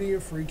free Diddy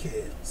and free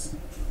Kels.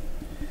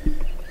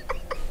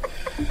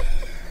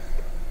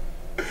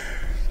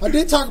 I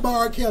did talk about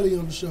R. Kelly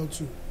on the show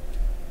too.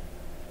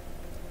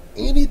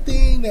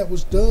 Anything that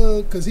was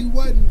done, because he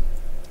wasn't,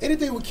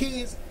 anything with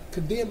kids,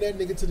 condemn that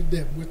nigga to the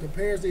death. With the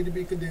parents need to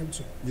be condemned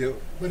too. Yep.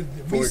 But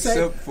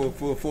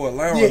for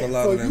allowing a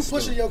lot of that you stuff.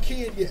 pushing your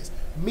kid, yes.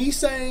 Me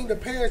saying the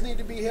parents need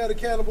to be held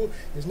accountable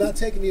is not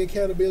taking the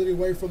accountability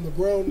away from the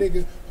grown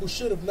nigga who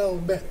should have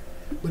known better.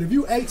 But if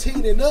you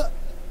 18 and up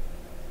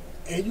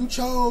and you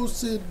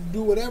chose to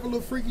do whatever little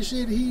freaky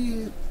shit he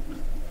is,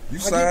 you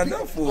signed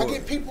up for it. I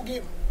get people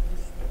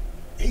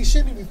he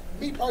shouldn't even,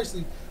 me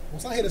personally,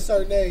 once I hit a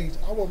certain age,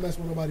 I won't mess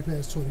with nobody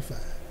past 25.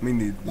 Me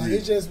neither. Like,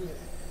 it's just,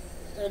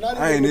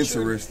 I ain't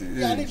interested.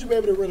 Yeah, I need you to be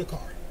able to rent a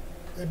car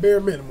at bare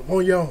minimum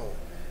on your own.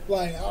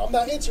 Like, I'm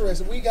not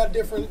interested. We got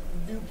different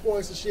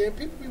viewpoints and shit.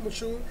 People be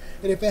mature,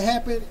 and if it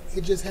happened,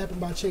 it just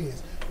happened by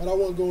chance. But I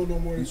wasn't going no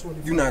more than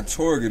 25. You're not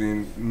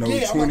targeting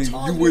 20.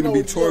 You wouldn't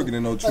be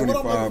targeting no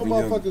 25 like, and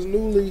motherfuckers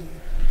newly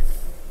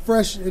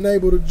fresh and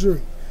able to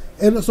drink.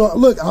 And so,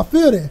 look, I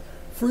feel that.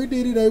 Free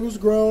Diddy, they was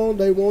grown.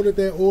 They wanted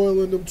that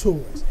oil in them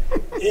toys.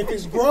 If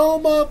it's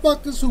grown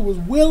motherfuckers who was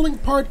willing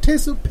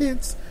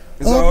participants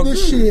of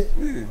this shit,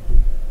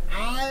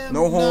 I am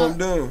no harm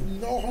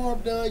done. No harm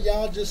done.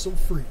 Y'all just some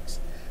freaks.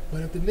 But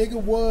if the nigga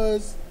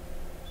was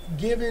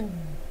giving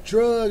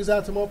drugs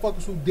out to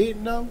motherfuckers who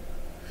didn't know,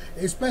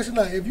 especially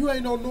like if you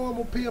ain't no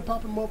normal pill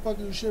popping motherfucker,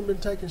 you shouldn't been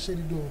taking shit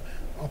he doing.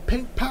 A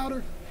pink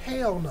powder?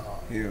 Hell no.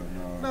 Hell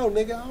no. No,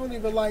 nigga, I don't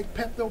even like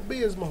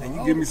Pepto-Bismol. And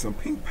you give me some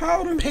pink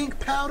powder? Pink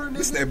powder, nigga.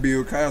 This that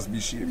Bill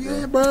Cosby shit, bro.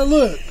 Yeah, bro,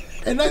 look.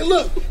 And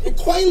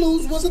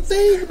Quaaludes was a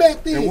thing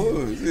back then. It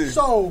was, yeah.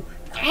 So,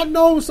 I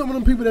know some of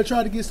them people that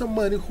try to get some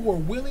money who are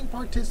willing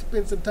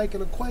participants in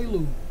taking a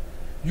Quaalude.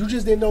 You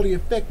just didn't know the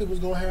effect it was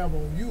going to have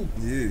on you.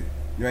 Yeah.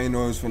 You ain't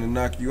know it was finna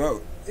knock you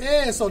out.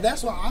 Yeah, so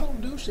that's why I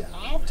don't do shit.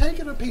 I've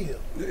taken a pill.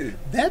 Yeah.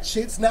 That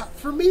shit's not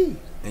for me.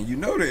 And you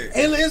know that.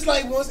 And it's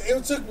like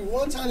it took me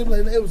one time,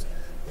 like, it was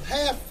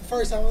half the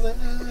first time I was like,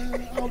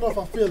 I don't know if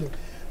I feel it.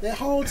 That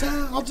whole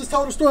time, I just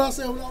told the story. I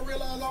said, when I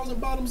realized I was in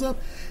bottoms up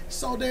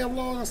so damn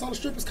long, I saw the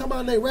strippers come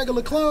out in their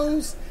regular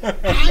clothes.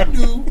 I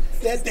knew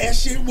that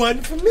shit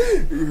wasn't for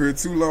me. You heard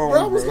too long,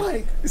 bro. I was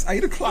like, it's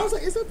 8 o'clock. I was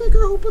like, is that the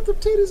girl who put the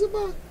titties in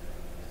my...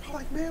 I'm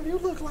like, man, you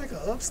look like an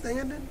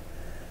upstanding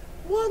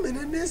woman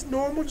in this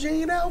normal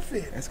jean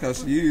outfit. That's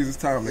because she is. It's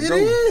time to go.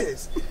 It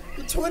is.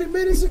 20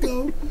 minutes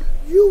ago,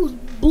 you was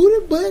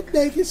booty butt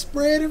naked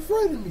spread in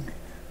front of me.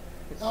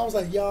 I was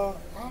like, y'all,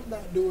 I'm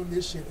not doing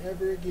this shit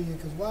ever again,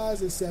 because why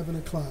is it 7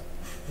 o'clock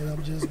and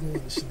I'm just going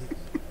to sleep?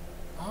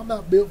 I'm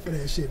not built for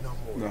that shit no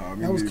more. Nah,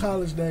 that was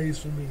college days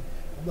for me.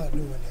 I'm not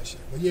doing that shit.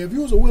 But yeah, if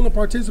you was a willing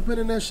participant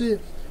in that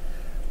shit,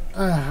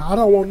 I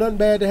don't want nothing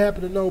bad to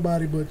happen to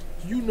nobody, but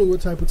you knew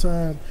what type of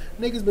time.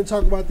 Niggas been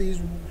talking about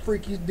these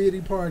freaky Diddy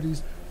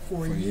parties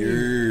for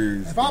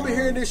years. If I've been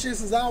hearing this shit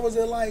since I was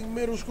in like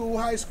middle school,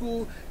 high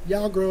school,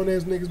 y'all grown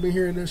ass niggas been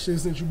hearing this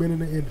shit since you've been in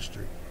the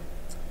industry.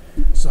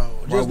 So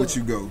why would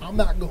you go? I'm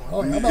not going.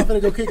 Right, I'm not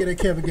finna go kick it at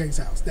Kevin Gates'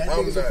 house. That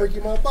nigga's a freaky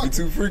motherfucker. You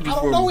too freaky I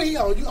don't know what he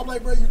on. I'm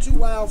like, bro, you too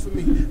wild for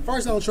me.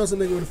 First, I don't trust a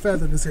nigga with a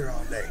feather in his hair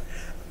all day.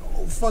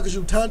 Oh, fuck is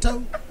you,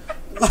 Tonto?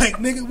 Like,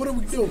 nigga, what are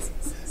we doing?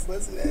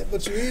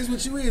 But you is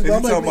what you is. But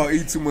I'm talking about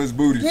eat too much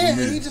booty. Yeah,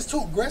 and he just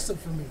too aggressive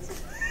for me.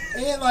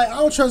 And like, I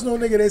don't trust no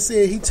nigga that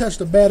said he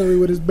touched a battery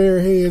with his bare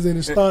hands and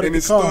it started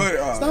the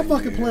car. Stop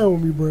fucking playing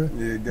with me, bro.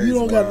 Yeah, you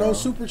don't got no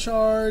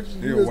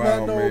supercharge. You is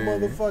not no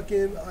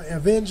motherfucking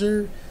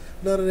Avenger.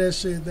 None of that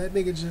shit. That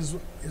nigga just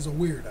is a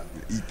weirdo.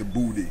 Eat the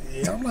booty.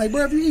 Yeah, I'm like,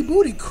 bro, if you eat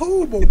booty,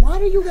 cool, but why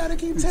do you gotta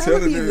keep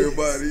telling me this?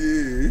 Everybody,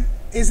 yeah.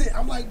 Is it?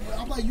 I'm like,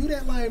 you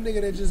that lame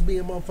nigga that just be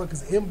in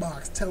motherfuckers'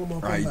 inbox telling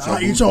motherfuckers,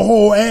 I eat your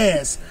whole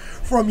ass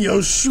from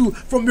your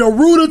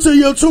rooter to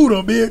your tutor,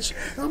 bitch.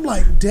 I'm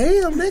like,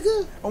 damn,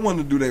 nigga. I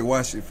wonder, do they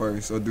wash it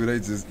first or do they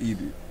just eat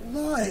it?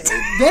 Like,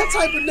 that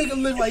type of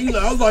nigga live like,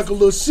 I like a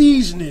little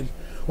seasoning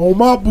on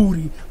my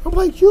booty. I'm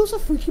like, you's a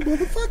freaky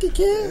motherfucker,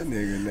 kid. That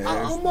nigga nasty.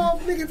 I'm all,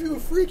 nigga, if you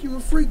a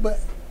freak, but.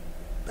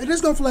 And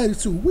this go for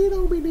ladies too. We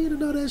don't need to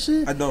know that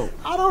shit. I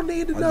don't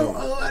need to know.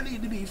 Oh, I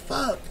need to be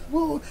fucked.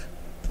 Well,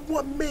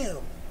 what, ma'am?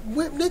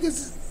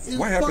 Niggas is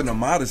what happened to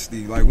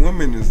modesty? Like,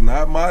 women is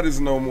not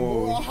modest no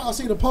more. Well, I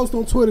see the post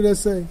on Twitter that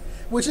say,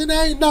 which it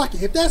ain't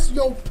knocking. If that's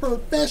your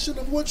profession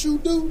of what you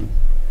do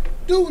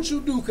what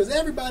you do, because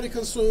everybody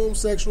consumes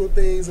sexual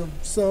things of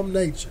some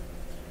nature.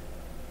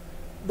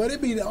 But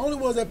it be the only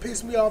ones that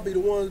piss me off be the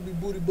ones that be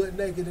booty butt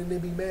naked and they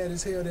be mad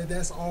as hell that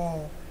that's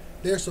all.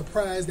 They're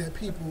surprised that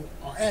people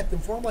are at them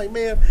for. I'm like,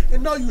 man,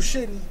 and no, you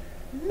shouldn't.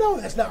 No,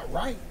 that's not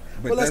right.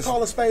 But let's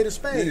call a spade a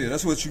spade. Yeah,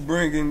 that's what you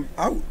bringing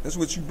out. That's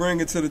what you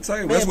bringing to the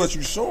table. Man, that's what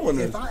you showing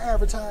us. If I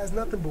advertise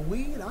nothing but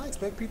weed, I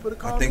expect people to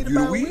call me to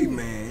buy weed. I think you the weed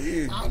man,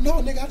 yeah. No,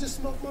 nigga, I just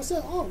smoked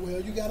myself. Oh, well,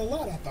 you got a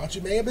lot. I thought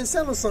you may have been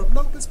selling something.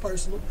 Nope, it's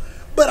personal.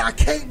 But I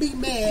can't be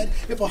mad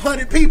if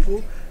 100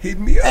 people hit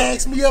me up,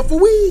 ask me up for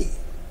weed.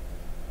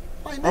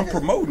 Like, I'm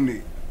promoting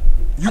it.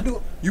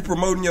 You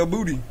promoting your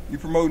booty. You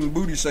promoting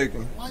booty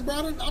shaking. Like,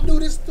 bro, I do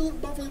this through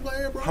motherfuckers right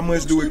here, bro. How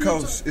much do it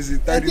cost? Is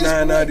it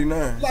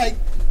 $39.99? Like,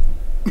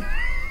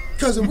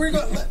 because if we're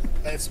gonna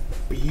let's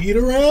beat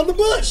around the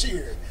bush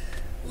here.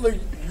 Look,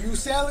 you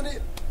selling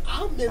it?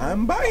 I'm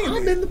buying it.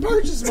 I'm in the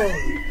purchase mode.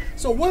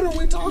 So what are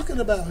we talking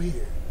about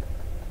here?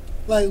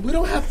 Like, we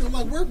don't have to.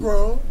 Like, we're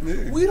grown.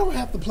 Yeah. We don't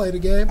have to play the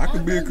game. I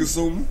could be a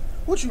consumer.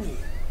 What you mean?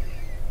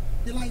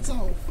 Your lights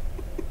off.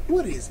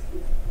 What is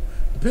it?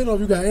 Depending on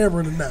if you got Amber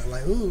or not.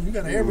 Like, ooh, if you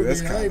got an Amber,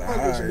 that's kind of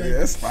high. Yeah,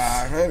 that's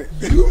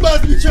 $500. You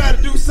must be trying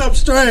to do something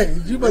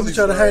strange. You must be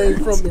trying to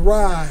hang from the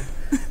ride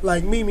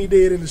like Mimi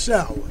did in the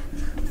shower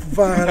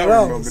for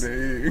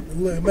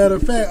 $500. Matter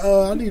of fact,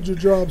 I need you to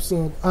drop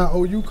some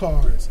IOU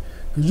cards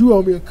because you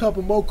owe me a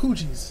couple more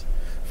coochies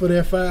for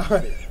that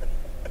 $500. You know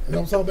what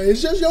I'm talking about?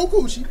 It's just your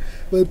coochie,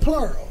 but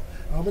plural.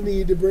 I'm gonna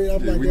need to bring.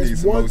 I'm like,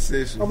 that's one.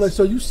 I'm like,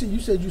 so you said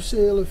you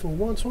sell it for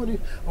 $120.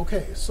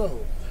 Okay,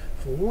 so.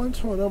 For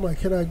 $120, I'm like,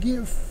 can I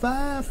get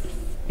 5?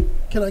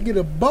 Can I get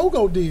a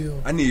BOGO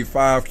deal? I need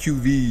 5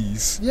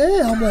 QVs.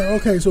 Yeah, I'm like,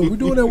 okay, so we're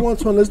doing that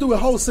 $120. Let's do it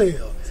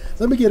wholesale.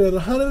 Let me get it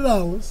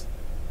 $100.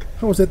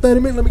 How much that 30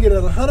 minutes? Let me get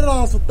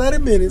 $100 for 30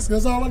 minutes.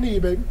 That's all I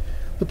need, baby,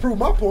 to prove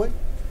my point.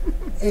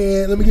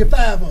 And let me get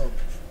 5 of them.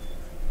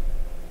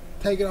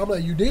 Take it. I'm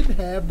like, you didn't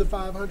have the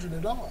 500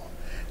 at all.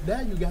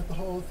 Now you got the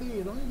whole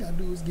thing. All you gotta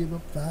do is give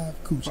up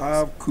 5 coochies.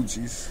 5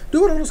 coochies.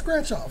 Do it on a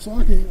scratch off, so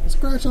I can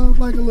scratch off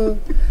like a little.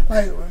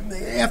 Like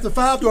after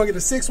 5, do I get a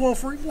 6th one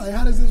free? Like,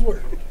 how does this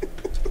work?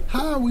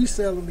 How are we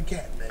selling the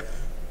cat, man?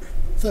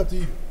 It's up to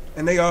you.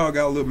 And they all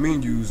got little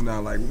menus now.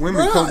 Like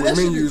women come with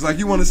menus. Like,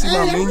 you want to see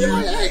my menu?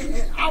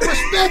 Hey, I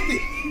respect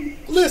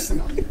it.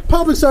 Listen,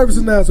 public service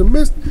announcer,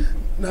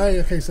 No,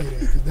 I can't say that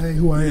because that ain't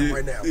who I am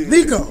right now.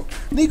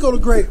 Nico the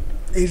Great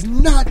is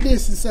not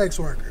dissing sex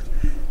workers.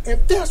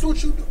 If that's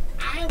what you do,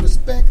 I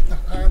respect the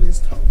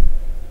honest hoe.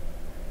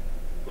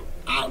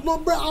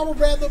 Look, bro, I would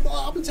rather.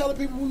 I've been telling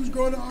people when we was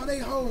growing up, they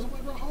hoes. I'm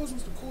like, bro, hoes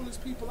was the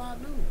coolest people I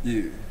knew.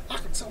 Yeah.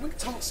 We could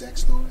talk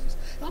sex stories.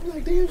 I'm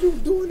like, damn, you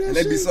was doing that. And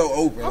they be so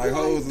open. Like,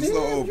 hoes are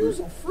so open. You was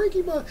a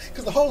freaky man.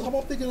 Because the whole time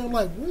I'm thinking, I'm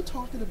like, we're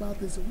talking about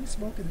this and we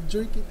smoking and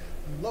drinking.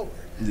 Lord,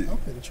 yeah. I'm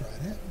finna try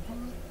that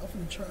one. I'm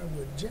finna try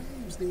what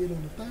James did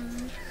on the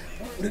 3rd.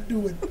 I'm finna do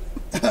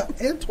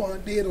what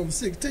Antoine did on the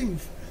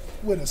 16th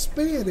with a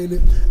spin in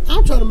it.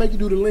 I'm trying to make you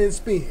do the Lynn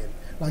spin,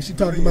 like she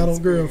talked about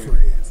on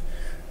Girlfriends.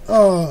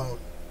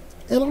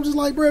 And I'm just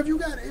like, bro, if you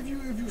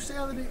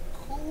selling it,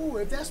 cool.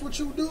 If that's what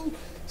you do,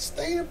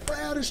 stand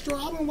proud and strong.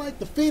 I don't like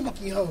the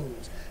finicky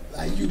hoes.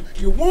 Like,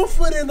 you 1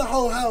 foot in the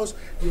whole house,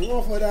 you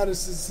 1 foot out of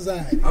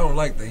society. I don't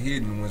like the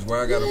hidden ones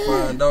where I gotta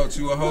find out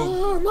you a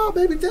hoe. No,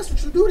 baby, if that's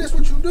what you do, that's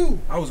what you do.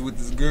 I was with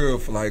this girl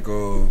for like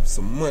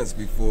some months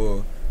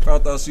before.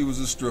 Found out she was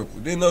a stripper.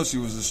 Didn't know she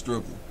was a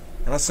stripper.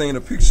 And I seen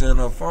a picture in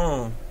her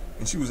phone,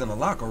 and she was in a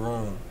locker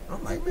room.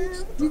 I'm like, man,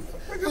 what the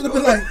fuck? I'd be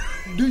like,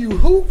 do you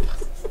hoop?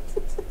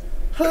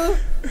 Huh?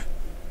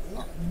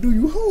 Do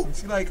you hoop?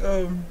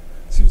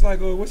 She was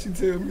like, what she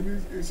tell me?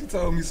 She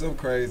told me some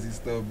crazy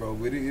stuff, bro.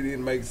 But it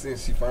didn't make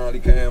sense. She finally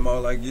came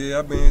out like, yeah,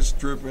 I been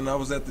stripping. I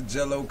was at the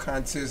Jello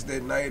contest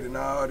that night and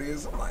all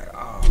this. I'm like,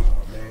 oh,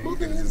 man, you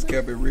could have just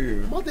kept it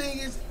real. My thing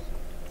is,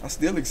 I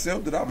still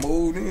accept that I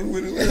moved in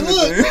with it.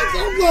 Look,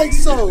 I'm like,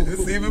 so.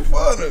 It's even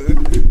funner.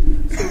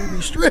 So you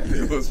be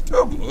stripping. It was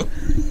stripper.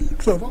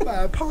 So if I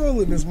buy a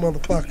pole in this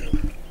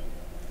motherfucker,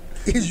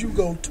 is you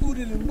go toot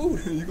it and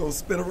boot it. You gonna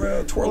spin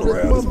around, twirl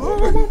around.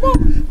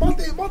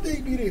 My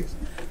thing be this.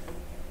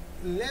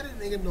 Let a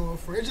nigga know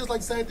for it's just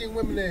like the same thing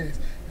women ask.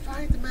 If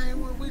I ain't the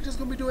main one, we just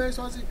gonna be doing X,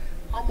 Y, Z.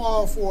 I'm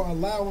all for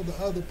allowing the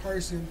other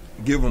person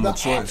give them the a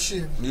choice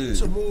option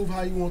to move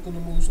how you want them to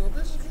move. So if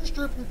you're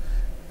stripping,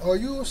 are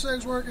you a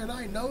sex worker and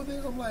I know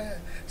this? I'm like,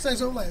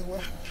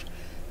 well,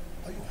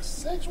 are you a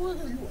sex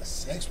worker? Or are you a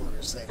sex worker?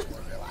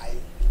 Like,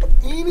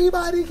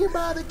 anybody can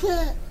buy the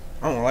cat.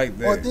 I don't like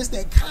that. Or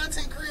that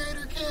content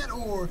creator cat,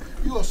 or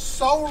you a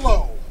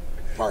solo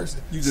person.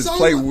 You just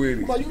play with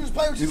it. Like, you just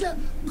play with yourself.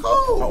 Cool.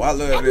 Oh, I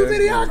love that. I do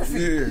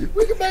videography. Yeah.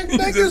 We can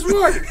make this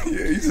work. Yeah,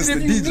 you just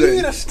and a if DJ. you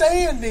need a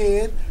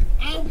stand-in,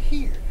 I'm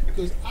here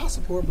because I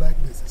support black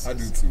businesses. I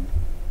do too.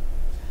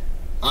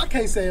 I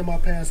can't say in my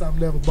past I've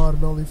never bought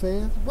an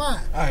OnlyFans.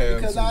 Why? I have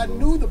because too, I bro.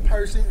 knew the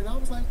person, and I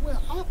was like,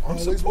 well, I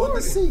always wanted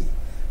to see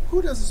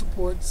who doesn't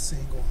support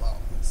single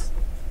mamas.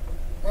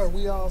 Are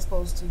we all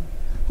supposed to?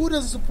 Who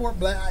doesn't support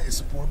black? I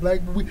support black.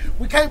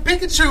 We can't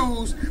pick and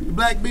choose the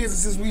black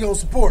businesses we gonna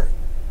support.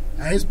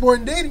 I ain't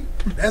supporting Diddy.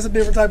 That's a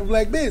different type of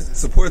black business.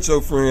 Support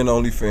your friend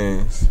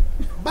OnlyFans.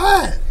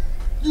 Buy it.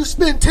 You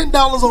spend $10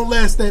 on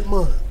less that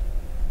month.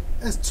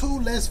 That's 2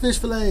 less fish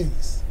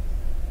fillets.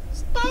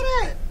 Just buy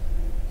that.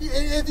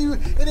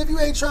 And if you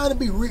ain't trying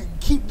to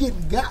keep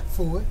getting got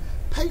for it,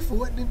 pay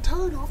for it and then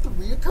turn off the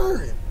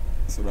reoccurring.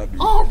 That's what I do.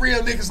 All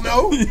real niggas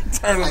know.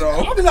 Turn it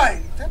off. I'll be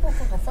like, that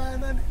motherfucker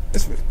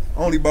 $5.90. I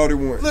only bought it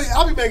once. Look,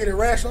 I'll be making it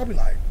rational. I'll be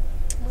like,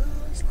 well,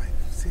 it's like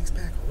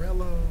 6-pack of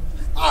Rello.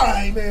 All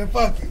right, man,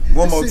 fuck it.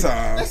 One more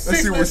time. Let's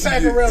see what she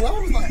get. I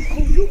was like,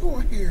 oh, you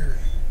going here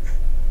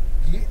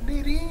getting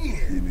it in.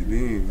 Getting it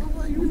in. I'm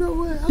like, you know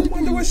what? I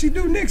wonder what she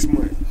do next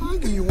month. I'll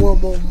give you one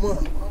more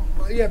month.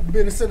 You have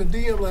been to send a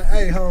DM like,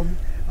 hey, homie,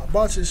 I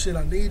bought your shit.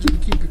 I need you to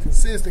keep it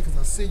consistent because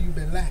I see you've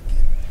been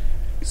lacking.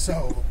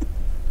 So,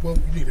 well,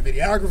 you need a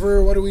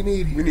videographer. What do we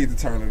need here? We need to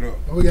turn it up.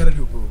 What we got to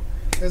do, boo?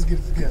 Let's get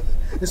it together.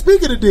 And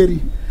speaking of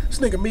Diddy, this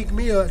nigga Meek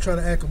Mill trying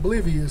to act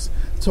oblivious.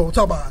 So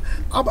talk about,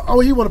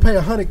 he want to pay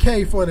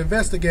 $100K for an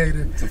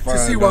investigator to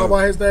see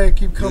why his name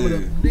keep coming up.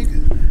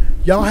 Nigga,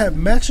 y'all have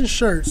matching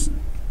shirts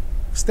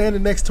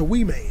standing next to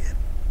Wee Man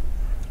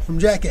from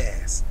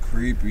Jackass.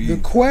 Creepy. The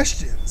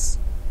questions.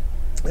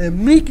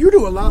 And Meek, you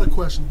do a lot of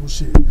questionable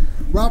shit.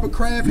 Robert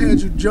Kraft had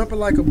you jumping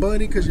like a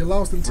bunny because you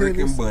lost in tennis.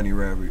 Freaking bunny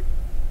rabbit.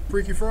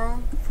 Freaky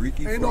frog?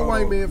 Freaky frog. Ain't no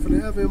white man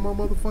finna ever in my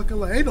motherfucking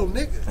life. Ain't no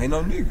nigga. Ain't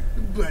no nigga.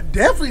 But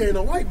definitely ain't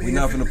no white man. We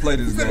not finna play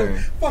this game.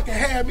 Fucking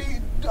have me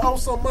on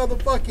some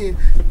motherfucking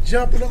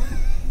jumping up.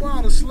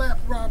 Boy, to slap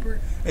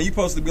Robert. And you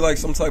supposed to be like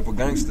some type of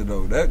gangster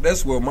though.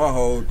 That's what my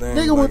whole thing.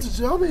 Nigga went to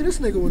jail. I mean, this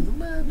nigga went.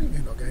 Man, nigga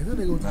ain't no gangster. That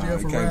nigga went to jail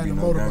for riding a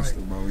motorbike.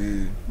 Gangster, bro.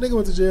 Yeah. Nigga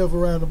went to jail for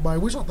riding a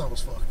bike, which I thought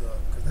was fucked up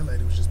because that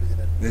lady was just being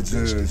That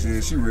judge,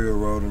 yeah, she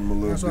railroaded him a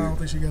little That's why I don't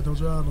bit. think she got no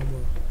job no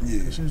more.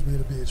 Yeah. She was being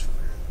a bitch for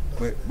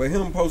real. But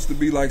him supposed to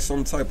be like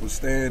some type of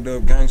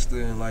stand-up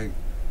gangster, and like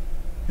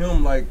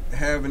him like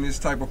having this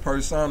type of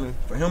persona,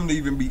 for him to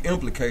even be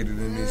implicated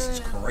in this is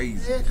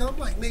crazy. Yeah, cause I'm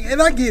like, nigga,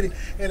 and I get it.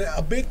 And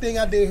a big thing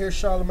I did hear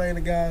Charlamagne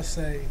the guy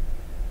say,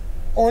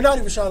 or not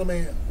even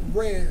Charlamagne,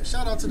 Red,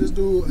 shout out to this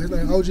dude, his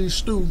name OG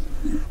Stu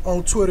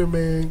on Twitter,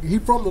 man. He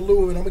from the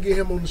Louis, and I'm gonna get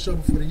him on the show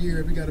before the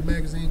year. We got a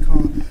magazine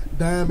called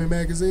Diamond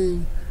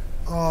Magazine.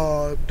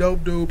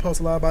 Dope dude, posts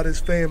a lot about his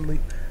family.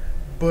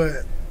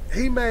 But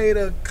he made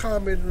a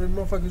comment, and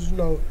motherfuckers, you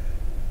know,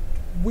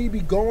 we be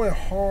going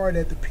hard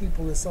at the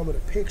people in some of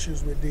the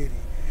pictures with Diddy.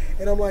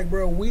 And I'm like,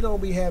 bro, we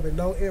don't be having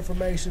no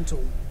information to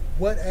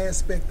what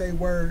aspect they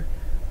were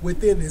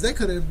within this. They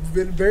could have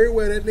been very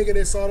well that nigga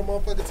that saw the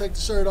motherfucker take the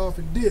shirt off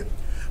and dip.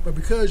 But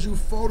because you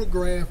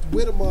photographed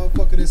with a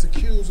motherfucker that's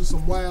accused of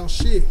some wild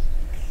shit,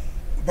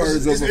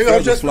 Birds of a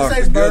feather flock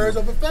together. Birds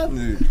of a feather.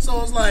 Yeah.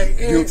 So it's like,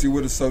 Guilty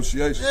with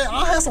association. yeah,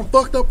 I had some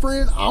fucked up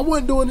friends. I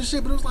wasn't doing this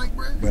shit, but it was like,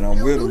 bro, But I'm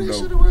with do them,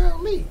 this though. shit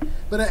around me.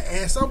 But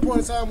at some point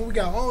in time when we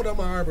got older, I'm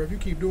like, all right, bro, if you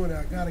keep doing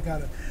that, I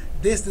gotta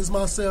distance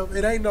myself.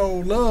 It ain't no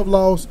love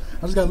lost.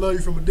 I just gotta love you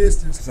from a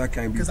distance. Because I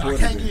can't be Because I part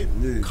can't of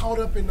it. get Yeah. caught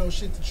up in no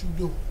shit that you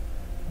doing.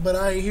 But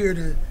I ain't here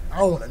to, I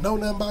don't want to know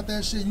nothing about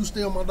that shit. You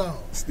still my dog.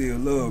 Still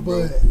love,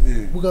 bro. But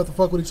Yeah. we got to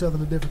fuck with each other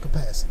in a different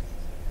capacity.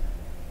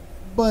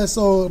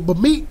 But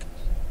Meek,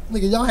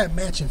 nigga, y'all had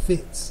matching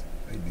fits.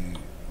 They did.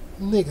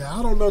 Nigga,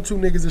 I don't know two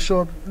niggas that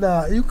show up.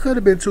 Nah, you could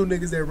have been two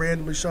niggas that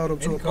randomly showed up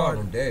And to he a called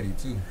party. him daddy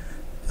too.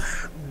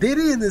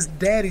 Diddy and this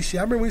daddy shit.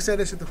 I remember we said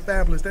that shit to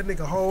Fabulous. That nigga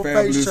whole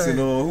Fabulous face and changed.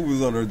 who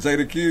was on her?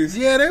 Jada Kiss?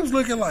 Yeah, they was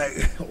looking like,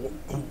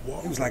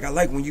 He was like, I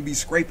like when you be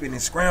scraping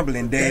and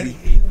scrambling, daddy.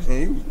 He was- And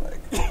he was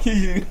like,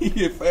 he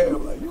hit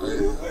Fab like, you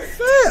really like,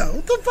 Fab,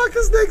 what the fuck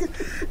is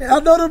nigga? And I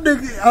know them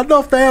niggas. I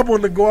know Fab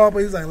wanted to go out, but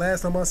he's like,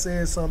 last time I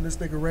said something, this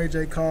nigga Ray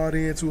J called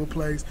in to a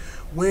place.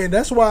 When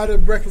that's why the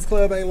Breakfast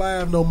Club ain't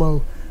live no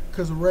more,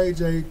 because of Ray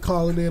J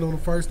calling in on the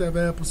first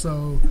ever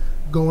episode,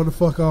 going the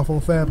fuck off on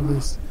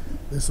Fabulous.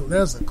 So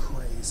that's a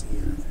crazy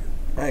interview.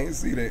 I ain't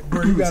see that.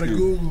 Bro, you gotta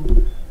Excuse me.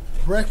 Google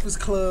Breakfast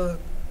Club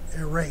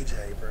and Ray J,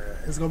 bro.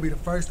 It's gonna be the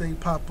first thing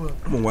pop up.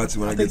 I'm gonna watch it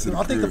when I get to the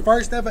I think the crib.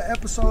 first ever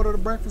episode of the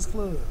Breakfast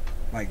Club.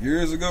 Like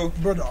years ago?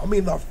 Bro, I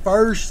mean the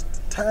first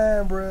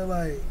time, bro,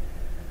 like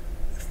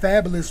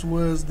Fabulous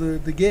was the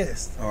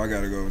guest. Oh, I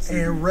gotta go see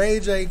it. And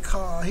Ray J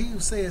called, he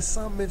was saying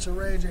something mentioned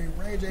Ray J.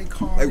 Ray J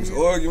called They was in.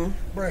 arguing.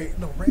 Right,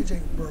 no, Ray J,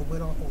 bro,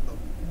 went off on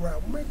the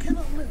route. Man, can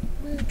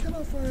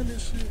I find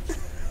this shit?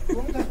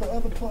 Bro, I got the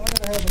other plug. I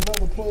gotta have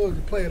another plug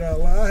to play it out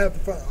loud. I have to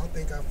find. I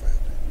think I found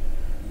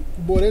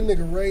it. Boy, that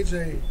nigga Ray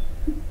J.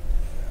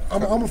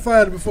 I'm gonna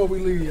find it before we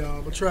leave, y'all.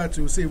 I'm gonna try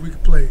to see if we can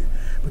play it.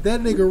 But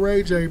that nigga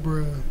Ray J,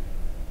 bro,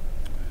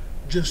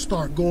 just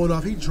start going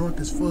off. He drunk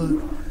as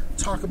fuck.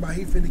 Talking about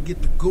he finna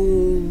get the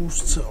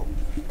goons to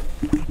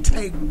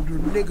take the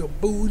nigga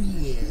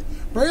booty in.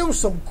 Bro, it was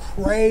some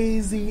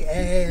crazy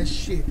ass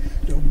shit.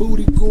 The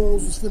booty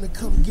goons was finna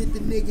come get the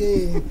nigga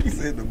in. He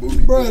said the booty.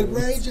 Bro,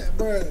 goes.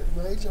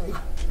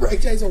 Ray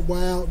J's a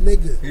wild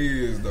nigga.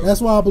 He is, though. That's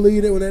why I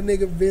believe that when that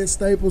nigga Vince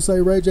Staples say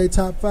Ray J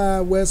top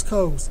 5 West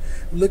Coast.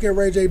 Look at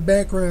Ray J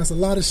backgrounds. A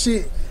lot of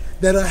shit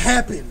that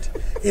happened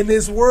in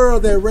this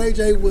world that Ray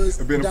J was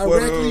Been a part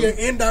directly or of.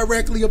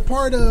 indirectly a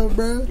part of,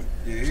 bro.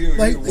 Yeah, he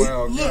a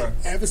wild look, guy.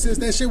 ever since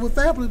that shit with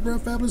Fabulous, bro,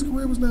 Fabulous'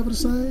 career was never the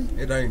same.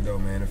 It ain't though,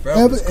 man. The Ever,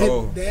 Fab was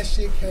cold. and that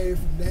shit came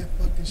from that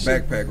fucking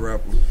shit. Backpack bro.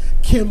 rapper.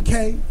 Kim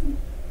K.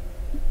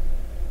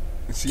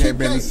 She ain't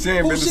been the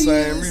same is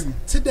reason.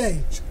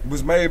 today. It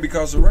was made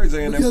because of Ray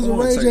J and Because that of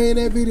porn Ray tape. J in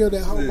that video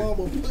that her Yeah. mama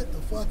put the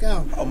fuck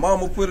out. Her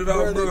mama put it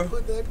out, bro.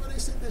 They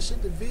sent that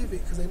shit to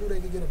Vivid because they knew they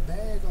could get a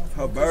bag off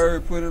Her it.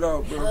 bird put it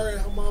out, bro. Her and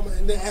her mama,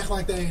 and they act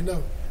like they ain't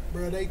know.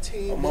 Bro, they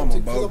teamed Her up mama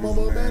because her bogus,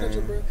 mama a man. manager,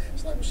 bro.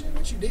 She's like, well, shit,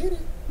 but you did it.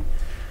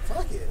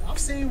 Fuck it. I've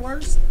seen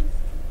worse.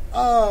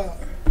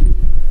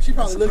 She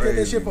probably That's looked at that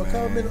crazy, shit for a couple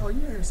man. minutes. Oh, you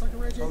here sucking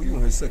Ray J? Oh, you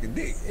in here sucking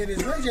dick. It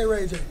is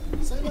Ray J.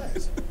 Say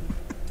less.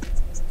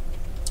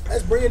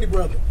 That's Brandy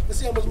brother. Let's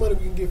see how much money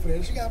we can get for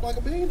that. She got like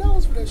 $1 million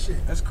for that shit.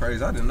 That's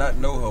crazy. I did not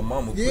know her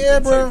mama put Yeah,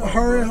 that bro. tape on,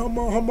 Her and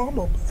bro. her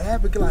mama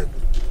advocate like,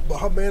 but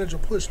her manager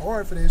pushed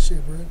hard for that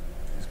shit, bro.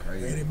 It's And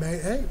crazy. it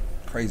made, hey,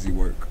 Crazy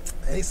work.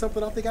 ain't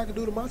something I think I can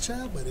do to my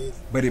child, but it.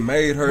 But it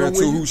made her But into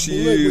when who you-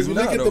 she when is you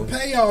now, look at though. the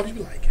payoff, you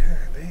be like, God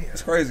damn,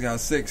 It's crazy how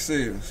sex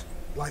sells.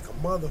 like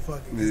a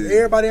motherfucker. 'Cause Yeah.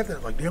 everybody after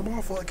that, like, damn,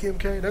 I fuck Kim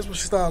K. That's when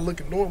she started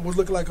looking normal. Was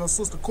looking like her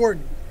sister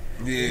Courtney.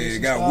 Yeah, And it she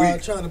got started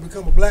weak. trying to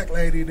become a black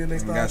lady, then they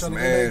And started got trying to some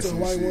get back ass to a and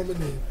white shit. woman.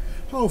 And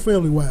whole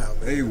family wild,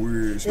 man. They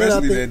weird. And I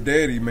Especially think- that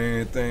daddy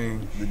man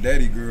thing. The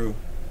daddy girl.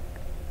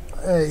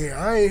 Hey,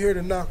 I ain't here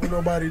to knock what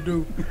nobody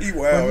do. He But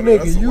wild. nigga,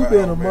 That's you wild,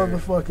 been a man.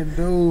 motherfucking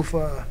dude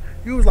for.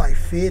 You was like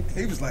 50.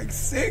 He was like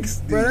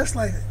 60. Bro,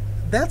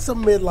 that's a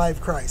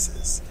midlife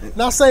crisis.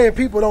 Not saying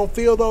people don't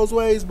feel those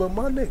ways, but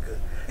my nigga.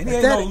 And he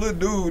if ain't that- no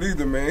little dude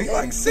either, man. He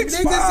like the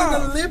 6'5". nigga's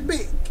an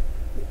Olympic.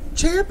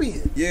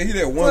 champion. Yeah, he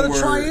that one for the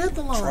word.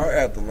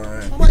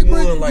 triathlon. I'm He like,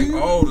 won like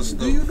all the stuff.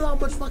 Do you know how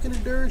much fucking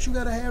endurance you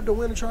gotta have to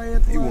win a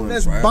triathlon? He won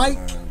That's triathlon,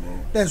 bike, bro.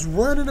 that's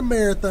running a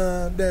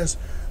marathon, that's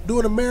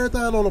doing a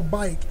marathon on a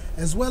bike,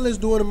 as well as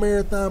doing a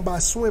marathon by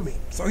swimming.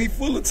 So he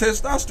full of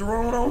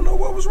testosterone. I don't know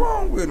what was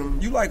wrong with him.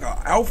 You like an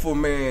alpha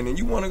man, and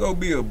you want to go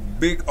be a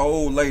big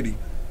old lady.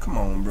 Come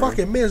on, bro.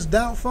 Fucking Miss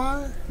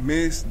Doubtfire.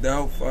 Miss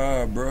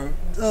Doubtfire, bro.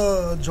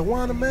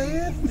 Joanna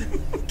Man.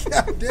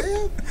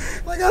 Goddamn.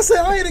 Like I said,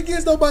 I ain't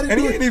against nobody And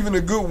he doing ain't even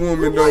a good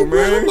woman, I'm though, like,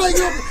 bro, man. I'm like,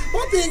 yo,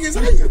 my thing is,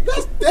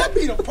 that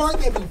be the part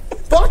that be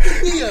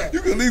fucking me up.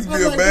 You can at least be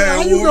I'm a like, bad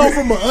bro, how you go woman.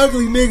 from an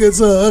ugly nigga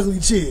to an ugly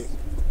chick?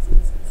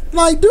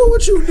 Like, do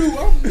what you do.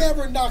 I'm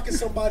never knocking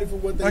somebody for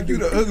what they Like do. you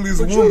the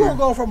ugliest but woman. you gonna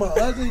go from an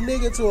ugly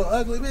nigga to an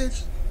ugly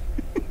bitch?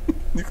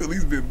 You could at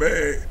least be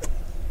bad.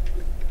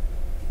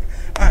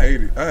 I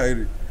hate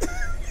it.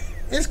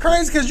 It's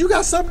crazy because you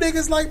got some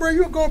niggas like, bro,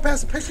 you going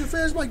past a picture of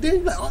fans, like, then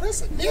you like, oh,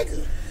 that's a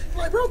nigga. I'm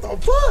like, bro, what the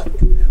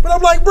fuck? But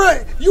I'm like,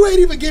 bro, you ain't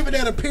even giving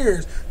that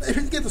appearance.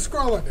 Get the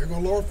scroll up there, go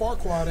Lord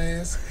Farquaad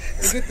ass,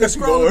 and get the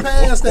scrolling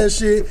past that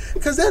shit,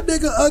 because that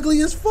nigga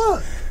ugly as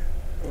fuck.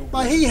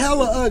 Like, he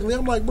hella ugly.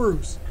 I'm like,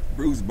 Bruce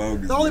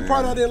bogus. The only man.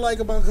 part I didn't like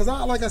about, because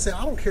like I said,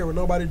 I don't care what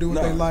nobody do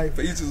with their life.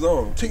 For each his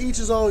own. To each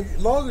his own.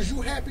 As long as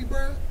you happy,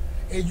 bro,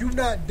 and you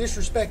not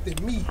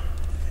disrespecting me.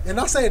 And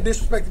not saying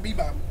disrespecting me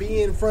by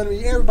being in front of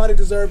me. Everybody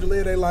deserves to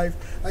live their life.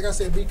 Like I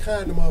said, be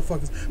kind to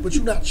motherfuckers. But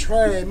you not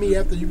trying me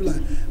after you be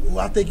like, oh,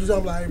 I think you.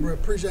 I'm like, hey, bro,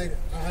 appreciate it.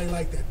 I ain't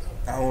like that,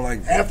 though. I don't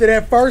like that. After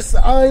that first,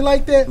 I ain't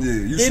like that. Yeah,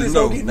 you then should it's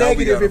know. gonna get Now we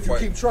negative gotta if you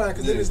fight. keep trying.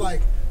 Because then it's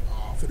like,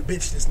 oh, for the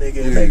bitch, this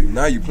nigga. Yeah,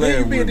 now you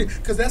playing with me.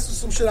 Because that's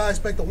some shit I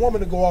expect a woman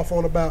to go off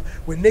on about.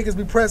 When niggas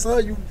be pressing her,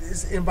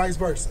 and vice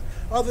versa.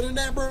 Other than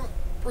that, bro,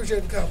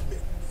 appreciate the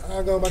compliment. I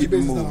ain't going about Keep your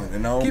it business, moving, dog.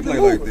 and I don't Keep play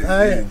it like moving.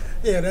 that.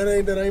 Yeah,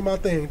 that ain't my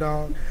thing,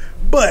 dog.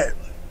 But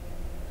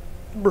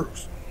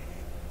Bruce.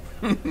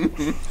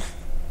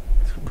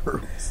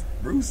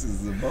 Bruce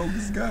is a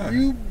bogus guy.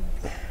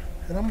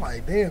 And I'm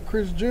like, damn,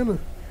 Kris Jenner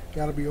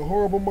gotta be a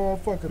horrible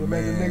motherfucker to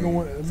make a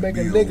Man,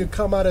 nigga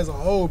come out as a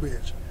whole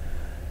bitch.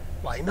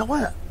 Like, know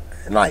what?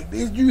 Like,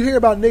 you hear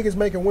about niggas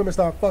making women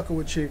start fucking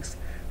with chicks.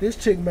 This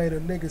chick made a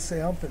nigga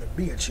say, I'm finna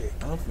be a chick.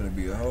 I'm finna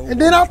be a hoe.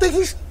 And then I think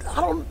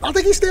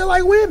he still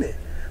like women.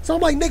 So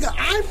I'm like, nigga,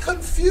 I'm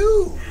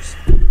confused.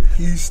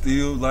 He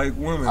still like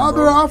women, I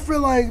bro.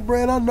 feel like,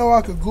 Brad, I know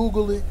I could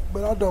Google it,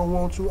 but I don't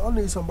want to. I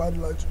need somebody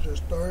like to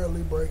just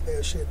thoroughly break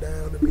that shit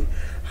down to me.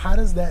 How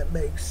does that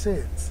make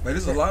sense? But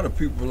there's a lot of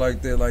people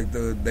like that, like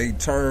they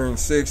turn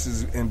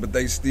sexes, but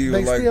they still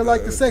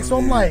like the sex. So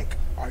I'm like,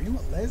 are you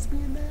a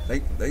lesbian now?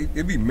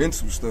 It be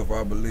mental stuff,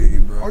 I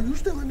believe, bro. Are you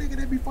still a nigga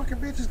that be fucking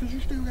bitches because you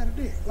still got a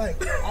dick? Like,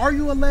 are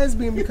you a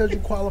lesbian because you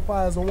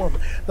qualify as a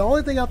woman? The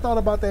only thing I thought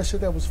about that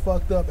shit that was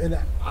fucked up, and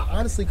I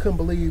honestly couldn't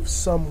believe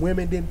some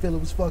women didn't feel it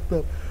was fucked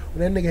up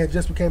when that nigga had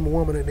just became a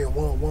woman and then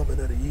won Woman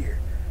of the Year.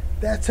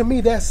 That, to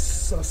me,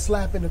 that's a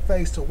slap in the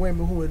face to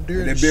women who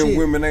endure the shit. They've been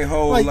women their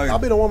whole life.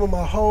 I've been a woman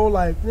my whole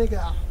life.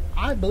 Nigga,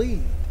 I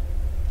bleed.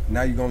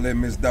 Now you gonna let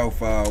Miss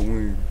Doubtfire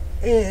win.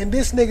 And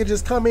this nigga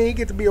just come in, he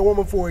get to be a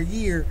woman for a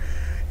year,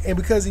 and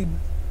because he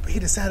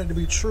decided to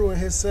be true in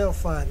himself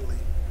finally.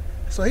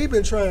 So he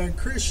been trying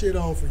Chris shit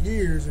on for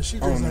years, and she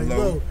just like,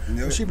 no.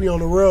 When she be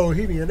on the road,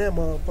 he be in that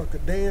motherfucker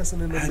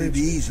dancing in the bitch. How do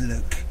these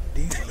look?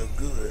 These look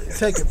good.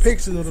 Taking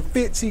pictures of the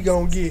fits he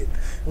gonna get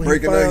when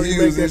breaking he her finally heels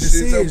make and that shit.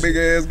 decision. Your big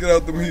ass get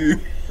out them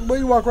heels. But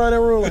you walk around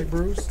that room like,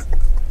 Bruce,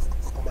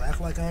 I'm gonna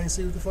act like I ain't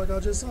see what the fuck I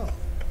just saw.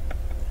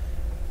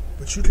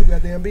 But you too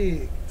goddamn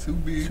big. Too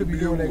big to be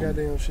doing that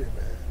goddamn shit,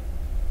 man.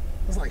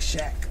 It's like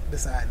Shaq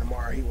deciding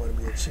tomorrow he want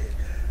to be a chick.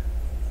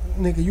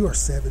 Nigga, you are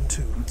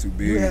 7'2". I'm too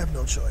big. You have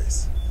no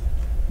choice.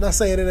 Not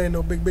saying it ain't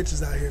no big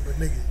bitches out here, but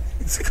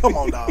nigga, come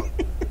on, dog.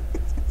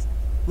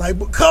 Like,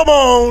 come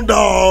on,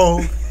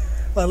 dog.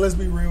 Like, let's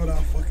be real with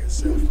our fucking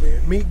self,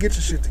 man. Meet, get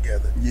your shit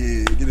together.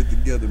 Yeah, get it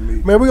together,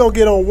 me. Man, we're going to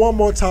get on one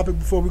more topic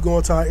before we go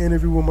into our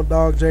interview with my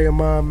dog, Jay and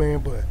mine, man.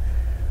 But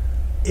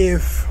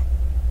if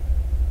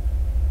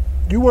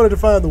you wanted to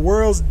find the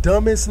world's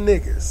dumbest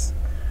niggas,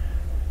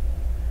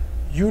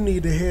 you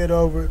need to head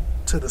over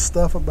to the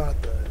stuff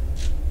about the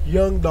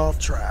Young Dolph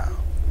trial.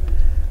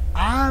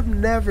 I've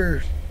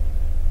never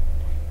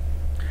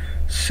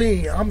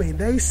seen, I mean,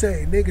 they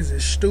say niggas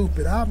is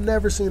stupid. I've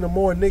never seen a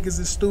more niggas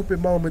is stupid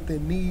moment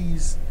than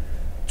these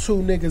two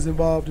niggas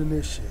involved in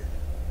this shit.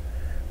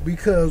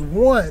 Because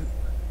one,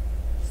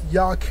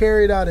 y'all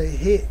carried out a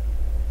hit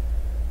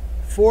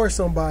for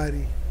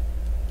somebody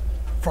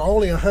for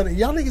only $100.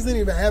 Y'all niggas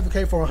didn't even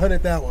advocate for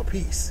 $100,000 a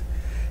piece.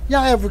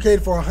 Y'all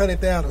advocated for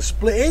 $100,000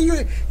 split. And you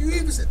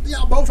even said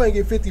y'all both ain't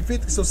get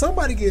 50-50. So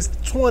somebody gets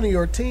 20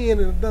 or 10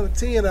 and another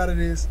 10 out of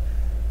this,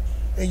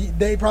 and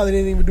they probably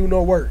didn't even do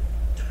no work.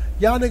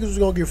 Y'all niggas was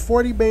gonna get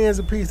 40 bands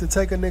a piece to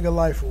take a nigga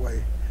life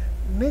away.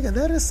 Nigga,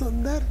 that is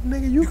something that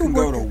nigga you can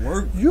go to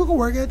work. You can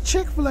work at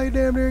Chick-fil-A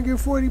damn near and get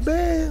 40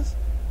 bands.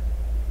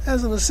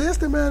 As an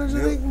assistant manager,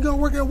 they can go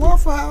work at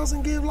Waffle House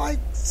and give like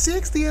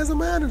 60 as a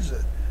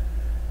manager.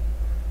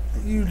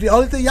 The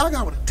only thing y'all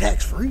got was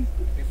tax free.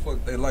 They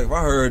fucked their life.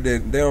 I heard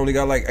that they only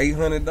got like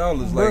 $800.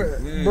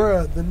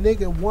 Bruh, the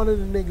nigga, one of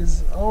the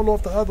niggas, I don't know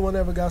if the other one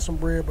ever got some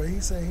bread, but he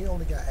said he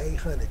only got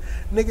 800.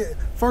 Nigga,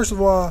 first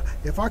of all,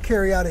 if I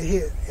carry out a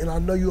hit and I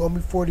know you owe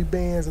me 40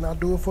 bands and I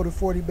do it for the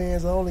 40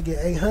 bands, I only get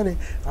 800.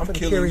 I'm gonna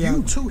carry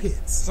out 2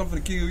 hits.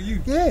 Something to kill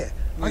you. Yeah.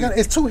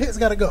 It's 2 hits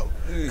gotta go.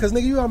 Cause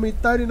nigga, you owe me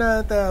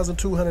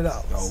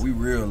 $39,200. Oh, we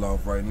real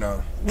off right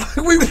now.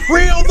 We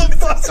real the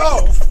fuck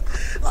off.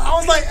 I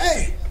was like,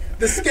 hey,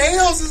 the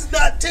scales is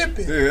not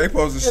tipping. Yeah, they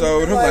supposed to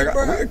show them like,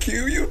 bro, we'll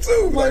kill you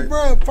too. Like,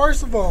 bro,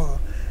 first of all,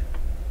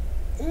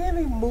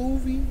 any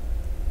movie,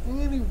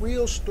 any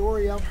real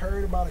story I've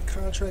heard about a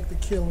contractor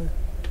killing,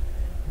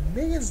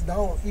 niggas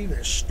don't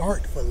even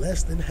start for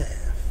less than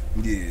half.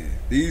 Yeah,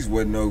 these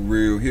wasn't no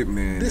real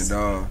hitman at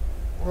all.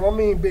 Well, I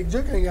mean, Big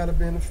Jook ain't got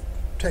to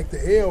take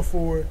the L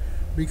for it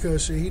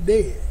because shit, he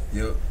dead.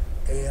 Yep.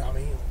 And I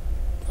mean,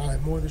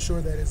 I'm more than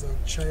sure that is a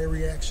chain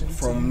reaction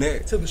from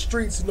that to the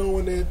streets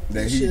knowing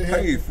that he shit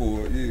paid happened.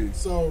 for it. Yeah.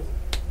 So,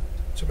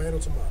 tomato.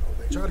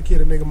 They try to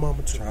kill a nigga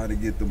mama too. Try to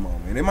get the mama,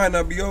 and it might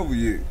not be over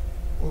yet.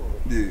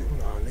 Yeah.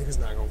 Nah, niggas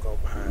not gonna go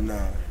behind. Nah.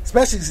 That.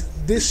 Especially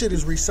this shit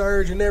is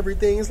resurged and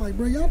everything. It's like,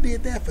 bro, y'all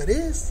did that for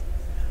this.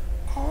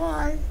 All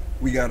right.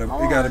 It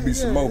gotta be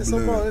some more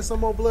blood. It's some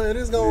more blood.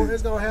 It's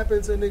gonna happen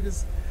until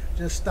niggas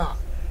just stop.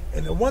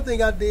 And the one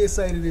thing I did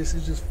say to this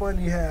is just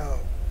funny how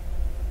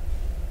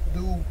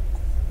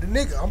the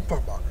nigga I'm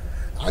talking about.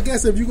 I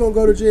guess if you gonna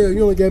go to jail,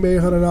 you only gave me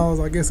 $800.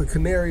 I guess a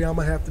canary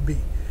I'ma have to be,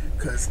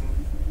 cause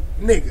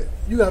nigga,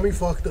 you got me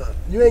fucked up.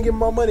 You ain't giving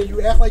my money.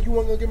 You act like you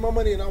weren't gonna get my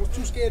money, and I was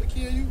too scared to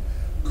kill you.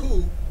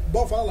 Cool.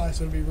 Both our lives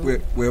would be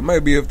ruined. Well,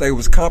 maybe if they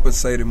was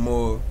compensated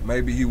more,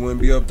 maybe he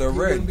wouldn't be up there ratting.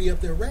 He wouldn't be up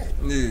there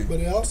ratting. Yeah. But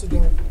it also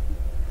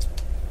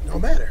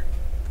don't matter,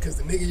 because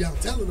the nigga y'all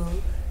telling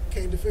on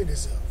can't defend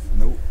himself.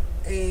 Nope.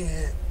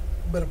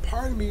 But a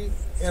part of me,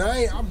 and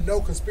I'm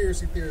no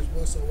conspiracy theorist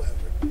whatsoever,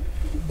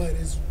 but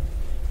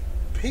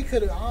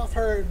I've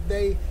heard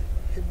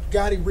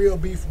Gotti real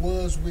beef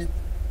was with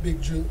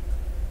Big Juke,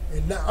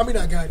 and not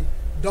Gotti,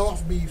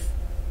 Dolph beef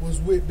was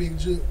with Big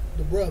Juke,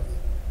 the brother.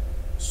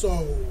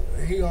 So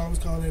he always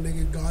called that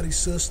nigga Gotti's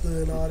sister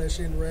and all that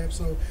shit in rap.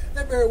 So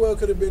that very well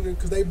could have been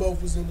because they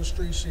both was in the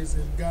street shits,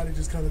 and Gotti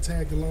just kind of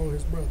tagged along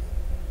his brother.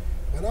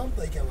 But I'm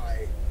thinking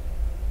like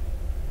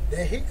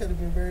that hit could have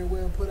been very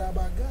well put out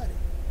by Gotti.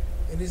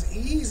 And it's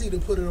easy to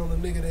put it on a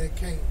nigga that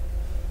can't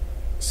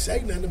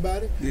say nothing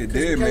about it. Yeah,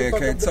 dead man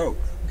can't talk.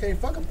 Can't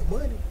fuck up the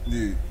money.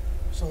 Yeah.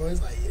 So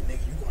it's like, yeah,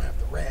 nigga, you gonna have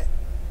to rat.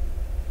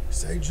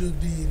 Say Juke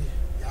did it.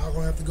 Y'all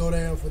gonna have to go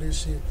down for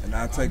this shit. And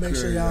I'll take make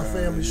care sure of y'all y'all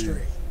family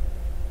straight.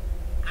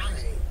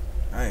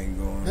 I ain't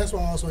going. That's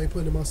why I also ain't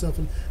putting myself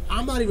in.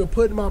 I'm not even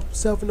putting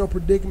myself in no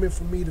predicament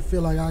for me to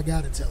feel like I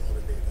gotta tell on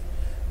a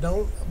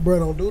nigga.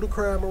 Don't do the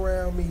crime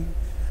around me.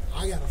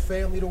 I got a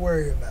family to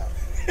worry about.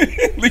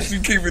 At least you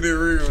keeping it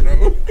real,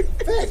 though.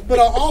 Facts, but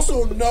I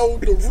also know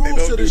the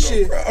rules to the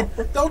shit.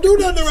 Don't do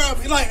nothing around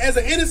me. Like, as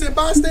an innocent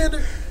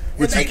bystander,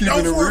 but and they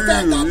know for a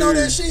fact I know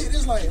that shit.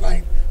 It's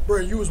like, bro,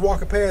 you was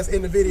walking past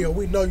in the video.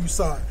 We know you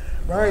saw it.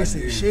 Bro, I ain't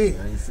see shit.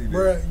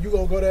 Bro, you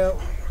gonna go down.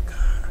 Oh, my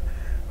God.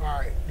 All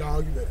right,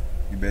 dog,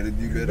 you better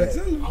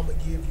tell him. I'm gonna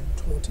give you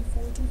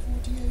 24 to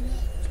 48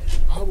 hours.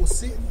 I will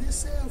sit in this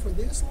cell for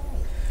this long.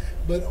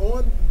 But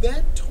on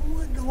that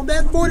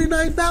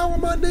 49th hour,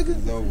 my nigga,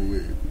 it's over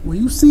with.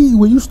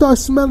 When you start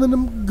smelling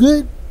them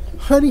good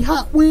honey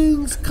hot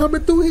wings coming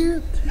through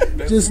here,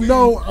 just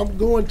know I'm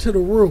going to the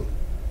room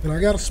and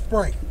I got a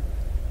spray.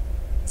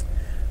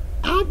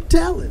 I'm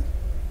telling.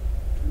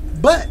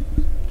 But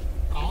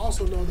I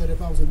also know that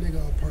if I was a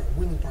nigga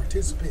willing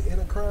participant in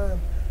a crime,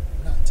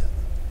 I'm not telling.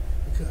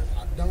 Because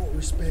I don't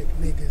respect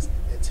niggas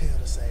that tell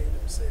to save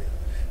themselves.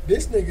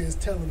 This nigga is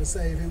telling to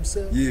save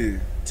himself. Yeah.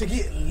 To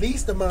get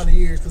least amount of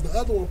years, because the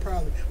other one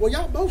probably. Well,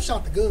 y'all both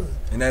shot the gun.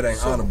 And that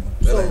ain't honorable.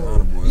 That ain't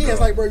honorable. Yeah, it's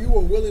like, bro, you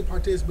were a willing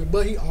participant,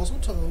 but he also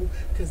told,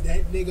 because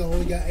that nigga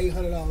only got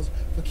 $800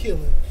 for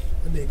killing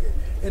a nigga.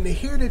 And to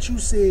hear that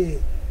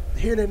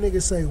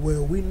nigga say,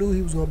 well, we knew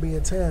he was going to be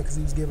in town because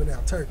he was giving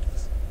out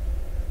turkeys.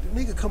 The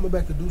nigga coming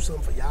back to do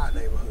something for y'all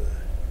neighborhood.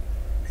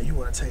 And you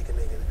want to take a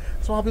nigga.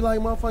 So I'll be like,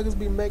 motherfuckers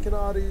be making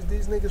all these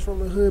niggas from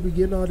the hood be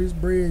getting all this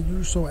bread.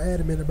 You so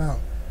adamant about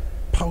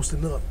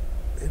posting up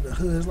in the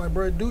hood. It's like,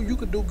 bro, you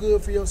could do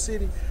good for your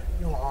city.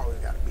 You don't always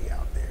got to be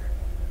out there.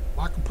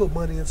 I can put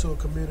money into a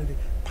community,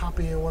 pop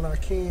in when I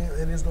can,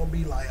 and it's gonna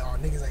be like, oh,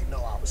 niggas ain't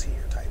know I was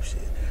here type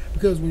shit.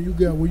 Because when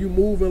you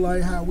moving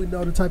like how we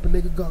know the type of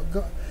nigga go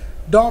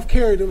Dolph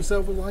carried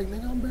himself was like,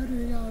 nigga, I'm better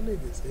than y'all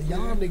niggas, and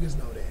y'all niggas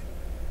know that.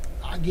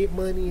 I get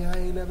money. I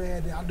ain't never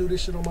had that. I do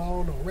this shit on my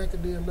own. No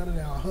record deal, none of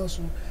that. I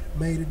hustle,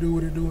 made it do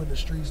what it do, and the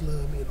streets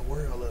love me and the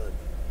world love me.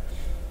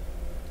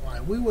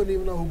 Like, we wouldn't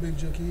even know who Big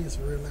Juke is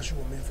for real unless you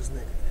a Memphis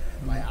nigga.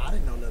 Like, I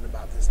didn't know nothing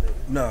about this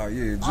nigga. Nah,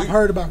 yeah. Juke, I've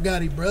heard about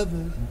Gotti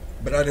brother.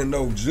 But I didn't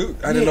know Juke.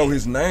 I didn't know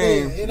his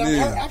name. Yeah, and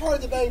I've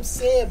heard the name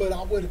said, but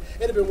it'd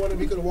have been one of them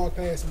he could have walked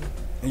past me.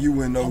 And you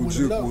wouldn't know who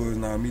Juke was.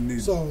 Nah, me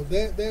neither. So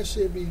that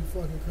shit be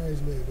fucking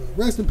crazy, man.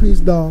 But rest in peace,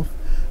 Dolph.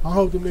 I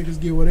hope them niggas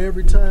get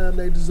whatever time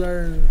they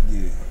deserve.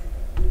 Yeah.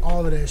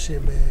 All of that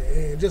shit, man.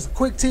 And just a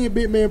quick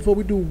tidbit, man, before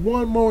we do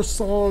one more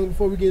song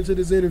before we get into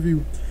this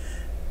interview.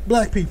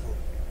 Black people.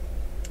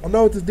 I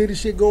know what this Diddy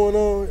shit going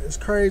on. It's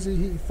crazy.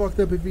 He fucked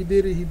up if he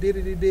did it. He did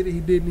it, he did it, he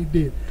didn't, he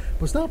did.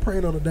 But stop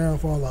praying on the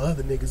downfall of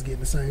other niggas getting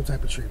the same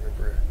type of treatment,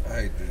 bro.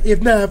 I hate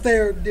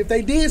that. If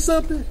they did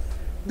something,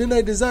 then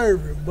they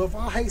deserve it. But if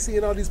I hate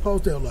seeing all these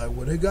posts, they're like,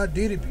 well, they got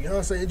Diddy,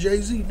 Beyonce, and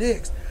Jay-Z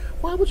next.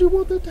 Why would you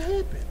want that to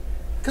happen?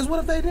 Because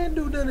what if they didn't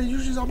do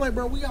nothing? I'm like,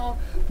 bro,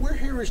 we're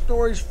hearing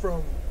stories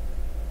from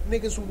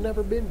niggas who've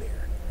never been there.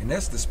 And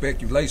that's the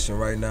speculation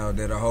right now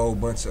that a whole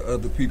bunch of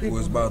other people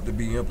is about to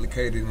be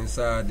implicated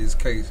inside this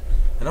case.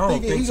 And I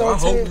don't think so. I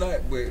hope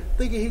not, but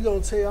thinking he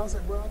gonna tell. I was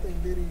like, bro, I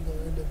think Diddy gonna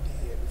end up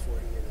dead before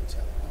he end up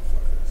telling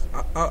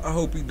motherfuckers. I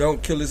hope he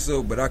don't kill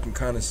himself, but I can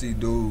kind of see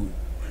dude.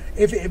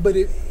 If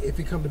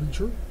it come to be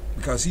true,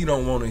 because he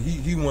don't want to.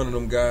 He one of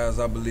them guys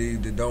I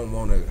believe that don't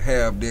want to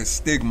have that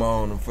stigma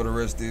on him for the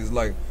rest of his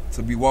life.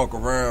 To be walk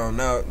around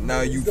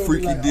now you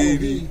freaky like,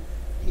 Diddy.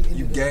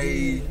 You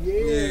gay,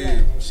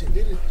 yeah. Shit,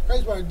 Diddy,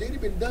 crazy part, Diddy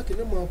been ducking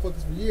them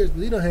motherfuckers for years,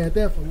 but he done had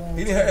that for a long time.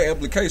 He didn't have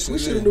implications. We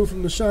should have knew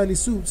from the shiny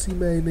suits he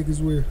made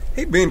niggas wear.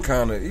 He been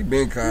kind of iffy,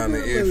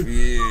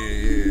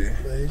 yeah.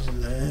 But it's just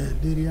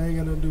like, Diddy, I ain't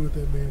got nothing to do with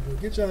that, man.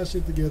 But get y'all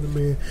shit together,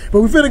 man.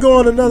 But we finna go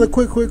on another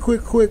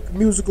quick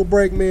musical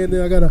break, man.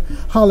 Then I gotta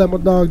holler at my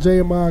dog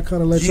JMI,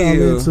 kind of let y'all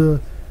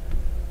into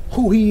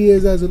who he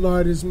is as an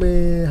artist,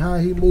 man, how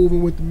he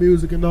moving with the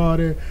music and all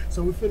that.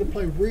 So we finna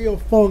play Real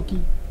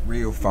Funky.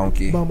 Real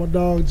funky. By my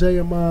dog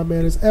JMI,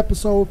 man. It's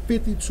episode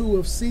 52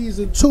 of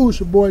season 2.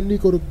 It's your boy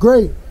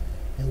NicoThaGreat.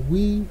 And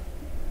we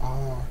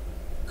are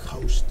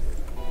coasting.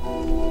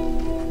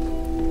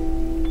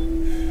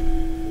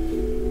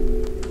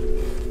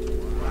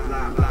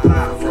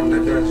 Live from the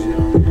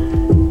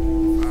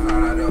dungeon.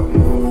 Fired up,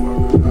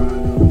 motherfucker.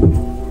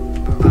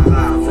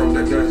 Live from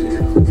the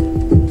dungeon.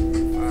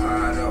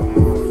 Fired up,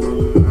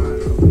 motherfucker.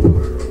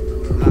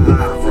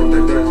 Live from the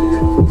dungeon.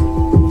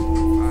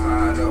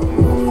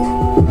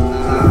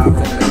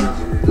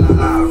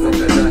 Live from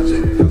the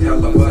dungeon,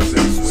 hella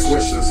buzzing,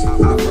 swishers. I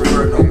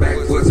prefer no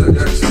backwoods or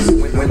Dutchess.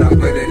 When I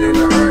put it in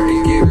the earth,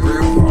 it get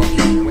real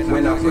funky.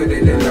 When I put it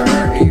in the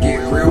earth, it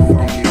get real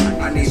funky.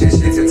 I need this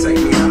shit to take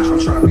me out. I'm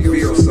trying to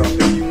feel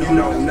something. You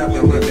know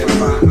nothing but that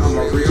fine. I'm a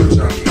real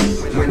junkie.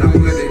 When I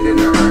put it in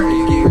the earth,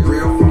 it get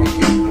real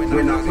funky.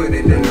 When I put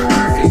it in the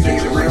earth, it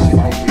get real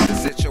funky. The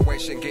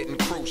situation getting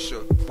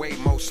crucial. Way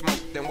more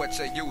smoke than what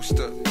you used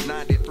to.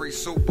 93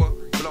 super,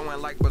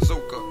 blowing like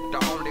bazooka. The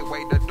only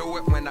way to do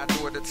it when I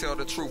do it to tell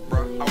the truth,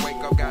 bro. I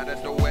wake up, gotta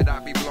do it. I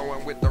be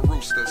blowing with the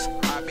roosters.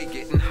 I be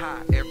getting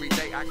high every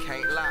day. I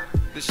can't lie.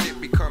 The shit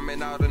be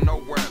coming out of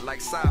nowhere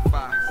like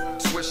sci-fi.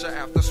 Swisher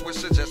after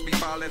swisher just be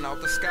falling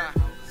out the sky.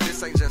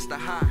 This ain't just a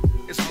high.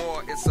 It's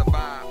more, it's a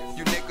vibe.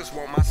 You niggas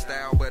want my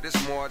style, but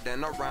it's more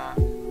than a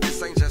rhyme.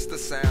 This ain't just a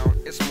sound.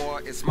 It's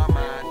more, it's my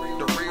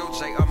mind. The real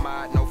J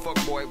Ahmad, no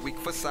fuckboy, weak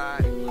for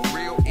side.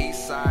 Real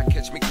east side,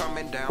 catch me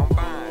coming down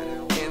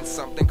fine. In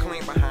something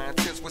clean behind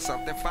tents with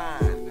something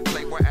fine.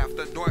 Playboy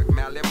after dark,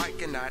 Mally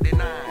Mike and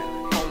 99.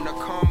 On the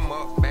come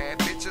up, bad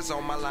bitches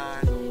on my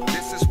line.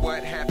 This is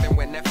what happened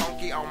when that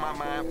funky on my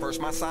mind.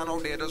 First my sono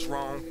did us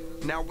wrong.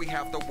 Now we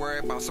have to worry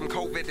about some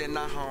COVID in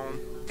our home.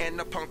 And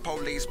the punk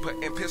police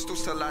putting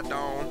pistols till I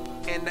don't.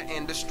 In the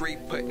industry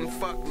putting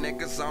fuck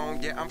niggas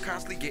on. Yeah, I'm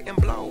constantly getting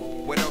blow.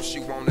 What else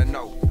you wanna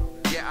know?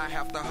 Yeah, I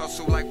have to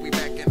hustle like we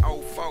back in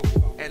 04.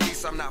 At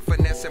least I'm not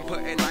finessing,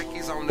 putting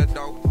Nikes on the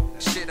dope.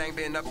 Shit ain't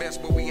been the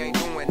best, but we ain't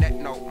doing that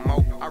no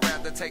more. I'd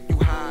rather take you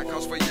high,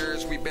 cause for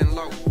years we been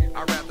low.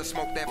 I'd rather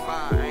smoke that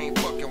fire, I ain't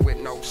fucking with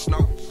no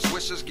snow.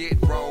 Swishers get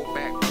rolled,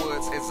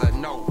 backwoods is a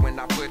no. When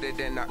I put it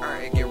in the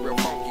air, it get real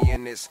funky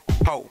in this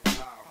hoe.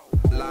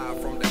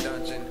 Live from the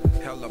dungeon,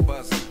 hella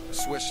buzzing,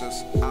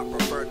 swishers. I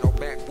prefer no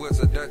backwoods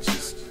or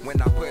Dutchess.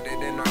 When I put it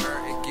in the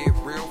air, it get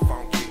real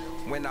funky.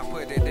 When I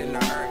put it in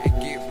the air, it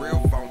get real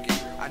funky.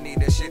 I need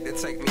that shit to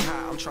take me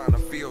high, I'm trying to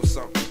feel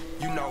something.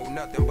 You know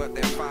nothing but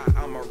that fire,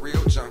 I'm a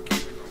real junkie.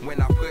 When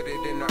I put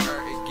it in the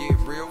air, it get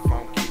real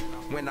funky.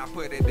 When I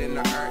put it in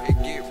the air, it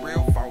get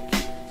real funky.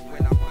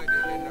 When I put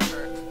it in the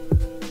air,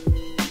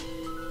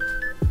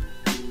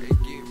 it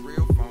get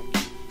real funky.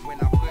 When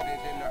I put it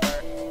in the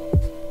air,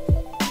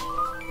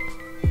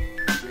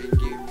 it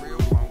get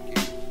real funky.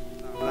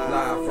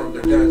 Live from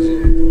the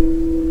dungeon.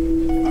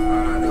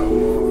 I know,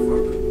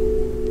 motherfucker.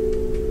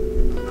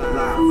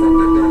 Live from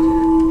the dungeon.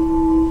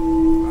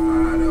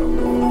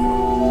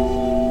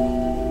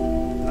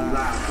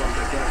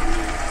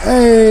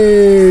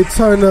 Hey,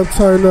 turn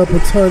up,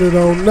 and turn it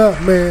on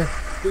up, man.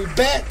 We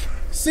back.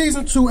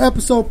 Season 2,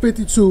 episode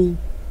 52.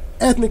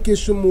 Ethnic is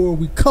Shamor.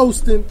 We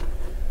coasting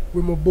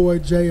with my boy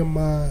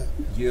JMI.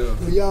 Yeah.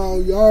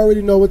 Y'all, you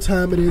already know what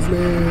time it is,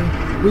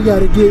 man. We got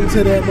to get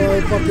into that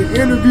motherfucking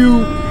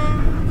interview.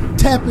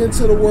 Tap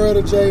into the world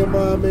of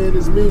JMI, man.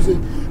 This music.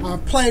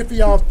 I've played for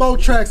y'all 4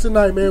 tracks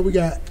tonight, man. We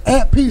got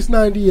At Peace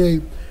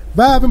 98,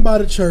 Vibing by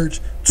the Church,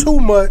 Too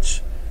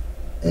Much,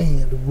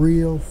 and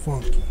real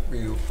funky.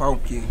 Real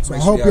funky. So I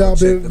hope y'all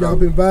been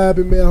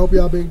vibing, man. I hope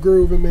y'all been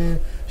grooving, man.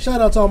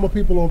 Shout out to all my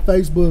people on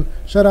Facebook.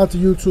 Shout out to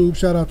YouTube.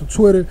 Shout out to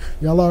Twitter.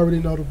 Y'all already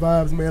know the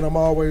vibes, man. I'm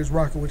always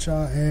rocking with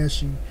y'all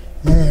ashy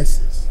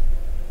asses.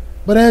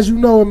 But as you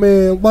know,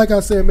 man, like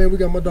I said, man, we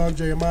got my dog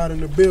Jeremiah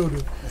in the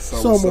building.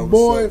 So my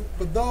boy,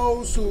 for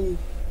those who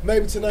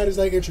maybe tonight is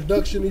like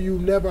introduction to you,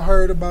 never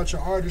heard about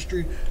your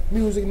artistry,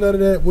 music, none of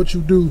that, what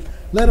you do,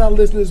 let our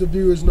listeners and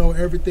viewers know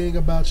everything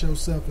about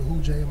yourself and who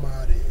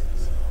Jeremiah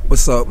is.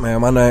 What's up,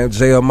 man? My name is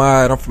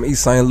Jeremiah. I'm from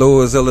East St.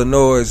 Louis,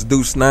 Illinois.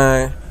 Deuce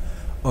 9.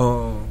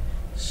 I'm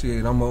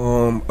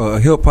a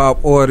hip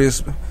hop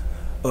artist,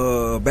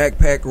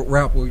 backpack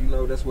rapper. You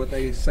know, that's what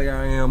they say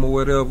I am or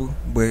whatever.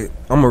 But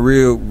I'm a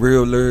real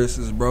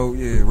lyricist, bro.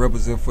 Yeah,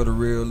 represent for the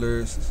real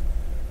lyricists.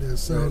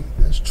 Yes, sir.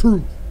 That's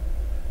true.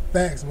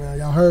 Facts, man.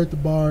 Y'all heard the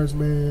bars,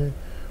 man.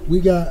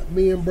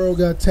 Me and bro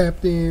got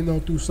tapped in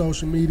through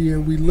social media,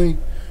 and we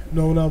linked. You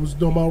know, when I was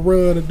doing my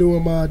run and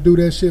doing my Do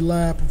That Shit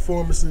live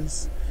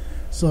performances.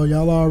 So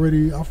y'all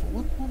already,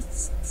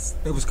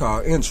 it was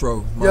called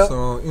Intro. My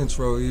song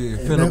Intro, yeah.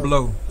 Finna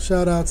Blow.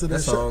 Shout out to that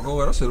song. Go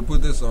ahead. I should have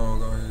put this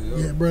song on here.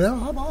 Yo. Yeah,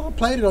 bro. I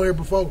played it on here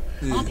before.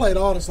 Yeah. I played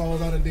all the songs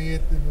I done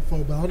did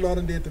before, but I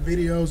done did the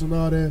videos and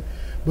all that.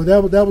 But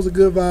that was a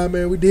good vibe,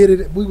 man. We did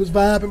it. We was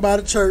vibing by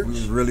the church. We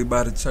was really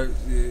by the church,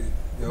 yeah.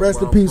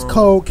 Rest in peace,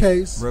 Cold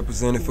Case.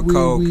 Represented for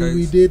Cold Case.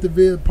 We did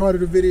the part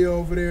of the video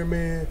over there,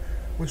 man,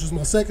 which was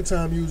my second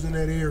time using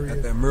that area.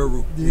 At that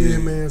mural. Yeah,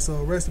 man.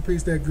 So rest in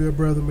peace, that good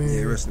brother, man.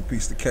 Yeah, rest in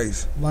peace, the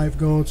Case. Life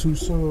gone too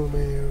soon,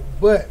 man.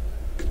 But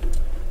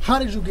how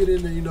did you get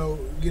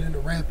into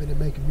rapping and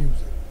making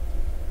music?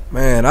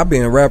 Man, I've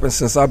been rapping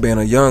since I've been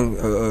a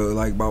young,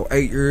 like about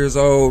 8 years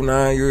old,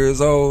 9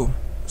 years old.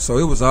 So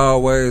it was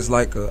always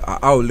like an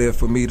outlet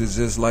for me to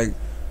just like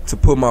to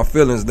put my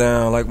feelings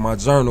down, like my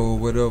journal or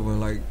whatever.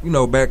 Like, you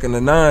know, back in the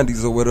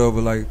 90s or whatever,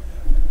 like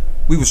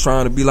we was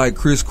trying to be like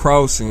Chris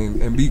Cross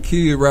and be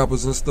kid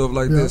rappers and stuff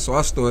like that. So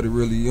I started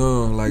really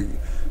young, like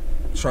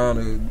trying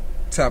to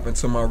tap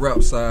into my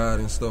rap side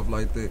and stuff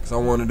like that, because I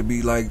wanted to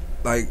be like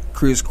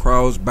Chris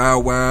Cross, Bow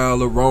Wow,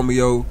 or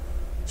Romeo.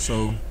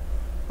 So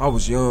I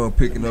was young,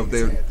 picking up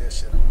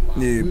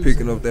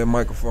that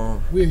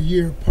microphone. We're a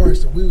year apart,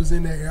 so we was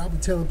in that area. I be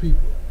telling people,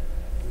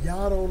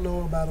 y'all don't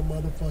know about a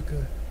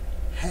motherfucker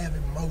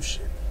having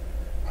motion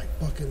like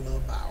fucking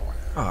Lil Bow Wow.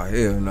 Oh,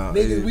 hell no.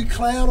 Nigga, we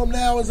clown him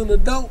now as an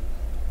adult,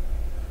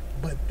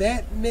 but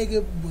that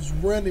nigga was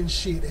running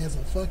shit as a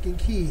fucking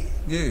kid.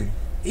 Yeah.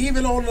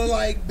 Even on the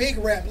like big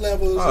rap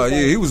levels. Oh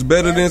yeah, he was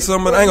better than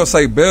some of. I ain't gonna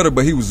say better,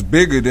 but he was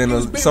bigger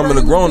than some of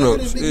the grown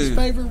ups. His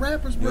favorite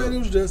rappers, bro. It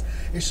was just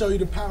it show you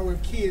the power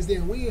of kids.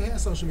 Then we didn't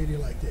have social media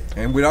like that.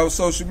 And without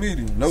social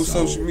media,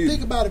 social media.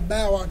 Think about if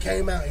Bow Wow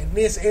came out in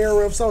this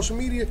era of social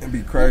media, it'd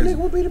be crazy. That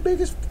nigga would be the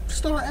biggest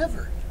star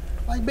ever,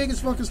 like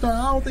biggest fucking star.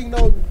 I don't think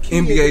no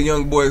kid, NBA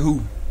young boy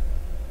who.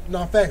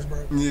 No, facts,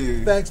 bro.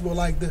 Yeah, facts, bro.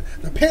 Like the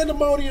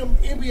pandemonium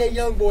NBA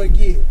young boy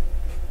get.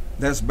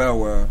 That's Bow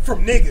Wow.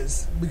 From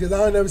niggas, because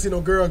I ain't never seen no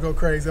girl go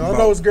crazy. I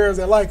know it's girls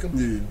that like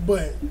him,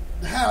 but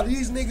how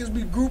these niggas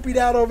be groupied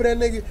out over that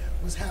nigga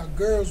was how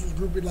girls was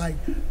groupied. Like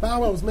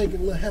Bow Wow was making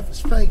little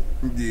heifers faint.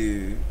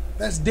 Yeah,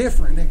 that's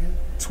different, nigga.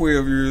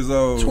 12 years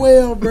old.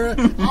 12, bro.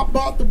 I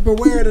bought the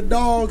Beware the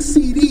Dog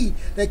CD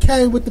that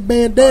came with the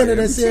bandana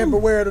that said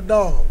Beware the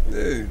Dog.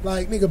 Yeah.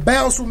 Like, nigga,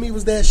 Bounce With Me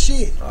was that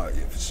shit. Oh,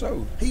 yeah, for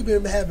sure. He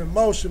been having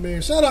motion,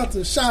 man. Shout out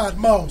to Shad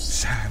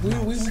Moss.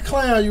 We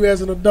clown you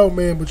as an adult,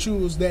 man, but you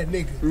was that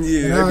nigga.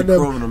 Yeah, I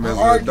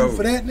argued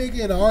for that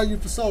nigga and I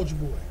argued for Soulja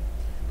Boy.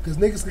 Because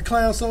niggas can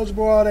clown Soulja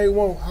Boy all they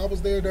want. I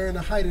was there during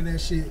the height of that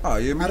shit. Oh,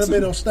 yeah, me I done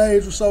been on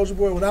stage with Soulja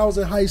Boy when I was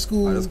in high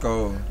school. Oh, that's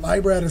cool.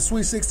 Like, bro, at a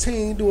Sweet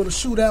 16, doing a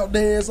shootout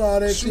dance, all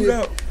that shit.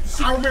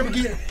 I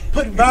remember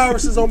putting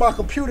viruses on my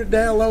computer,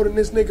 downloading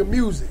this nigga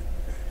music.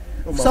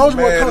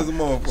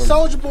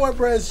 Soulja Boy,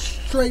 bro, is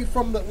straight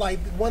from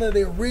one of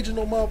the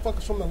original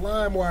motherfuckers from the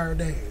LimeWire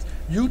days.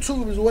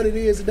 YouTube is what it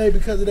is today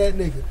because of that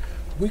nigga.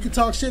 We could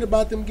talk shit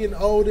about them getting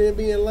older and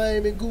being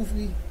lame and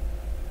goofy,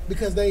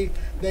 because they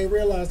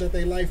realize that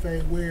their life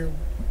ain't where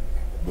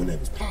when it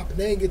was popping.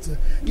 They ain't get to,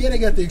 they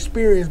got the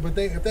experience, but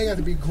if they got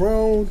to be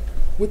grown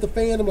with the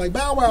fandom, like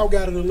Bow Wow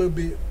got it a little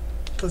bit,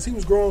 because he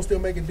was grown, still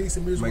making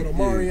decent music with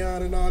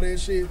Omarion and all that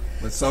shit.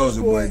 But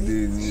Soulja Boy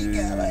did, he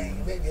got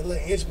maybe a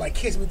little inch,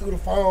 Kiss Me Through the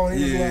Phone.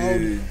 He was a little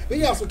older. But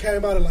he also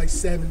came out at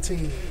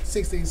 16,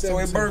 17. So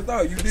it burnt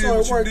out. You did so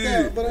what it worked you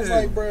did. out. But it's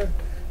like, bro,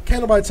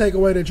 can't nobody take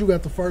away that you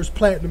got the first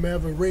platinum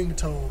ever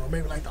ringtone, or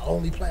maybe the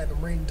only platinum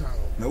ringtone.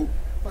 Nope.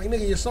 Like,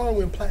 nigga, your song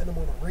went platinum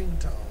on a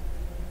ringtone.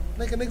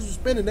 Niggas was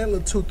spending that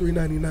little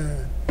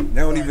 $2-3.99. They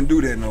don't even do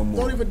that no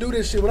more. Don't even do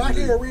this shit. When I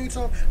hear a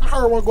ringtone, I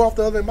heard one go off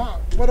the other end.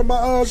 One of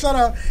my shout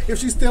out if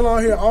she's still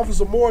on here,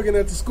 Officer Morgan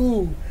at the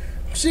school.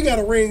 She got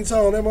a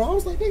ringtone. I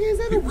was like, nigga, is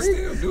that a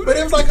ring? But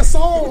it was like a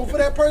song for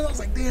that person. I was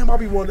like, damn, I'll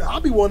be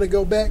wanting to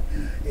go back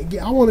and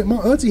get. My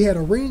auntie had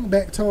a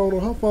ringback tone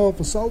on her phone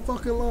for so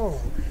fucking long,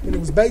 and it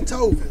was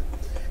Beethoven.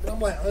 And I'm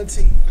like,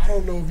 auntie, I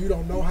don't know if you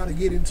don't know how to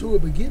get into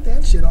it, but get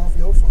that shit off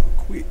your phone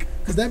quick,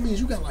 because that means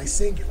you got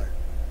singular.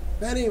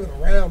 That ain't even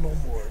around no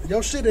more.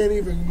 Your shit ain't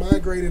even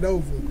migrated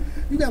over.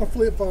 You got a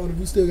flip phone if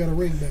you still got a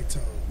ringback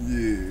tone.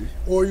 Yeah.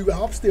 Or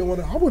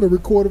I want to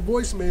record a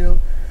voicemail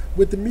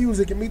with the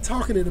music and me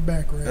talking in the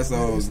background. That's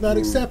all. It's not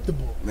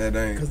acceptable. That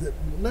ain't. Because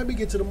let me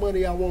get to the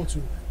money I want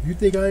to. You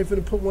think I ain't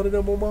finna put one of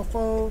them on my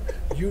phone?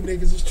 You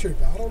niggas is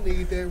tripping. I don't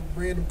need that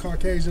random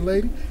Caucasian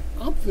lady.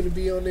 I'm finna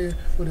be on there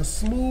with a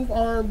smooth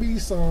R&B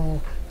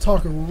song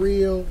talking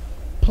real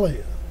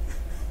player.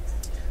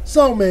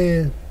 So,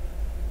 man,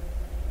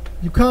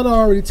 you kind of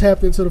already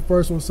tapped into the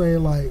first one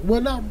saying, like,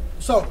 well, not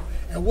so.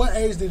 At what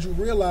age did you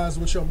realize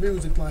with your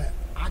music, like,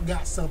 I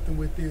got something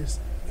with this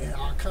and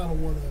I kind of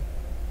want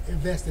to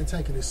invest in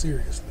taking it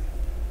seriously?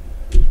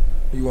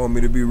 You want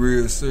me to be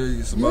real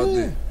serious about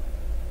Yeah. that?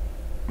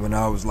 When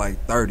I was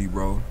like 30,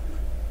 bro.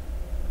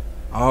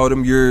 All the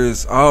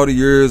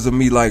years of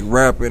me like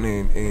rapping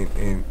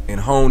and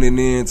honing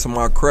into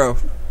my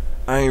craft,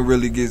 I ain't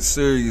really get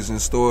serious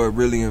and start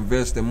really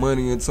investing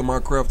money into my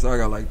craft till I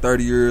got like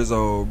 30 years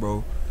old,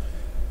 bro.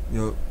 You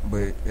know,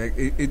 but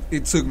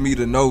it took me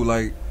to know,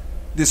 like,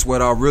 this is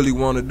what I really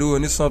want to do,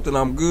 and it's something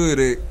I'm good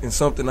at and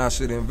something I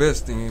should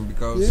invest in,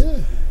 because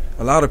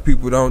a lot of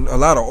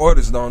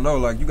artists don't know,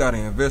 like, you got to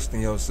invest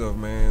in yourself,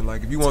 man.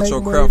 Like, if you want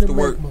your craft to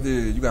work,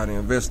 you got to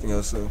invest in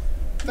yourself.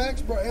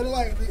 Facts, bro. And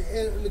like,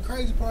 and the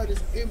crazy part is,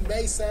 it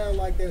may sound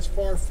like that's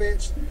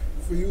far-fetched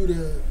for you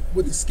to,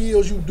 with the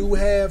skills you do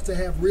have, to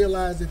have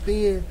realized it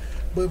then.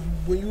 But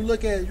when you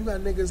look at it, you got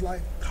niggas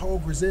like Cole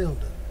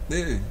Griselda.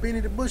 Yeah.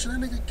 Benny the Butcher, that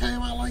nigga came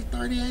out like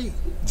 38.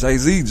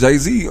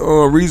 Jay-Z,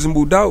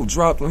 Reasonable Doubt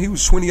dropped when he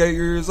was 28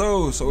 years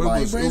old, so it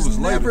was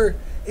later.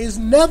 It's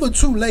never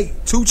too late.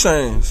 2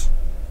 Chainz.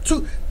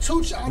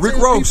 Rick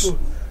Ross. People,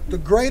 the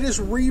two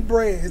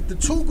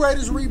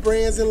greatest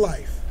rebrands in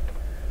life.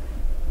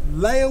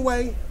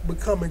 Layaway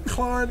becoming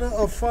Klarna,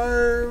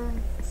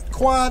 Affirm,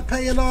 Quad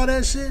Pay and all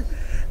that shit.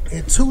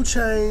 And 2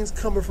 Chainz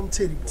coming from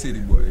Titty Boy. Titty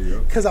Boy, yeah.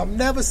 Because I've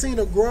never seen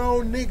a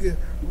grown nigga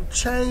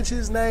change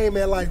his name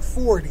at like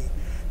 40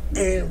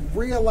 and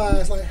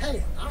realize, like,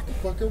 hey, I can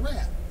fucking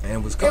rap. And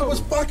it was cold. It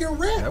was fucking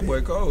rapping. That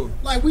boy cold.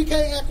 Like, we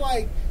can't act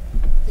like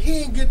he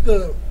didn't get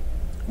the...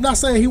 I'm not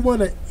saying he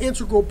wasn't an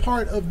integral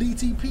part of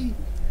DTP,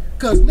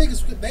 because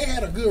niggas, they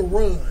had a good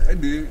run. They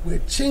did.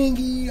 With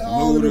Chingy,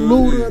 all of them,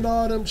 Luda and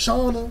all them,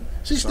 Shauna.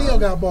 She still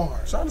got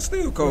bars. Shauna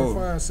still cold.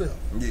 For herself.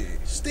 Yeah.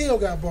 Still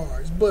got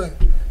bars. But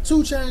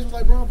 2 Chainz was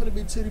like, bro, I'm gonna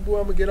be Titty Boy,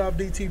 I'm gonna get off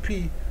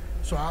DTP.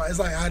 So it's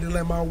like I had to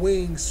let my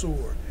wings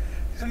soar.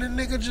 And the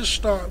nigga just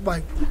start,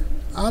 like,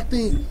 I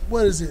think,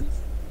 what is it?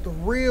 The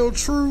Real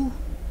True?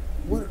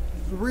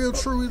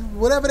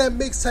 Whatever that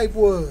mixtape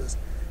was.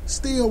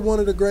 Still one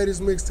of the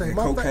greatest mixtapes.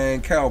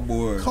 Cocaine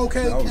Cowboys.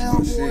 Cocaine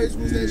Cowboys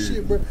was that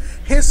shit, bro.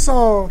 His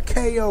song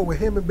KO with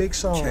him and Big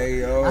Sean,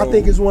 KO, I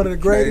think is one of the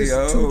greatest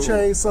KO. 2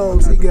 Chainz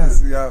songs he got.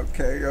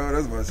 KO,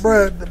 that's my shit.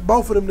 Bro,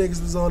 both of them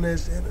niggas was on that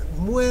shit.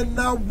 When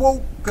I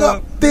woke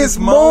up this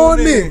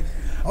morning,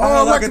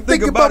 all I could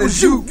think about is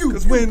you.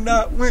 Cause when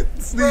I went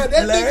to sleep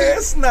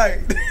last night,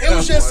 it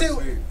was just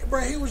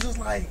bro, he was just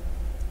like,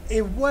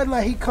 it wasn't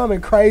like he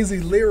coming crazy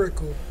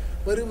lyrical,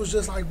 but it was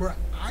just like, bro,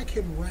 I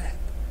can rap.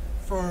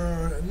 For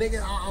a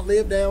nigga, I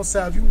live down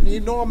south. You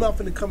know I'm not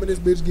finna come in this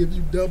bitch give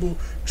you double,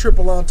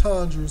 triple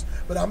entendres,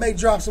 but I may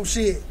drop some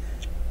shit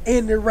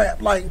in the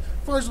rap. Like,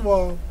 first of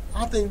all,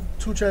 I think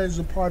 2 Chainz is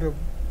a part of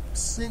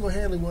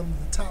single-handedly one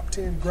of the top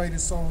 10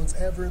 greatest songs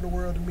ever in the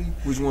world to me.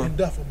 Which one? And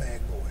Duffel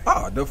Bag Boy.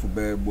 Ah, Duffel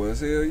Bag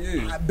Boys, hell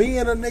yeah. Being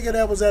a nigga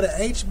that was at an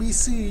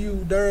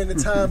HBCU during the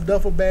time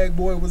Duffel Bag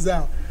Boy was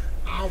out,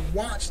 I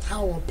watched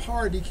how a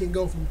party can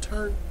go from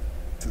turn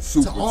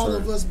to all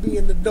of us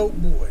being the dope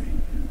boy.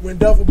 When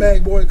Duffel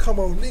Bag Boy come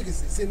on,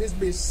 niggas is in this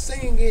bitch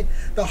singing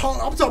the whole.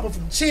 I'm talking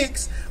from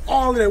chicks,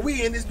 all of that.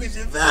 We in this bitch,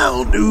 if I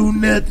don't do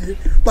nothing.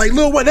 Like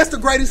Lil Wayne, that's the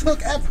greatest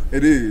hook ever.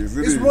 It is.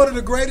 It's one of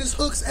the greatest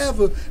hooks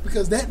ever,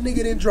 because that nigga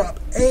didn't drop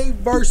a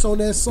verse on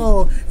that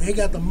song, and he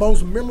got the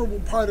most memorable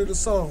part of the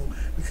song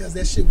because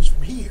that shit was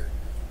from here.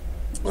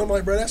 I'm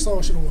like, bro, that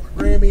song should have won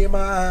a Grammy in my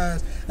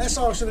eyes. That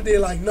song should have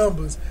did like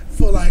numbers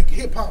for like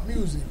hip hop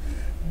music,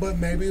 but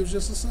maybe it was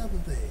just a Southern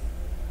thing.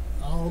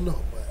 I don't know,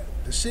 but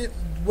the shit,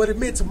 what it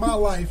meant to my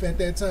life at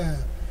that time,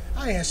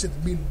 I ain't had shit to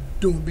be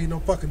doing being no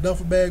fucking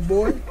Duffel Bag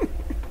Boy.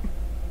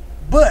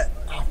 But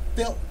I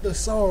felt the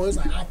song. It's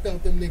like I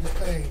felt them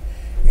niggas pain.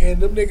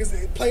 And them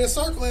niggas, Play a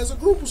Circle as a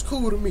group was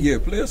cool to me. Yeah,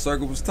 Play a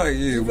Circle was tight.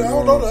 Yeah, I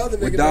don't know the other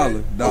nigga.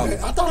 With Dollar.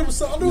 Okay, I thought it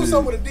was. I knew it was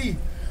something with a D.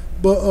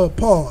 But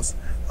pause.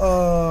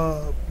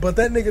 But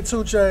that nigga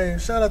 2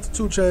 Chainz. Shout out to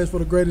 2 Chainz for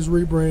the greatest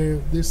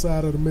rebrand this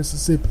side of the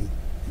Mississippi.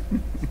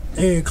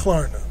 And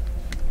Klarna.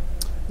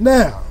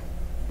 Now,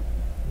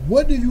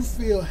 what do you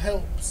feel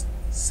helps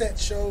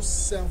set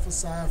yourself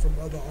aside from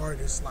other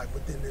artists like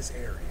within this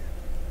area?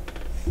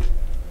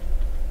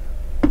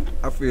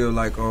 I feel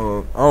like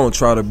I don't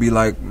try to be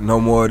like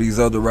no more of these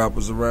other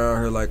rappers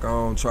around here. Like, I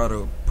don't try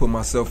to put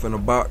myself in a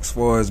box as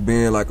far as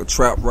being like a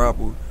trap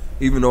rapper,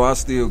 even though I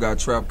still got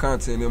trap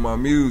content in my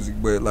music.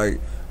 But like,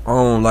 I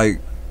don't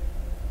like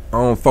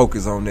don't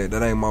focus on that.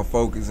 That ain't my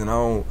focus, and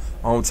I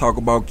don't talk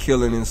about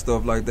killing and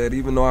stuff like that.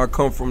 Even though I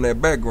come from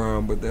that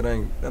background, but that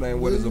ain't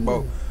what it's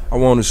about. I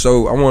want to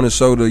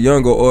show the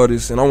younger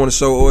artists, and I want to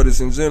show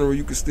artists in general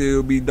you can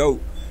still be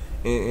dope,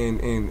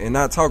 and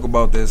not talk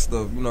about that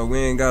stuff. You know, we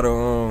ain't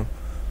gotta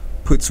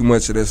put too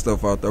much of that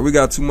stuff out there. We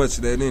got too much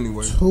of that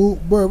anyway.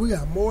 Bro, we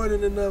got more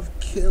than enough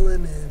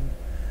killing and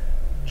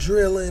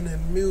drilling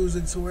and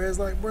music to where it's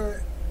like, bro,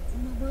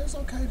 you know, bro, it's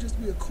okay just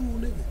to be a cool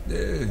nigga.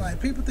 Yeah.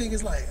 Like, people think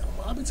it's like,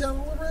 I be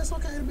telling them, bro, it's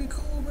okay to be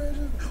cool, bro.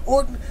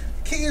 Or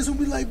kids who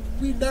be like,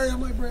 we nerd.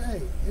 I'm like, bro,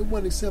 hey, it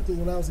wasn't acceptable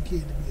when I was a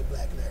kid to be a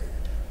black nerd.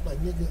 Like,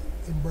 nigga,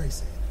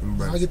 embrace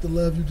it. I get the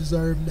love you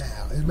deserve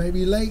now. It may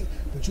be late,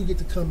 but you get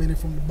to come in it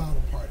from the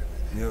bottom part of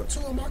it. Yep. Two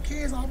of my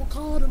kids, I would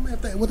call them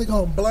what they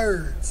call them,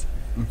 blurs.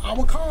 I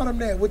would call them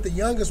that. With the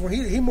youngest one,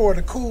 he more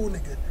the cool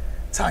nigga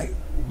type.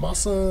 My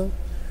son,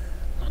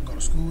 I go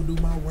to school, do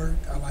my work.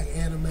 I like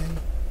anime.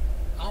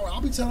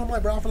 I'll be telling him,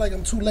 like, bro, I feel like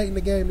I'm too late in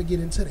the game to get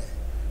into that.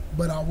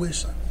 But I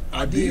wish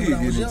I did when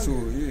I was younger.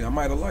 Into it. Yeah, I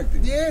might have liked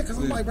it. Yeah, because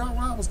I'm like, bro,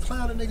 I was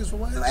clowning niggas for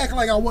what? Acting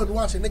like I wasn't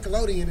watching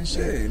Nickelodeon and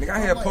shit. Yeah, nigga, I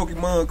had like,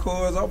 Pokemon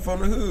cards. I'm from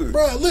the hood.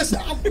 Bro, listen,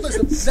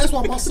 that's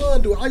what my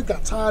son do. I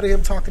got tired of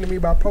him talking to me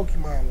about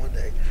Pokemon one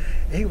day.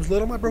 And he was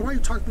little. I'm like, bro, why you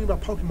talking to me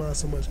about Pokemon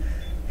so much?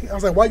 I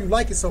was like, why you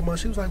like it so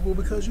much? He was like, well,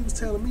 because you was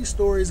telling me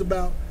stories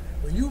about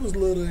when you was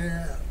little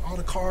and all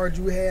the cards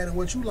you had and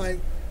what you like.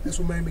 That's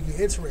what made me get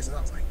interested.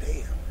 I was like,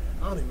 damn,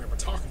 I don't even remember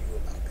talking to you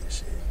about this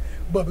shit.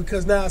 But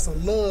because now it's a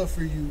love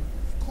for you,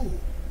 cool.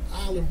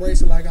 I'll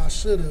embrace it like I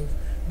should have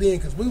then,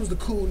 because we was the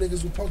cool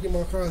niggas with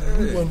Pokemon cards, but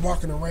we wasn't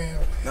walking around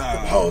with the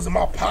hoes in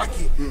my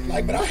pocket.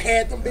 Like, but I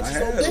had them bitches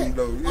on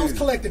deck. I was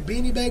collecting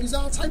Beanie Babies,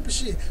 all type of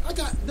shit. I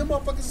got them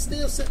motherfuckers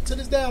still set to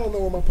this day. I don't know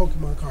where my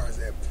Pokemon cards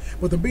at.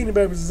 But the Beanie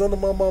Babies is under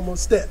my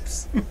mama's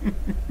steps.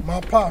 My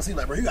pops, he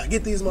like, bro, you gotta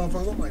get these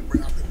motherfuckers. I'm like,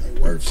 bro, I think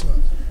they worth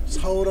something. Just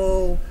hold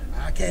on,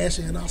 I cash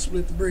in, I'll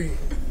split the bread.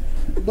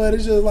 But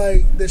it's just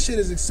like, the shit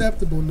is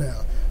acceptable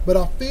now. But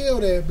I feel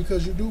that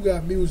because you do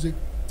got music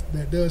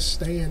that does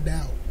stand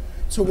out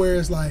to where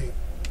it's like,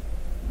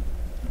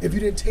 if you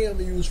didn't tell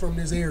me you was from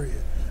this area,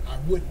 I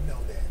wouldn't know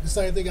that. The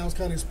same thing I was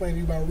kind of explaining to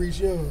you about Reese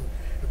Young.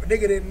 If a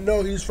nigga didn't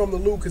know he was from the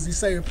Loop because he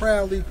say it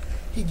proudly,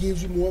 he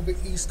gives you more of an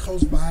East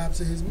Coast vibe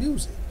to his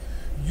music.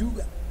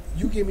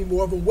 You give me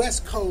more of a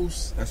West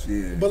Coast,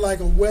 but like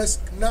a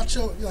West, not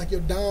your like your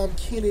Dom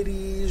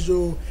Kennedys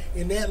or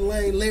in that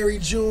lane Larry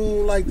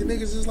June. Like the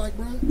niggas is like,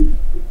 bro,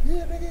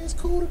 yeah, nigga, it's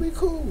cool to be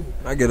cool.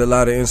 I get a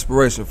lot of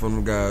inspiration from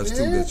them guys too.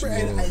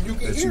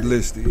 That you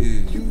listed.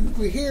 Yeah. You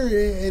can hear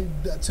it,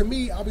 and to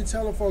me, I'll be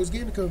telling folks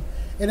and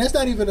that's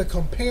not even a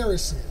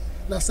comparison.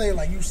 Not saying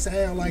like you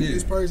sound like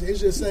this person. It's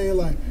just saying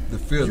like the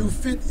feeling. You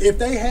fit. If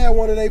they had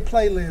one of their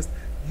playlists,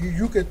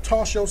 you could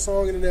toss your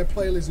song into that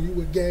playlist and you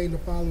would gain the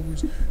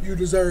followers you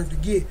deserve to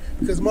get.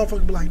 Because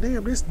motherfuckers be like,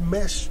 damn, this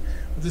mesh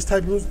with this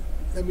type of music.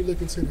 Let me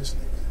look into this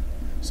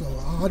nigga. So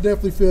I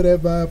definitely feel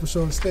that vibe for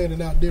sure,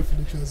 standing out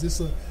differently, because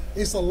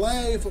it's a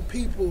lane for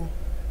people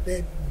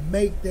that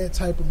make that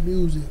type of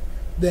music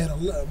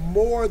that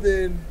more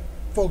than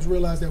folks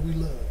realize that we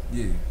love.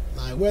 Yeah.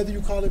 Like whether you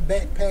call it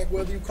backpack,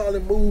 whether you call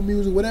it mood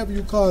music, whatever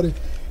you call it,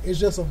 it's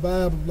just a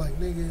vibe of like,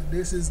 nigga,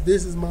 this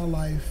is my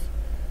life.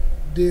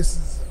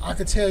 I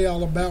could tell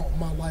y'all about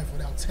my life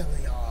without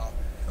telling y'all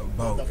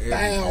about the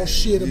foul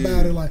shit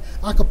about it. Like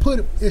I could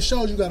put it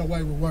shows you got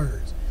away with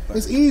words.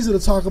 It's easy to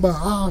talk about,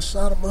 I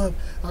shot him up,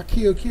 I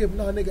killed kid.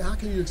 But no, nigga, how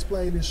can you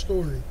explain this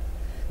story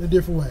in a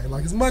different way?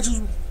 Like as much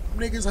as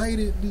niggas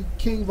hated the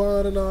King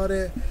Von and all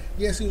that,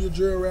 yes, he was a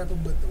drill rapper,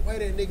 but the way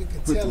that nigga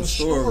could tell a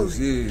story,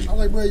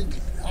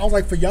 I was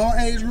like, for y'all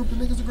age group, the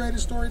nigga's the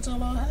greatest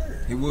storyteller I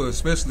heard. He was,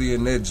 especially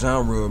in that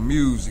genre of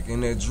music, in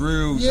that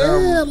drill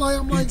genre.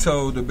 Like he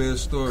told the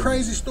best stories.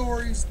 Crazy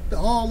Stories,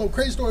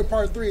 Crazy Story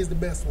Part 3 is the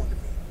best one to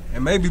me.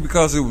 And maybe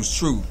because it was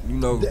true, you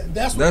know,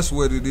 that's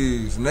what it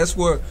is, and that's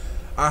what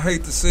I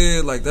hate to say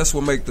it, like that's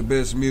what make the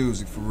best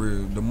music for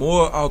real. The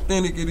more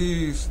authentic it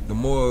is, the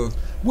more.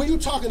 When you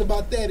talking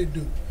about that, it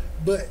do.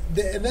 But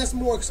and that's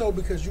more so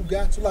because you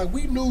got to, like,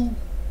 we knew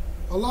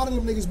a lot of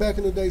them niggas back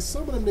in the day,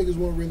 some of them niggas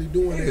weren't really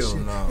doing that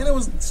shit. No. And it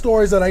was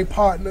stories of their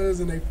partners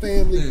and their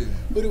family,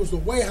 but it was the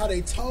way how they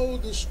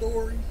told the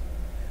story.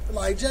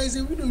 Like Jay-Z,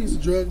 we knew he was a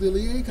drug dealer.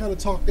 He ain't kind of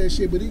talk that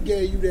shit, but he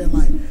gave you that,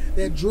 like,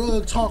 that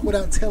drug talk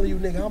without telling you,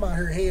 nigga, I'm out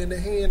here hand to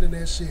hand and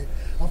that shit.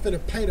 I'm finna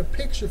paint a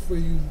picture for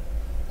you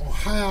on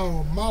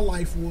how my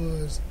life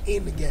was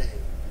in the game.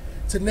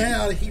 To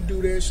now that he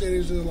do that shit,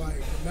 it's just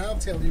like, now I'm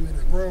telling you in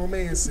a grown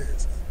man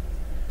sense.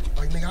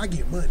 Like, nigga, I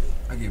get money.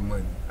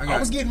 I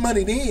was getting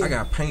money then. I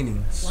got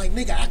paintings. Like,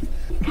 nigga,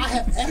 I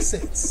have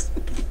assets.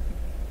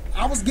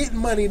 I was getting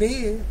money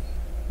then,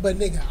 but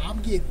nigga,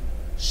 I'm getting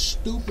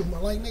stupid.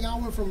 Like, nigga, I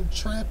went from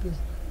trapping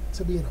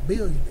to being a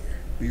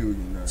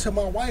billionaire. To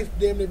my wife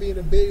damn near being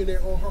a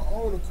billionaire on her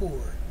own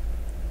accord.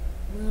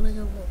 Man,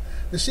 nigga,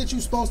 the shit you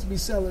supposed to be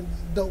selling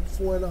dope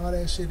for and all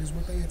that shit is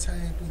what they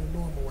attain through the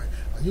normal way.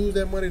 I use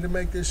that money to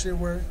make this shit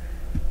work.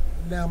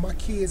 Now my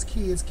kids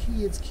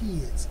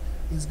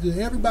is good.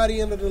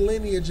 Everybody under the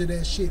lineage of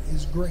that shit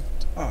is great.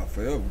 Ah,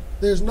 forever.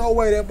 There's no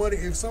way that money,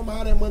 if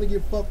somehow that money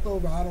get fucked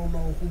over, I don't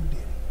know who did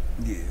it.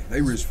 Yeah,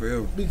 they rich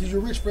forever. Because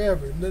you're rich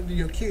forever.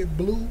 Your kid,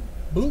 Blue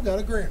got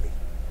a Grammy.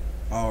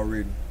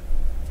 Already.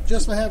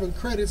 Just for having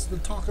credits for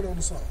talking on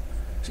the song.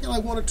 She got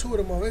like 1 or 2 of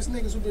them on. There's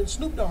niggas who been,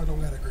 Snoop Dogg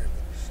don't got a Grammy.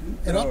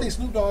 And I think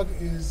Snoop Dogg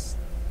is,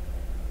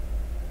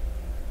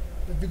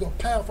 if you go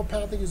pound for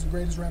pound, I think he's the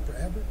greatest rapper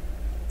ever.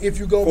 If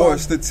you go by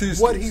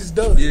what he's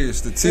done. Yeah,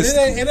 statistics.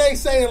 It ain't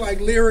saying like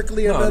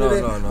lyrically or none of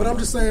that. But I'm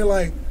just saying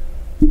like,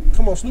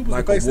 come on, Snoop is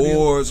like the face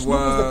awards of the,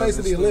 Snoop is the face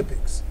of the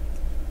Olympics.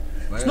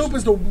 Snoop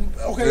is the,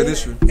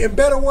 okay, in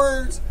better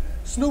words,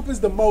 Snoop is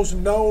the most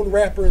known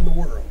rapper in the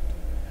world.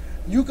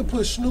 You can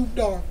put Snoop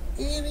Dogg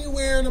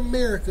anywhere in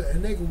America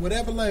and they can,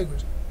 whatever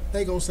language,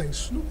 they gonna say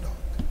Snoop Dogg.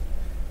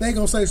 They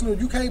gonna say Snoop.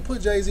 You can't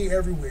put Jay-Z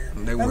everywhere.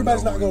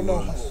 Everybody's not gonna know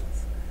Hov.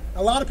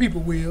 A lot of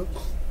people will.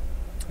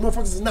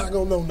 Motherfuckers is not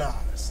gonna know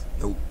Nas.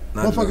 Nope.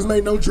 Motherfuckers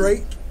may know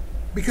Drake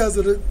because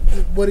of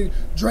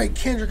Drake,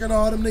 Kendrick, and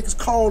all them niggas.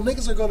 Cole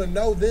niggas are gonna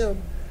know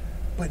them,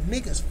 but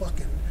niggas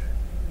fucking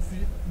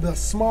the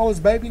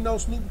smallest baby know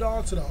Snoop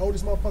Dogg to the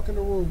oldest motherfucker in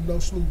the room know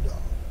Snoop Dogg.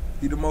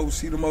 He the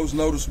most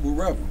noticeable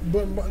rapper.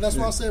 But that's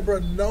why I said, bro,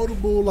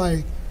 notable,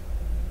 like,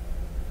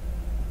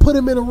 put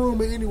him in a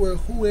room or anywhere,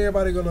 who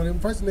everybody gonna know him?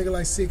 First nigga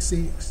like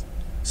 6'6",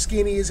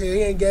 skinny as hell,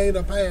 he ain't gained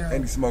a pound.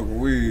 And he smoking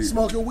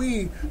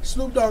weed.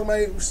 Snoop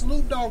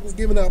Dogg was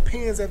giving out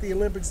pins at the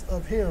Olympics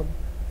of him.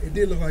 It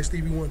did look like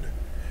Stevie Wonder.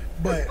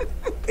 But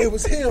it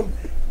was him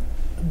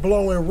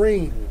blowing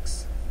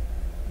rings.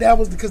 That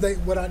was because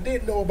what I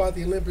didn't know about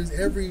the Olympics,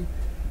 every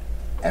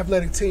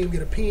athletic team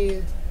get a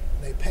pin.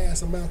 They pass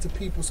them out to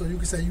people so you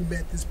can say you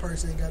met this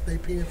person and got their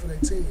pen for their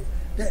team.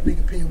 That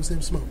nigga pen was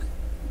him smoking.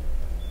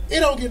 It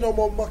don't get no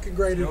more mucking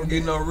greater than that. Don't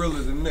get no realer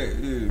than that,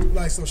 yeah.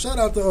 Like, so shout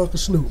out to Uncle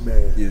Snoop,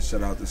 man. Yeah,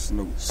 shout out to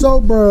Snoop. So,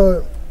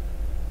 bro,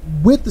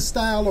 with the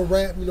style of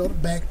rap, you know, the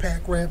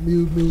backpack rap,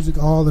 music,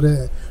 all of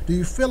that, do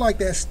you feel like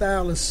that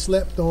style is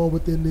slept on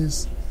within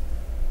this,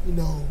 you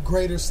know,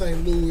 greater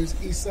St. Louis,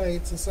 East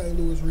St. to St.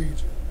 Louis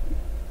region?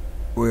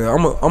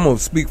 Well, I'm gonna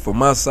speak for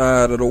my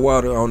side of the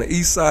water. On the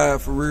east side,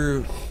 for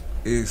real,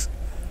 is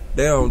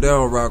they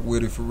don't rock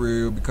with it for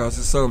real because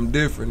it's something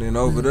different. And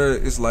over there,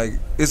 it's like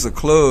it's a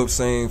club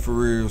scene for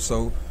real.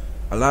 So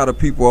a lot of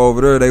people over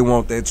there, they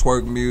want that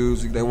twerk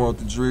music, they want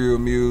the drill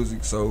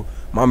music. So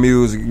my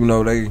music, you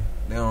know, they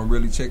don't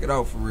really check it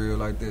out for real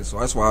like that. So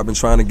that's why I've been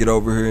trying to get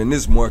over here in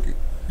this market.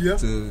 Yeah.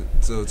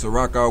 To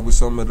rock out with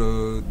some of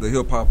the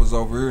hip hoppers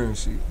over here and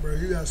shit. Bro,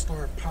 you gotta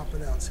start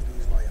popping out to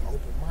these like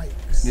open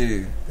mics.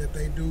 Yeah. That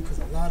they do, cause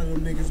a lot of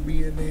them niggas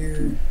be in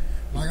there.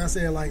 Like I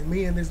said, like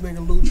me and this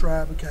nigga Lou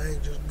Tribe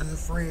became just good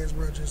friends,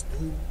 bro. Just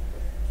do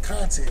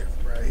content,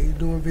 bro. He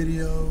doing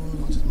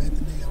videos. I just met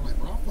the nigga. I'm like,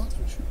 bro, I fucks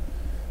with you.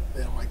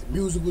 Then I'm like, the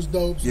music was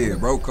dope. So yeah,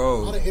 bro,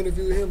 cold. I done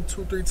interviewed him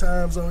 2-3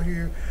 times on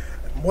here.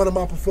 One of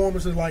my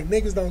performances, like,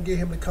 niggas don't get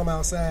him to come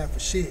outside for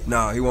shit.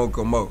 Nah, he won't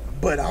come out.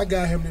 But I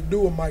got him to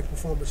do a mic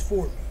performance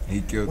for me. He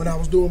killed When I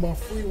was doing my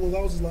free ones, I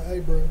was just like, hey,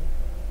 bro.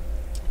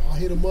 I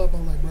hit him up.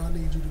 I'm like, bro, I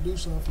need you to do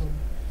something for me.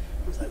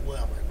 He was like, well,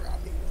 I'm like, bro, I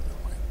need one of them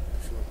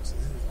mic performances.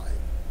 He was like,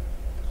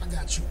 I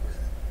got you,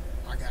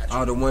 bro. I got you.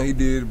 Oh, the one he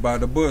did by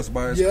the bus,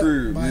 by his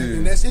crib. Yeah.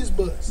 And that's his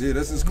bus. Yeah,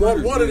 that's his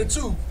crib. One of the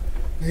two.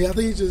 Yeah, I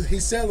think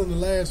he's selling the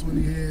last one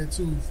he had,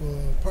 too,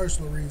 for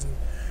personal reasons.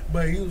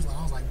 But I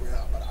was like, bro,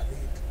 but I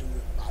need to do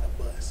it by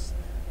the bus.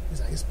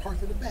 He's like, it's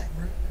parked in the back,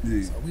 bro.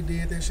 Yeah. So we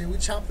did that shit. We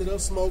chopped it up,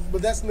 smoked.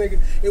 But that's nigga,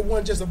 it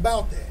wasn't just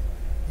about that.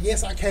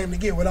 Yes, I came to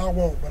get what I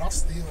want, but I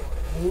still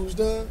moves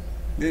done.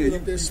 Yeah,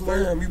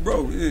 you me,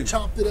 bro. Yeah.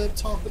 Chopped it up,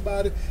 talked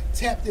about it,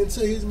 tapped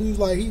into his music.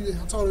 Like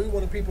I told him, he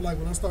one of the people, like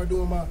when I started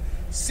doing my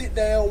sit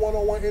down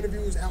one-on-one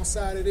interviews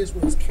outside of this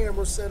with his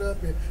camera set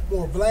up and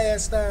more Vlad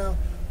style,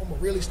 I'm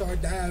gonna really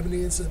start diving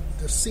into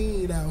the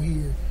scene out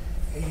here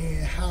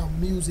and how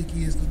music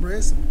is. Cause bro,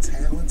 there's some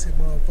talented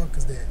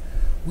motherfuckers that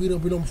we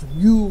done from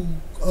you,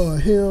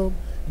 him.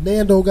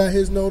 Nando got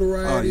his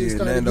notoriety.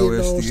 Started Nando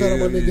getting on. Shout out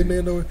my nigga yeah.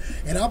 Nando.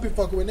 And I've been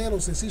fucking with Nando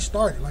since he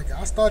started. Like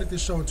I started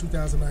this show in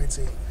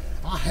 2019.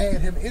 I had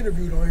him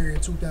interviewed on here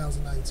in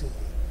 2019,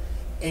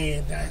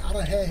 and I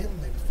done had him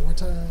maybe 4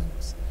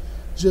 times.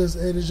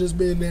 And it's just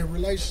been that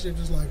relationship,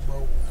 just like,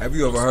 bro. Have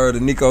you ever heard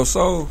of Nico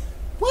Soul?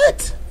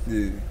 What?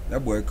 Yeah,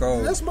 that boy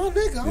cold. That's my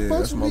nigga. I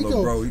fucks with my Nico.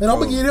 little bro. And I'm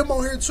gonna get him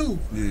on here too.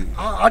 Yeah.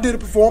 I did a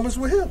performance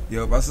with him.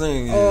 Yep, I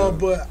seen. Yeah.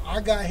 But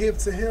I got hip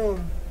to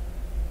him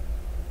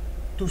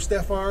through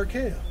Stephon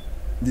Arkell.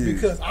 Yeah.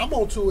 Because I'm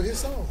on 2 of his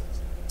songs,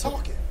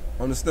 talking.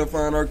 On the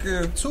Stephon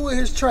Arkell? 2 of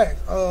his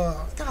tracks.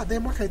 God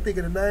damn, I can't think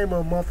of the name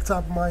of them off the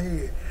top of my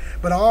head.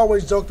 But I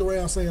always joked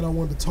around saying I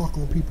wanted to talk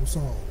on people's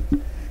songs.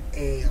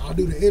 And I'll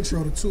do the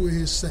intro to 2 of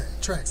his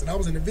tracks. And I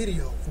was in the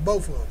video for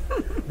both of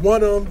them.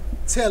 One of them,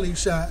 Telly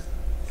shot.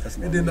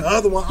 And then the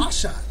other one, I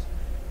shot.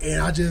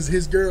 And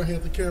his girl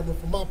had the camera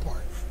for my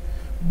part.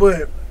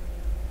 But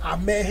I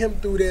met him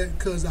through that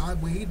because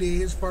when he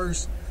did his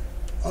first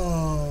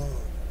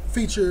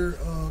feature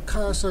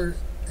concert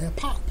at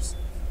Pops.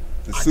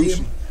 The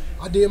sushi.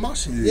 I did my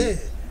shit, yeah.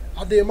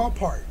 I did my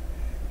part.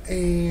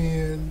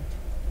 And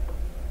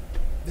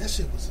that's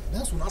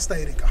when I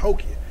stayed in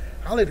Cahokia.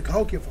 I lived in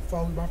Cahokia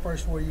for my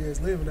first 4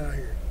 years living out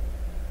here.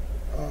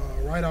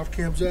 Right off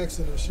Camp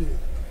Jackson and shit.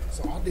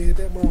 So I did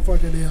that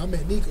motherfucker. Then I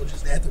met Nico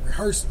just at the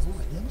rehearsals. I'm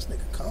like, yeah, this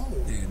nigga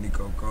cold. Yeah,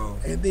 Nico cold.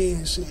 And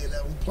then shit,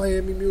 that was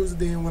playing me music.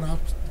 Then when I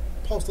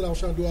posted, I was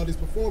trying to do all these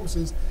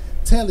performances.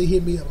 Telly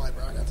hit me up like,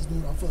 bro, I got this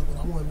dude I fuck with.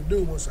 I wanted to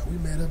do one. So we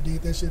met up,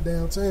 did that shit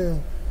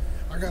downtown.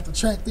 I got the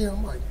track there.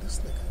 I'm like, this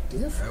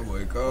nigga different. That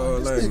boy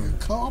cold. Like, this nigga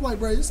cold. I'm like,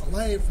 bro, this a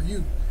lane for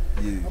you.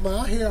 Yeah. I'm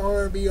like, I hear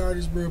R&B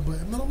artists, bro, but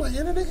I'm like,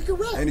 yeah, that nigga can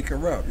rap. And he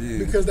can rap, yeah.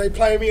 Because they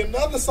play me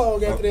another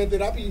song after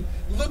that I be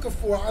looking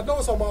for. I know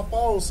it's on my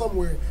phone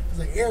somewhere. Because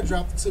they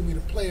airdropped it to me to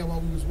play it while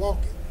we was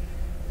walking.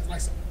 It's like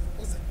some,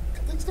 what's it? I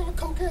think it's called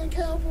Cocaine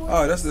Cowboy.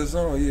 Oh, that's the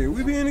song, yeah.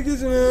 We be in the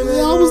kitchen.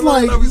 Yeah, I was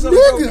like,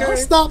 nigga, I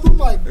stopped. I'm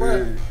like,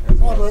 bro,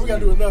 hold on, we got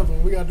to do another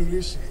one. We got to do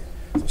this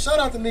shit. So shout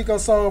out to Nico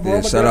Soul, bro.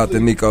 Yeah, shout out to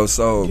Nico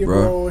Soul, get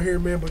bro. on here,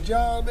 man. But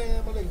y'all,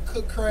 man, my nigga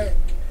Cook Crack.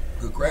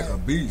 Good crack, a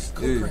beast.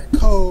 Cook Yeah. Crack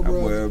cold, bro.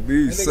 That boy a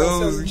beast. And they got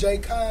Susie. Jay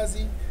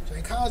Kazi.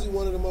 Jay Kazi,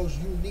 one of the most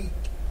unique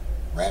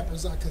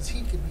rappers, because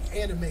he can be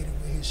animated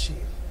with his shit.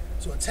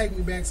 So it take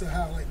me back to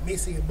how like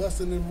Missy and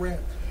Bustin' them rap.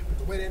 But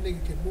the way that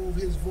nigga can move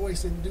his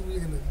voice and do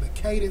it, and the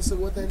cadence of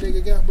what that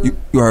nigga got, bro.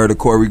 You heard of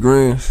Corey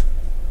Grins?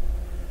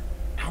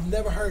 I've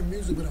never heard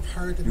music, but I've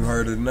heard the You name.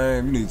 heard the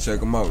name? You need to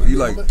check him out.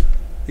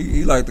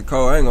 He like the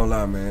cold. I ain't gonna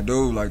lie, man.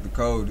 Dude like the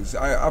coldest.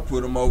 I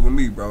put him over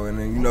me, bro. And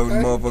then, you know, the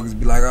motherfuckers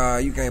be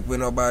like, you can't put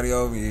nobody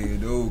over here.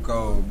 Dude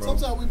cold, bro.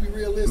 Sometimes we be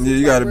realistic. Yeah,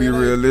 you gotta be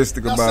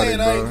realistic about it,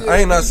 bro. I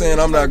ain't not saying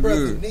I'm not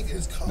good. The nigga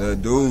is cold. The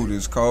dude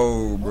is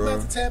cold, bro. I'm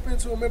about to tap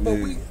into him, man, but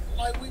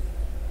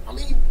I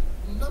mean,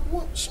 number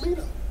one,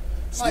 Smino.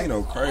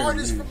 Smino crazy.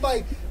 Artists from,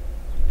 I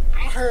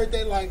heard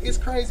that, it's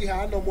crazy how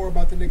I know more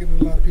about the nigga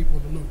than a lot of people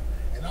in the loop.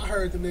 And I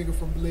heard the nigga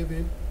from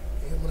Living,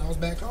 and when I was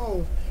back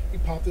home, he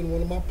popped in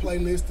one of my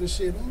playlists and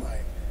shit. I'm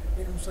like,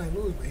 nigga from St.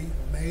 Louis, but he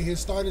made his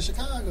start in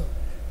Chicago.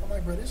 I'm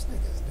like, bro, this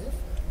nigga is different.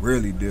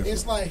 Really different.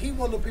 It's like, he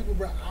one of the people,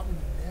 bro,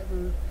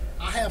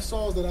 I have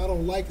songs that I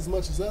don't like as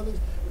much as others,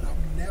 but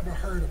I've never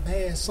heard a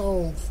bad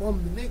song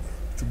from the nigga.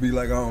 To be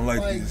like, I don't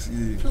like this,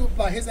 yeah.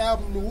 Like his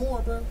album, New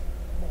War, bro,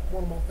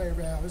 one of my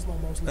favorite albums. It's my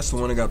most. That's the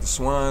one that got the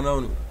swine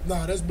on it?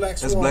 Nah, that's Black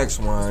Swan. That's Black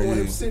Swan, yeah. yeah.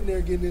 Him sitting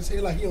there getting his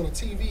hair like he on a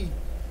TV.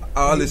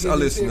 I listen to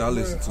it, I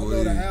know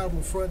yeah. the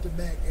album front to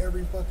back,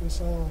 every fucking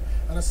song.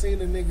 And I seen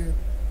the nigga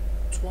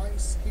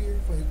twice here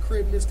for his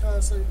crib miss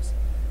concerts.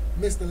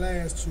 Missed the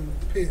last two,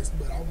 pissed.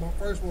 But my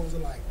first one was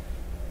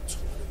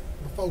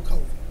before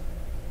COVID.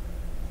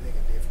 Nigga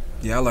different.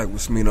 Yeah, I like what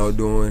Smino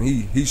doing.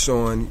 He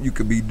showing you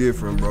could be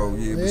different, bro.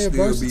 Yeah, but still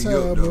versatile,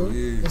 be up, though. bro.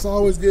 Yeah. It's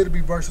always good to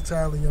be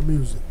versatile in your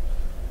music.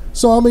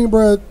 So, I mean,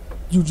 bro,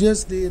 you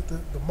just did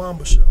the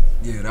Mamba show.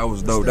 Yeah, that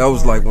was dope. That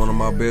was like one of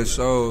my best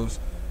shows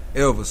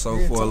ever so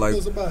far.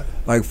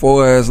 Like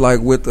far as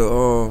with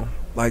the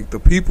the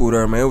people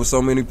there, man. It was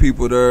so many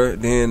people there.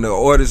 Then the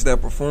artists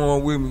that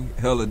performed with me,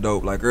 hella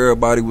dope. Like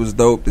everybody was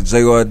dope. The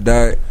JR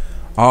Dot,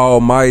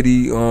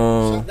 Almighty.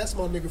 That's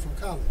my nigga from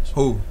college.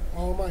 Who?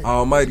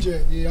 Almighty.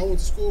 Yeah, I went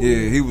to school.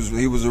 Yeah, he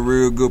was a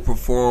real good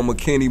performer.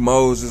 Kenny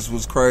Moses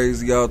was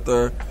crazy out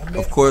there.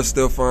 Of course,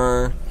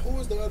 Stefan. Who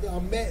was the other I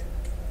met?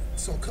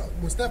 So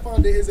when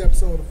Stefan did his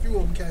episode, a few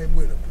of them came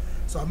with him.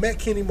 So I met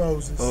Kenny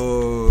Moses.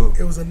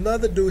 It was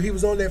another dude. He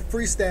was on that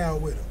freestyle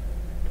with him.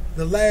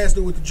 The last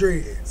dude with the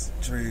dreads.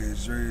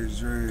 Dreads.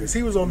 Because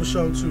he was on the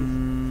show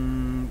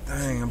too.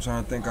 Dang, I'm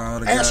trying to think of all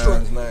the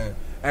guys' name.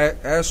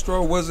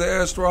 Astro, was it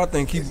Astro? I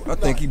think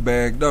he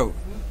bagged out.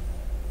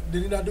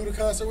 Did he not do the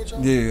concert with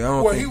y'all? Yeah, I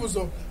don't think. He was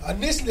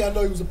initially I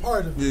know he was a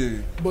part of it.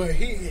 Yeah. But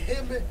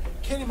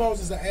Kenny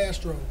Moses and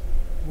Astro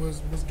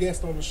was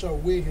guest on the show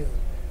with him,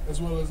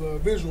 as well as a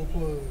Visual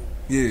Plug.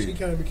 Yeah. She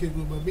came to kick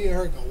me, but me and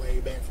her go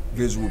way back.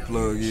 Visual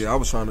Plug, yeah. I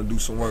was trying to do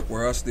some work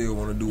where I still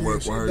want to do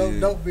work with her.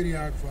 Dope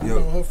videographer. I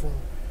know her from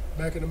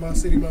back in my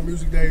city, my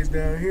music days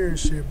down here and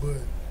shit. But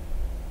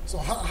so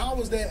how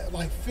was that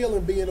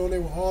feeling being on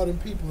there with all them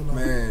people and all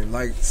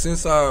Man,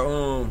 since I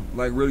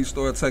really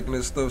started taking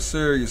this stuff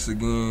serious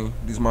again,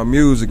 my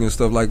music and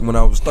stuff, when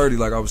I was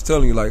 30, I was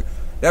telling you,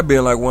 that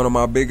being one of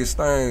my biggest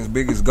things,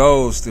 biggest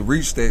goals to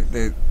reach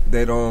that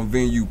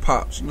venue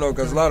Pops.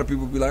 Because a lot of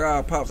people be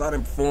like, Pops, I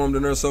done performed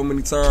in there so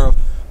many times.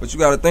 But you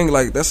got to think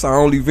that's the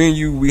only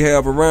venue we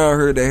have around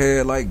here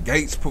that had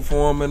Gates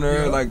performing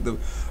there, the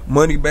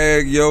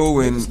Moneybag Yo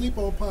and sleep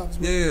on Pops.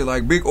 Man. Yeah,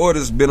 big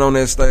artists been on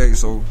that stage,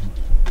 so.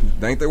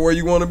 Ain't that where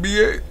you want to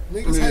be at?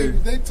 Niggas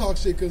hate, they talk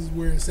shit because it's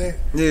where it's at.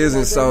 Yeah, it's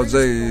in South J.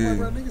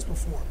 Niggas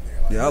perform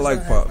there. Yeah, I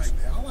like Pops.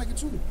 I like it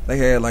too. They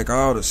had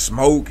all the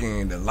smoke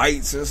and the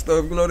lights and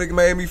stuff. They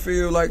made me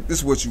feel like this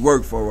is what you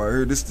work for right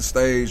here. This is the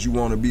stage you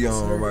want to be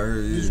on right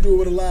here. Yeah. Did you do it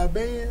with a live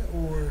band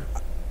or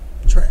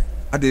track?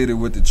 I did it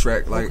with the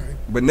track.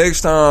 But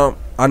next time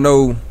I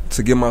know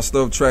to get my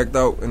stuff tracked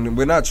out, and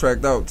we're not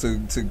tracked out, to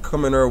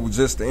come in there with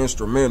just the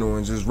instrumental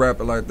and just rap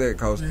it like that.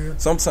 Cause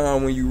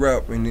sometimes when you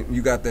rap and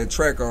you got that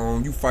track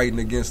on, you fighting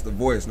against the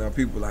voice. Now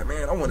people like,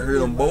 man, I want to hear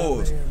them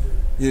boys.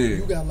 Yeah,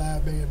 you got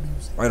live band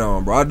music. Right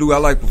on, bro. I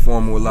like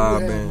performing with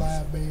live bands.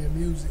 Live band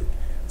music. music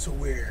to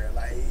where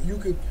like you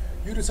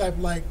the type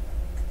of like,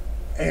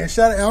 and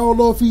shout out, I don't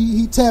know if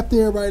he tapped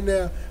in right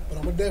now, but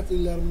I'm gonna definitely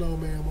let him know,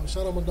 man. I'm gonna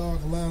shout out my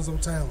dog Alonzo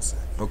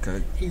Townsend.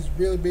 Okay. He's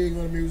really big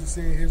on the music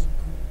scene. His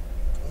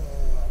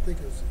I think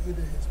it was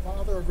either his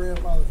father or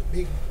grandfather was a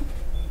big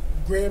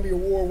Grammy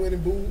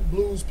Award-winning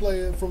blues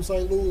player from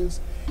St. Louis.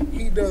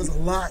 He does a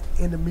lot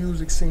in the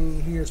music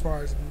scene here as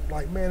far as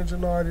like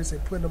managing artists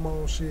and putting them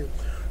on shit.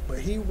 But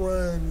he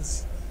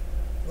runs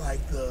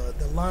like the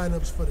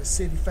lineups for the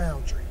City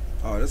Foundry.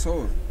 Oh, that's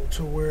hard.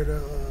 To where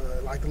the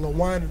like the little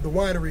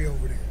winery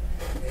over there.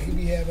 And he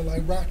be having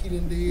like Rocky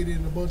done did it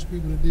and a bunch of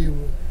people that did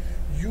one.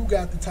 You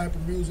got the type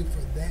of music for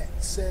that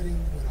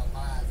setting with a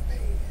live band.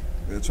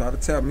 They'll try to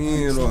tap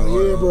me in point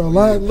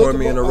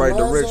me in the right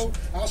Alonzo, direction.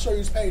 I'll show you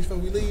his page before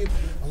we leave.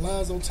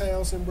 Alonzo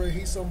Townsend, bro,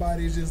 he's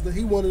somebody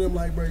he one of them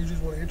like, bro, you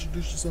just want to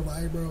introduce yourself.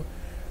 Like, hey, bro,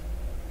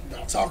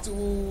 I'll talk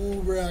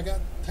to bro, I got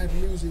type of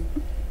music.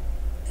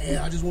 And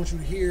I just want you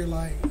to hear,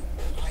 like,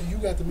 you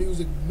got the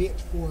music meant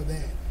for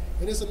that.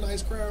 And it's a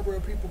nice crowd, bro.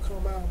 People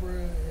come out, bro.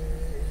 And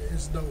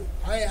it's dope.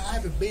 I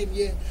haven't been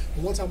yet,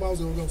 but one time I was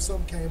going to go,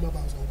 something came up,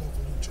 I was going to go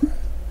for Lou Tribe.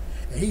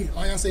 And he,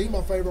 like I said, he's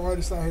my favorite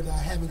artist out here that I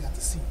haven't got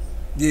to see yet.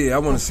 Yeah, I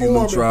want to see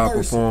Lou Tribe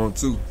perform,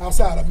 too.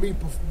 Outside of me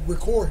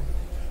recording him.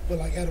 But,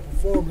 like, at a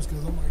performance,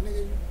 because I'm like,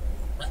 nigga,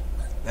 rap.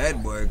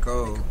 That boy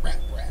cold. Rap.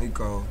 He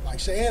cold.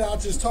 Like, and I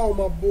just told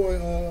my boy,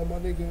 my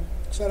nigga,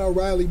 shout out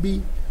Riley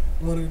B.,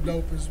 one of the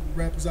dopest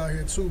rappers out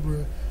here too,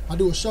 bro. I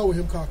do a show with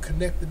him called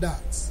Connect the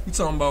Dots. You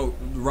talking about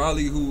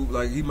Riley who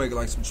like he make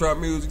like some trap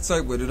music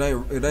type, but it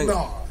ain't.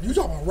 Nah, you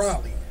talking about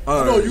Riley.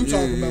 I know you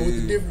talking about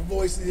with the different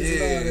voices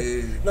and all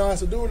that. Nah,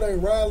 it's a dude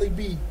named Riley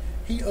B.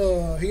 He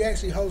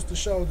actually hosts a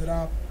show that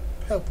I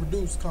helped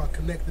produce called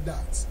Connect the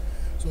Dots.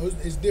 So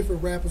it's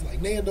different rappers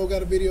like Nando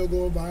got a video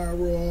going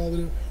viral, all of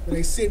them, where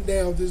they sit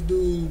down with this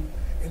dude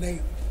and they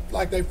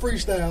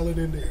freestyling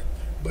in there.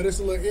 But it's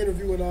a little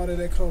interview and all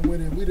that come with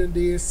it. We done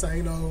did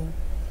Saino,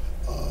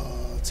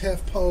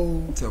 Tef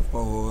Po,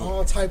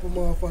 all type of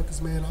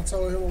motherfuckers, man. I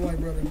told him, I'm like,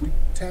 brother,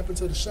 tap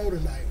into the show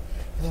tonight.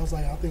 And I was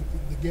like, I think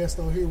the guest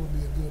on here would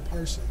be a good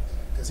person.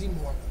 Because he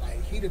more,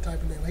 like, he the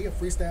type of nigga, like, he a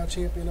freestyle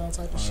champion, all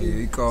type of shit.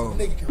 Yeah, he cold. So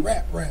the nigga can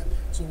rap.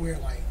 So where,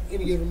 like,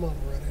 any given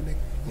moment, bro, that nigga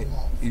can go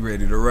off. He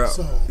ready to rap.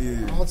 So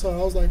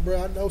I was like,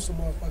 bro, I know some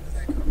motherfuckers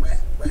that can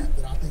rap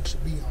that I think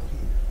should be on here.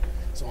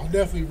 So I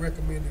definitely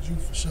recommended you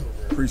for sure,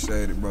 bro.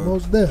 Appreciate it, bro.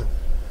 Most definitely.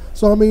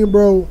 So I mean,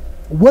 bro,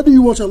 what do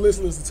you want your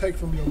listeners to take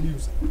from your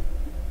music?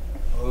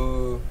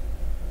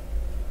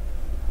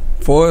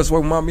 For us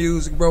with my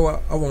music,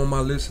 bro, I want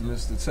my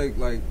listeners to take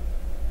like,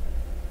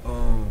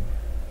 I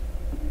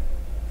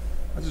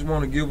just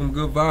want to give them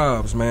good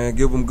vibes, man.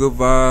 Give them good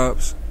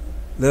vibes.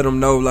 Let them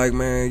know, like,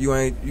 man, you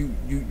ain't.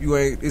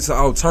 It's an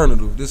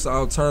alternative. This is an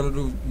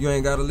alternative. You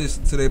ain't gotta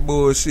listen to that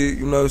bullshit,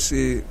 you know,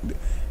 shit.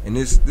 And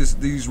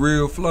these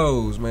real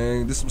flows,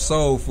 man. This some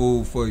soul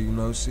food for you,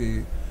 know,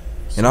 shit.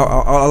 And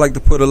I like to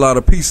put a lot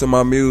of peace in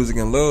my music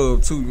and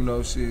love too, you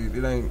know, shit.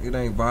 It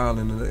ain't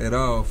violent at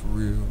all, for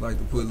real. I like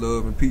to put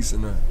love and peace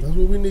in there. That's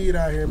what we need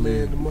out here,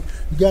 man.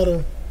 You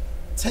gotta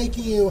take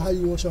in how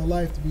you want your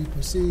life to be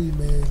perceived,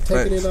 man.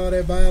 Taking in all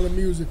that violent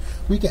music,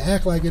 we can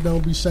act like it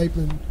don't be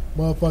shaping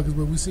motherfuckers,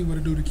 but we see what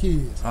it do to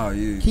kids. Oh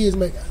yeah. Kids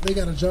they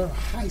got a genre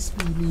high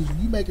speed music.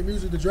 You making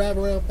music to drive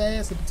around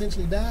fast and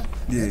potentially die?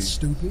 Yeah. That's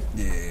stupid.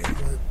 Yeah.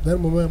 But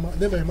them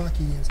ain't my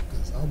kids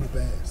because I'm a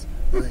fast.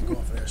 I ain't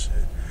going for that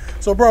shit.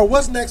 So, bro,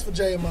 what's next for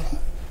Jeremiah?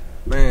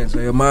 Man,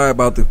 Jeremiah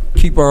about to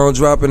keep on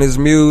dropping his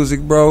music,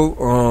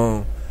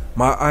 bro.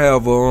 I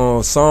have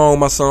a song.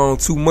 My song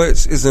 "Too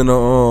Much" is in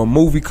a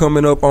movie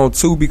coming up on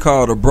Tubi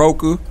called "A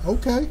Broker."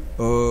 Okay.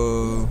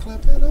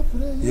 Clap that up for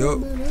that. Yeah, yep.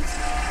 Man,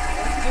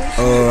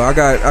 I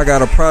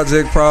got a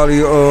project probably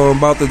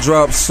about to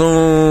drop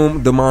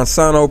soon. The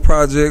Monsanto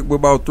project with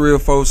about 3 or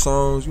 4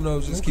 songs. You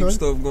know, just keep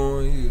stuff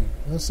going. Yeah.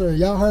 Yes, sir.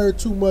 Y'all heard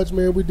Too Much,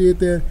 man. We did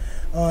that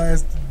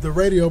as the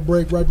radio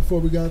break right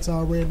before we got to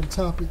our random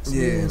topics.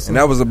 Yeah, man, so. And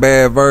that was a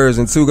bad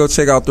version too. Go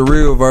check out the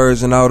real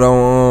version out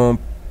on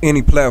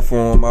any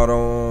platform, out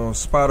on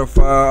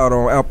Spotify, out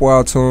on Apple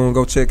iTunes.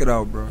 Go check it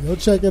out, bro. Go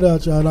check it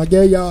out, y'all. And I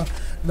gave y'all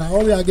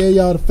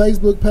the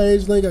Facebook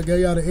page link, I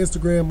gave y'all the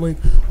Instagram link.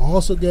 I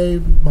also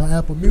gave my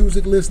Apple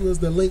Music listeners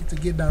the link to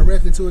get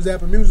directly to his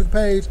Apple Music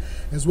page,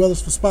 as well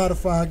as for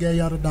Spotify, I gave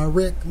y'all the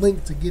direct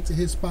link to get to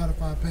his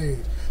Spotify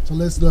page. So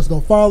let's go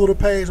follow the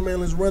page,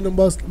 man. Let's run the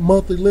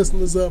monthly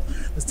listeners up.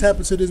 Let's tap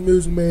into this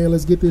music, man.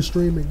 Let's get this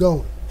streaming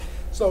going.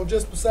 So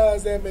just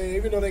besides that, man,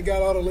 even though they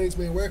got all the links,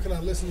 man, where can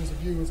our listeners and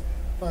viewers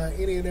find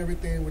any and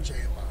everything with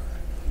Jeremiah?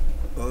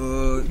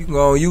 You can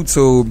go on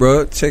YouTube,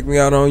 bro. Check me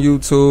out on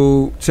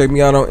YouTube. Check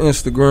me out on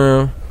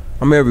Instagram.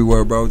 I'm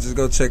everywhere, bro. Just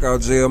go check out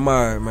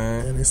Jeremiah,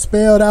 man. And it's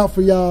spelled out for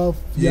y'all.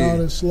 Y'all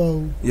that's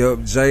slow.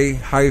 Yep,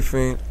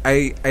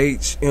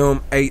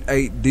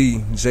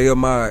 J-AHM88D.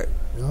 Jeremiah.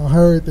 Y'all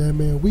heard that,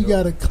 man. We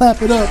gotta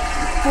clap it up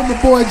for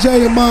my boy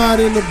Jeremiah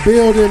in the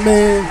building,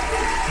 man.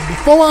 And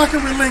before I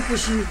can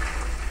relinquish you,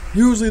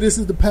 Usually this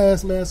is the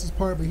Past Masters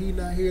part, but he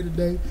not here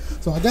today.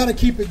 So I got to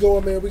keep it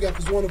going, man. We got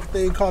this wonderful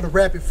thing called a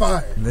rapid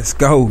fire. Let's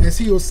go. As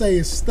he will say,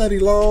 it's study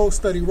long,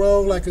 study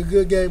wrong, like a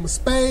good game of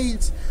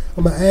spades.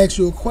 I'm going to ask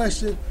you a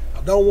question.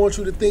 I don't want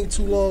you to think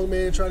too long,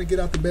 man. Try to get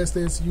out the best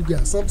answer you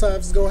got. Sometimes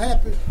it's going to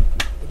happen,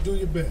 but do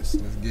your best.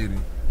 Let's get it.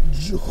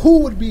 Who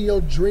would be your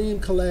dream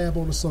collab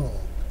on the song?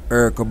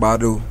 Erykah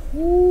Badu.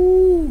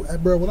 Ooh, hey,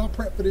 bro, when I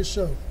prep for this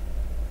show,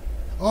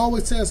 I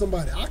always tell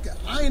somebody,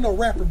 I ain't no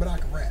rapper, but I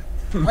can rap.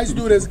 I used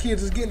to do it as a kid,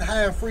 just getting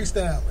high and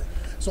freestyling.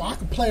 So I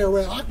could play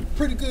around. I'm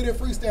pretty good at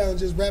freestyling,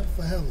 just rapping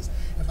for hellas.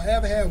 If I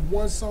ever had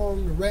one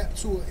song to rap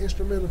to an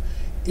instrumental,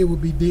 it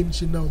would be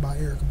Didn't You Know by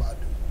Erykah Badu.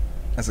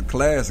 That's a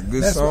classic,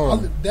 good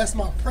song. That's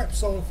my prep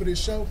song for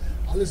this show.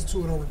 I listen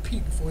to it on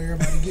repeat before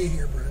everybody get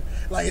here, bro.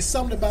 Like, it's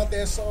something about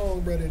that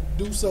song, bro, that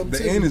do something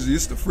to the energy, me.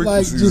 it's the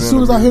frequency. Like, as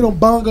soon as I hear them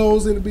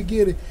bongos in the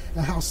beginning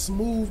and how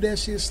smooth that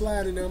shit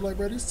sliding there, I'm like,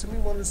 bro, this is to me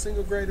one of the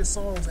single greatest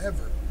songs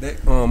ever.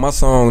 That, my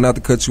song, not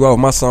to cut you off,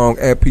 my song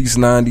At Peace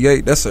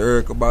 98, that's an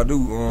Erykah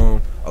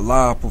Badu a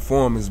live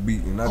performance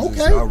beat, and I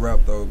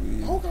rapped over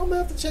it. Okay, I'm gonna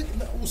have to check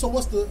it. So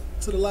what's the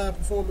live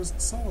performance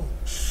song?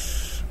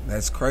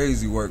 That's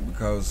crazy work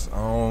because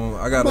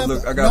I gotta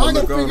look on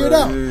figure it that.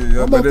 out.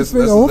 Yeah, I'm about to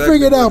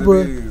figure it out,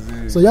 bro.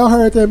 Yeah. So y'all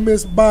heard that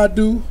Miss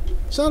Badu.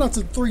 Shout out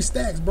to 3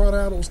 Stacks, brought her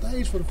out on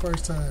stage for the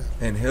first time.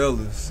 And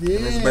Hellas. Yeah,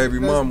 and his baby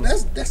mama.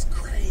 That's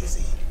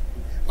crazy.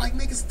 Like,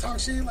 niggas talk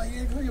shit like,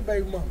 yeah, who your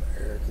baby mama?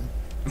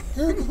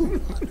 Erykah who?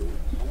 Badu.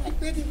 I'm like,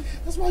 nigga,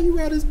 that's why you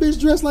ride this bitch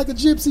dressed like a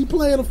gypsy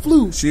playing a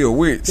flute. She a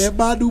witch. That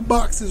Badu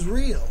box is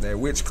real. That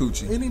witch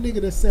coochie. Any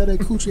nigga that sell that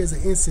coochie as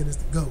an incense is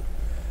the GOAT.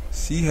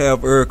 She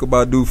have Erykah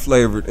Badu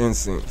flavored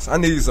incense. I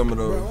need some of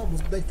those.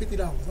 Bro, they $50.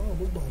 I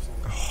almost bought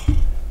some.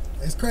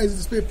 It's crazy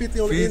to spend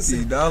 $50 on the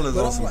incense.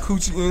 $50 on some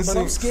coochie incense.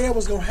 But I'm scared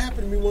what's gonna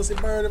happen to me once it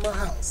burned in my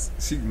house.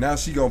 Now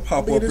she gonna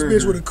pop up this in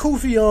bitch here. with a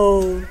kufi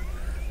on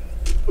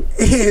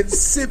and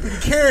sipping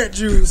carrot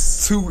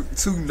juice. Two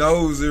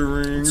nose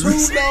earrings.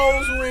 2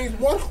 nose rings,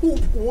 1 hoop,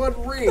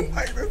 1 ring.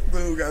 Like, this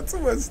dude got too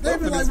much stuff They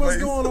be in like, his what's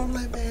face. going on? I'm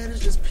like, man,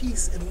 it's just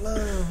peace and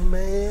love,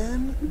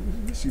 man.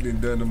 She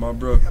done to my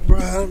brother.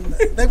 Bro,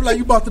 they be like,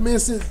 you bought them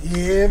incense?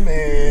 Yeah,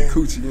 man.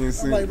 Coochie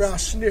incense. I'm like, bro, I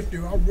sniffed it.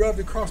 I rubbed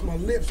it across my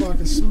lips so I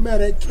can smell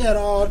that cat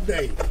all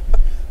day.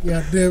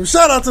 Goddamn.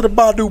 Shout out to the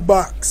Badu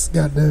box.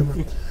 Goddamn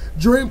it.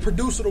 Dream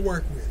producer to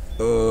work with.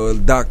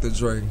 Dr.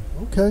 Dre.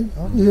 Okay,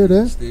 I can hear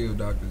that. Still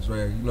Dr.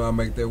 Dre. You know I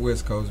make that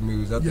West Coast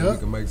music. I think we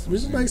can make some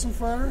shit. We can make some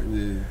fire.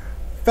 Yeah.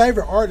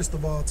 Favorite artist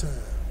of all time?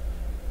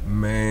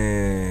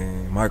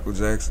 Man, Michael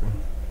Jackson.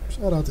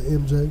 Shout out to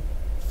MJ.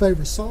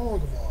 Favorite song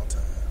of all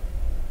time?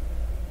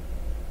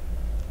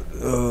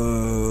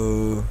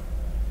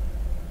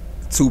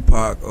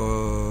 Tupac,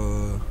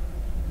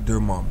 Dear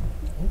Mama.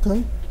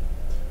 Okay.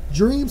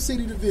 Dream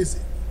city to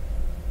visit?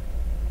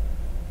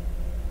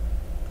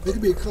 It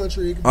could be a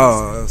country. It could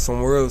be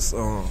somewhere else.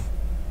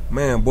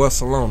 Man,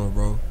 Barcelona,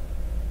 bro.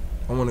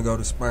 I want to go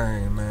to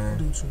Spain, man.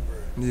 Do too, bro.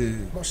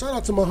 Yeah. Well, shout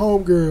out to my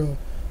homegirl,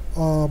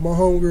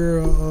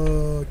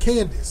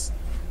 Candace.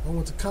 I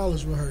went to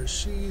college with her.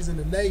 She's in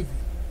the Navy.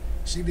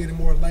 She did it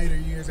more later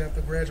years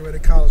after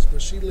graduating college,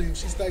 but she's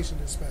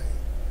stationed in Spain.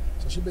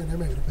 So she been there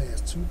maybe the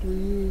past 2-3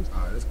 years.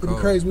 That's It'd be cool.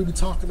 crazy. We be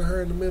talking to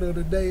her in the middle of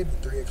the day. It'd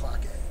be 3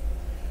 o'clock a.m.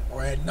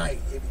 Or at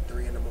night, it'd be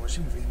 3 in the morning.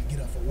 She would even get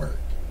up for work.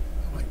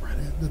 I'm like, bro,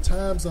 the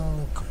time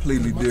zone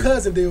Completely my different.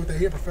 cousin did with that.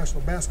 He a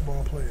professional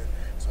basketball player.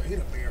 So he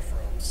done been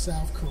from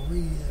South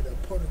Korea to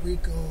Puerto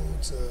Rico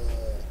to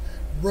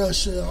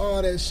Russia,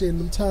 all that shit. And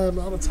them times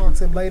I done talk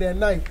to him late at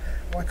night.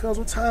 I'm like, cuz,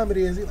 what time it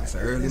is? He's like,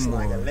 it's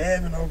like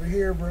 11 over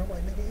here, bro. I'm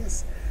like, nigga,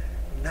 it's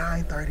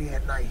 9:30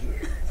 at night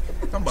here.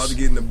 I'm about to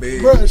get in the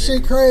bed. Bro,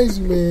 shit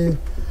crazy, man.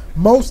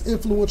 Most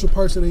influential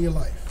person in your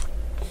life?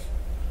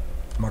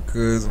 My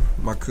cousin.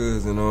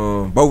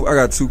 Both. I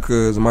got 2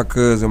 cousins. My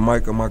cousin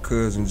Mike and my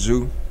cousin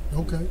Jew.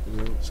 Okay.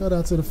 Yeah. Shout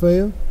out to the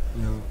fam.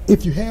 Yeah.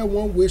 If you had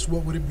one wish,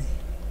 what would it be?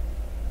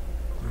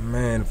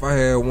 Man, if I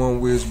had one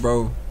wish,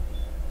 bro,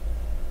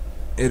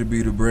 it'd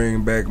be to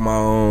bring back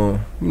my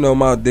my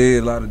a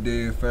lot of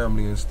dead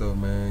family and stuff,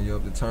 man.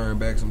 Yup, to turn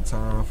back some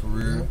time for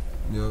real.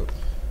 Yup.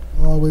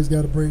 Always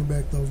got to bring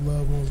back those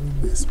loved ones we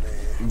miss,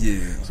 man.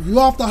 Yeah. So you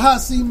off the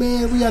hot seat,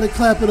 man. We got to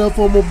clap it up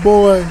for my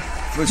boy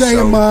For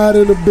Jeremiah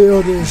in the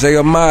building.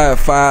 Jeremiah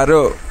fired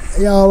up.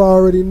 Y'all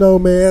already know,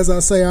 man. As I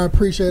say, I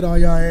appreciate all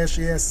y'all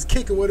asses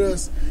kicking with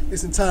us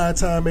this entire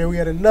time, man. We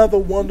had another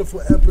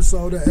wonderful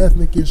episode of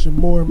Ethnic Issue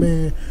More,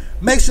 man.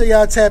 Make sure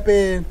y'all tap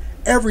in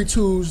every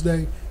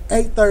Tuesday,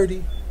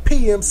 8:30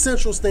 p.m.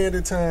 Central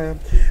Standard Time.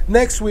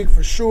 Next week,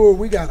 for sure,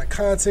 we got a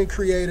content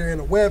creator and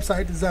a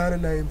website designer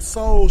named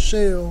Soul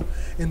Shell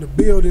in the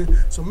building.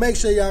 So make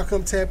sure y'all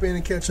come tap in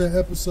and catch that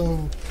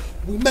episode.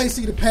 We may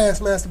see the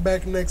Past Master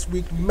back next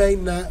week. We may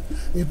not.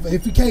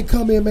 If he can't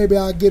come in, maybe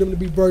I'll get him to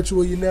be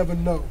virtual. You never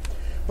know.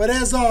 But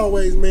as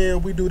always,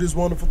 man, we do this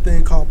wonderful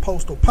thing called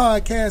postal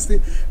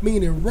podcasting,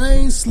 meaning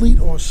rain, sleet,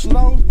 or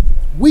snow,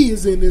 we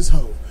is in this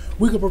hole.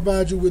 We can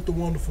provide you with the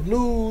wonderful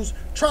news,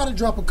 try to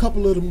drop a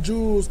couple of them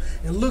jewels,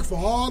 and look for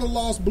all the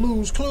lost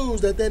blues clues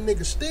that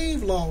nigga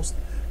Steve lost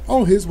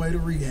on his way to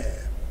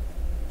rehab.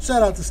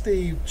 Shout out to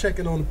Steve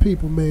checking on the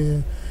people,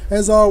 man.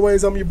 As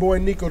always, I'm your boy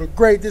Nico the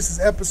Great. This is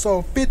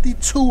episode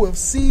 52 of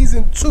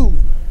season 2,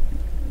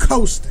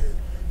 Coastin'.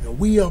 And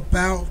we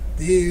about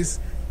this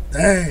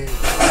thing.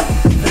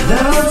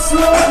 As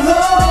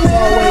always,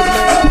 man.